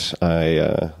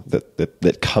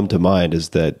that come to mind is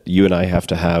that you and I have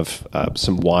to have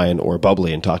some wine or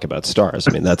bubbly and talk about stars.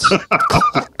 I mean, that's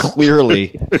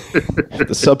clearly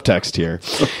the subtext here.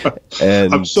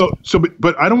 And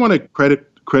but I don't want to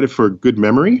credit for good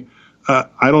memory.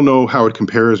 I don't know how it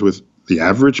compares with the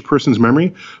average person's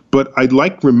memory, but I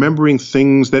like remembering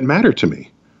things that matter to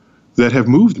me, that have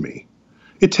moved me.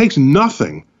 It takes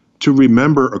nothing to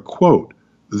remember a quote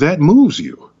that moves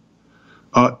you.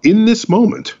 In this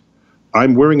moment,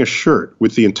 I'm wearing a shirt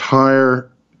with the entire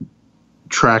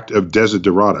tract of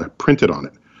Desiderata printed on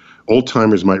it. Old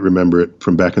timers might remember it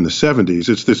from back in the 70s.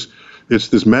 It's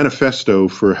this manifesto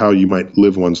for how you might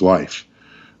live one's life,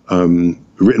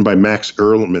 written by Max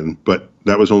Ehrlichman, but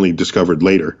that was only discovered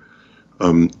later.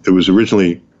 It was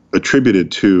originally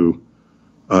attributed to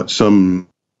some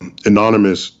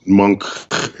anonymous monk,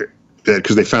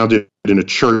 because they found it in a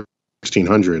church in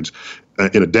the 1600s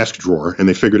in a desk drawer, and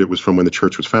they figured it was from when the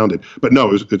church was founded. But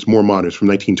no, it's more modern. It's from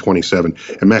 1927.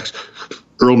 And Max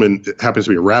Ehrlichman happens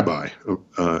to be a rabbi,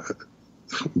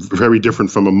 very different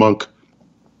from a monk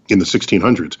in the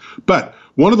 1600s. But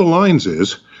one of the lines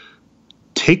is,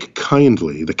 "Take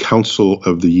kindly the counsel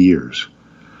of the years,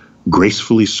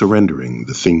 gracefully surrendering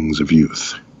the things of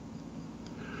youth."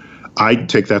 I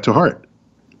take that to heart.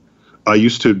 I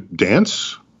used to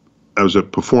dance. I was a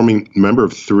performing member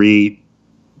of 3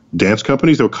 dance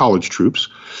companies. They were college troupes.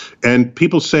 And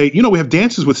people say, you know, we have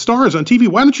dances with stars on TV.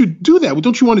 Why don't you do that? Well,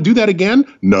 don't you want to do that again?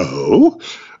 No,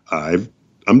 I'm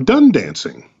done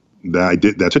dancing.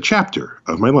 That's a chapter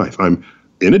of my life. I'm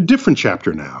in a different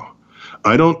chapter now.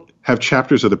 I don't have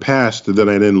chapters of the past that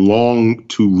I then long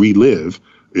to relive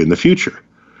in the future.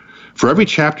 For every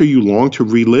chapter you long to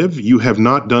relive, you have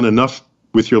not done enough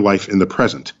with your life in the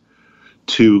present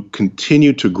to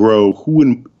continue to grow who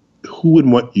and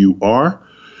what you are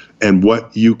and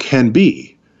what you can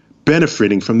be,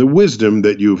 benefiting from the wisdom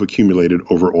that you've accumulated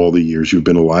over all the years you've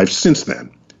been alive since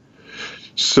then.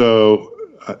 So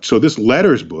this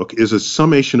letters book is a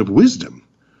summation of wisdom.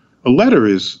 A letter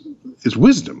is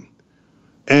wisdom.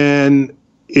 And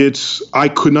I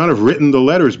could not have written the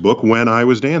letters book when I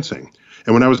was dancing.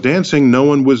 And when I was dancing, no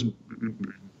one would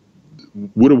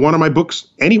have wanted my books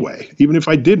anyway, even if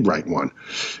I did write one.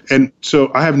 And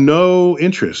so I have no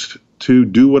interest to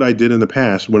do what I did in the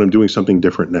past when I'm doing something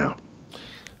different now.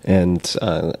 And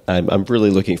I'm really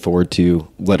looking forward to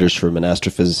Letters from an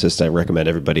Astrophysicist. I recommend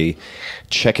everybody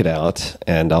check it out,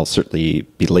 and I'll certainly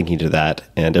be linking to that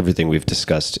and everything we've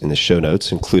discussed in the show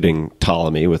notes, including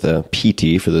Ptolemy with a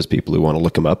PT for those people who want to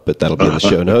look him up, but that'll be in the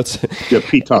show notes. Yeah,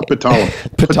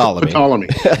 Ptolemy.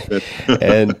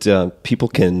 And people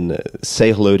can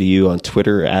say hello to you on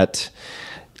Twitter at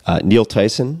Neil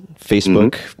Tyson,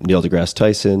 Facebook, Neil deGrasse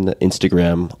Tyson,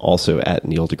 Instagram, also at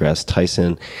Neil deGrasse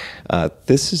Tyson.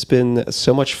 This has been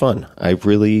so much fun. I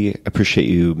really appreciate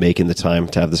you making the time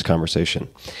to have this conversation.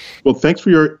 Well, thanks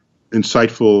for your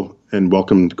insightful and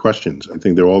welcomed questions. I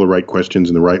think they're all the right questions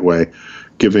in the right way,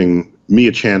 giving me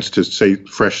a chance to say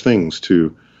fresh things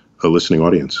to a listening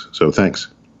audience. So thanks.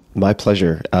 My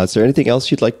pleasure. Is there anything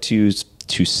else you'd like to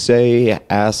say,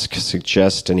 ask,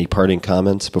 suggest, any parting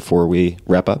comments before we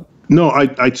wrap up? No,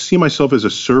 I see myself as a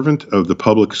servant of the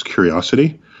public's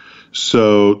curiosity.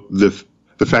 So the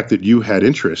fact that you had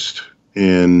interest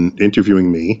in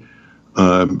interviewing me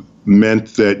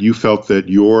meant that you felt that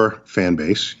your fan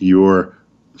base, your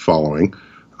following,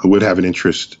 would have an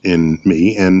interest in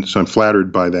me. And so I'm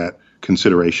flattered by that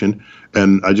consideration.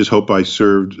 And I just hope I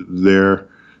served their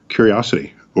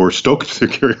curiosity or stoked their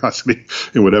curiosity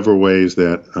in whatever ways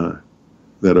that are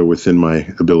within my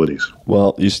abilities.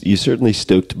 Well, you certainly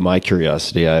stoked my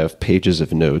curiosity. I have pages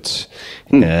of notes,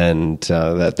 and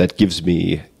that gives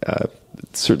me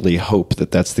certainly hope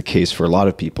that that's the case for a lot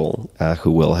of people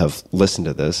who will have listened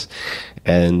to this.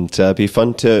 And be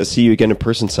fun to see you again in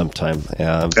person sometime.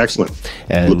 Excellent.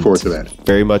 And look forward to that.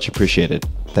 Very much appreciated.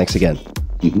 Thanks again.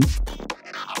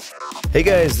 Hey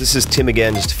guys, this is Tim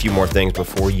again. Just a few more things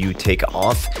before you take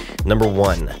off. Number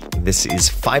one, this is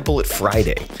 5 Bullet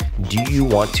Friday. Do you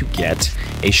want to get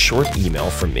a short email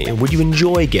from me? Would you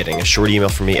enjoy getting a short email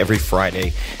from me every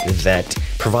Friday that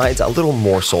provides a little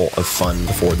morsel of fun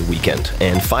before the weekend?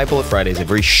 And 5 Bullet Friday is a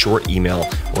very short email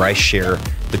where I share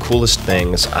the coolest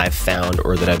things I've found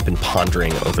or that I've been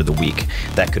pondering over the week.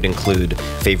 That could include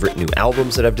favorite new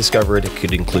albums that I've discovered. It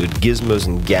could include gizmos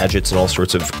and gadgets and all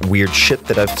sorts of weird shit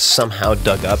that I've somehow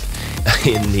dug up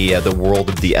in the world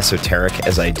of the esoteric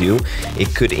as I do.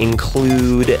 It could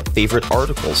include favorite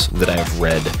articles that I've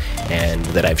read and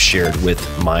that I've shared with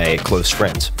my close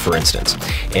friends, for instance.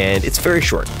 And it's very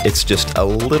short. It's just a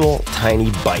little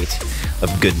tiny bite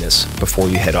of goodness before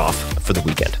you head off for the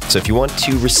weekend. So if you want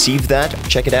to receive that,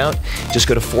 check it out. Just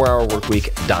go to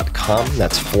 4hourworkweek.com.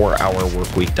 That's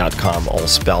 4hourworkweek.com, all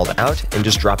spelled out, and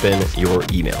just drop in your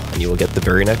email and you will get the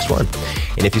very next one.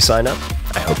 And if you sign up,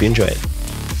 I hope you enjoy it.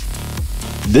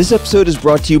 This episode is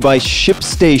brought to you by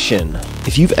ShipStation.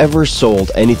 If you've ever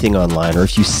sold anything online, or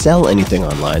if you sell anything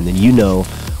online, then you know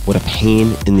what a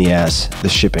pain in the ass the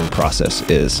shipping process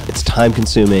is. It's time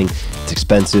consuming, it's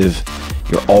expensive,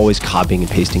 you're always copying and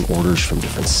pasting orders from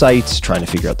different sites, trying to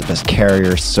figure out the best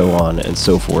carrier, so on and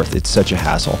so forth. It's such a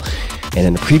hassle. And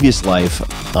in a previous life,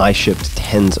 I shipped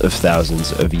tens of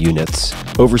thousands of units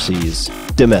overseas,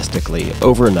 domestically,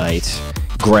 overnight,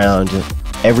 ground,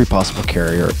 every possible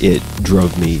carrier. It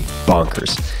drove me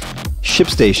bonkers.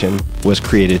 ShipStation was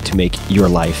created to make your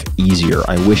life easier.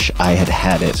 I wish I had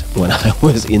had it when I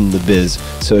was in the biz,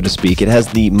 so to speak. It has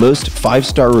the most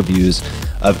 5-star reviews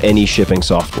of any shipping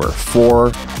software.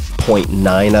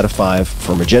 4.9 out of 5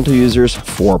 for Magento users,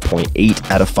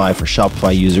 4.8 out of 5 for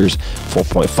Shopify users,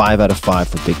 4.5 out of 5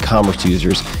 for BigCommerce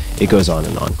users. It goes on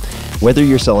and on. Whether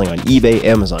you're selling on eBay,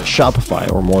 Amazon, Shopify,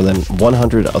 or more than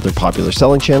 100 other popular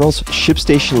selling channels,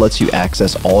 ShipStation lets you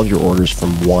access all of your orders from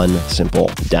one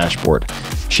simple dashboard.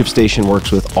 ShipStation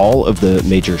works with all of the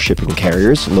major shipping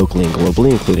carriers, locally and globally,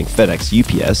 including FedEx,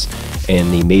 UPS,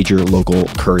 and the major local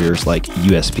couriers like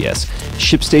USPS.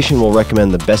 ShipStation will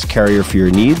recommend the best carrier for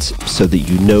your needs so that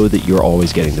you know that you're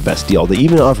always getting the best deal. They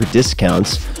even offer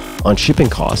discounts on shipping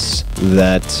costs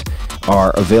that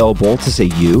are available to, say,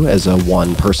 you as a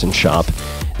one-person shop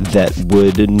that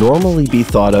would normally be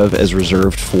thought of as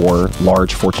reserved for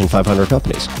large Fortune 500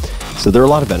 companies. So there are a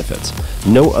lot of benefits.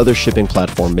 No other shipping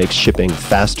platform makes shipping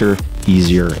faster,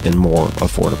 easier, and more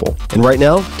affordable. And right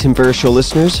now, Tim Ferriss Show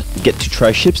listeners get to try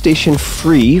ShipStation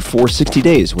free for 60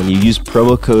 days when you use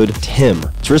promo code TIM.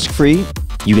 It's risk-free.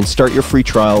 You can start your free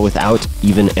trial without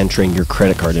even entering your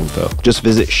credit card info. Just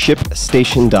visit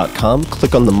ShipStation.com,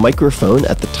 click on the microphone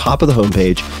at the top of the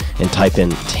homepage, and type in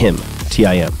TIM,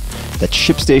 T-I-M. That's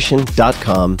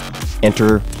ShipStation.com,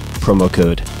 enter promo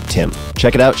code TIM.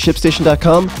 Check it out,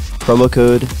 ShipStation.com, promo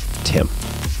code TIM.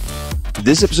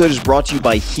 This episode is brought to you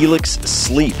by Helix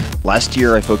Sleep. Last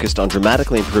year, I focused on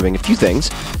dramatically improving a few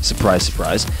things. Surprise,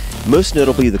 surprise. Most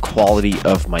notably, the quality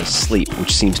of my sleep,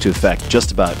 which seems to affect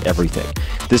just about everything.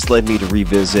 This led me to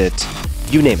revisit,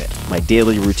 you name it, my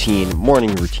daily routine,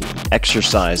 morning routine,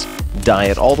 exercise,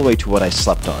 diet, all the way to what I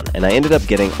slept on. And I ended up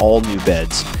getting all new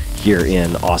beds here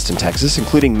in Austin, Texas,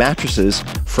 including mattresses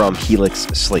from Helix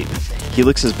Sleep.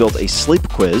 Helix has built a sleep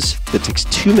quiz that takes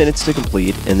 2 minutes to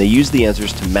complete, and they use the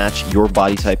answers to match your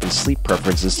body type and sleep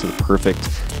preferences to the perfect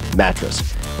mattress.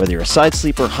 Whether you're a side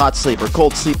sleeper, hot sleeper,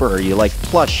 cold sleeper, or you like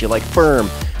plush, you like firm,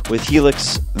 with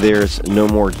Helix, there's no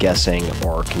more guessing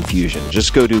or confusion.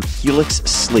 Just go to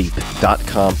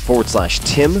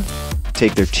helixsleep.com/Tim,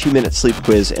 take their 2-minute sleep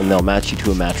quiz, and they'll match you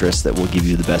to a mattress that will give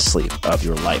you the best sleep of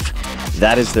your life.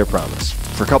 That is their promise.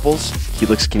 For couples,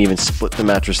 Helix can even split the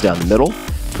mattress down the middle,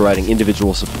 providing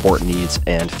individual support needs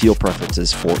and feel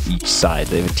preferences for each side.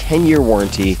 They have a 10-year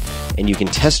warranty, and you can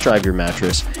test drive your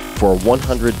mattress for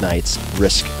 100 nights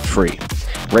risk-free.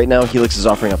 Right now, Helix is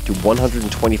offering up to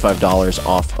 $125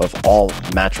 off of all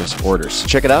mattress orders. So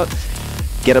check it out.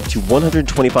 Get up to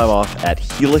 $125 off at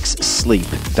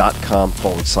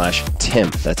helixsleep.com/Tim.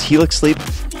 That's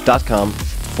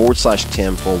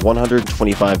helixsleep.com/Tim for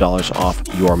 $125 off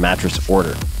your mattress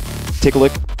order. Take a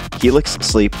look,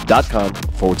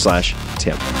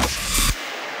 helixsleep.com/Tim.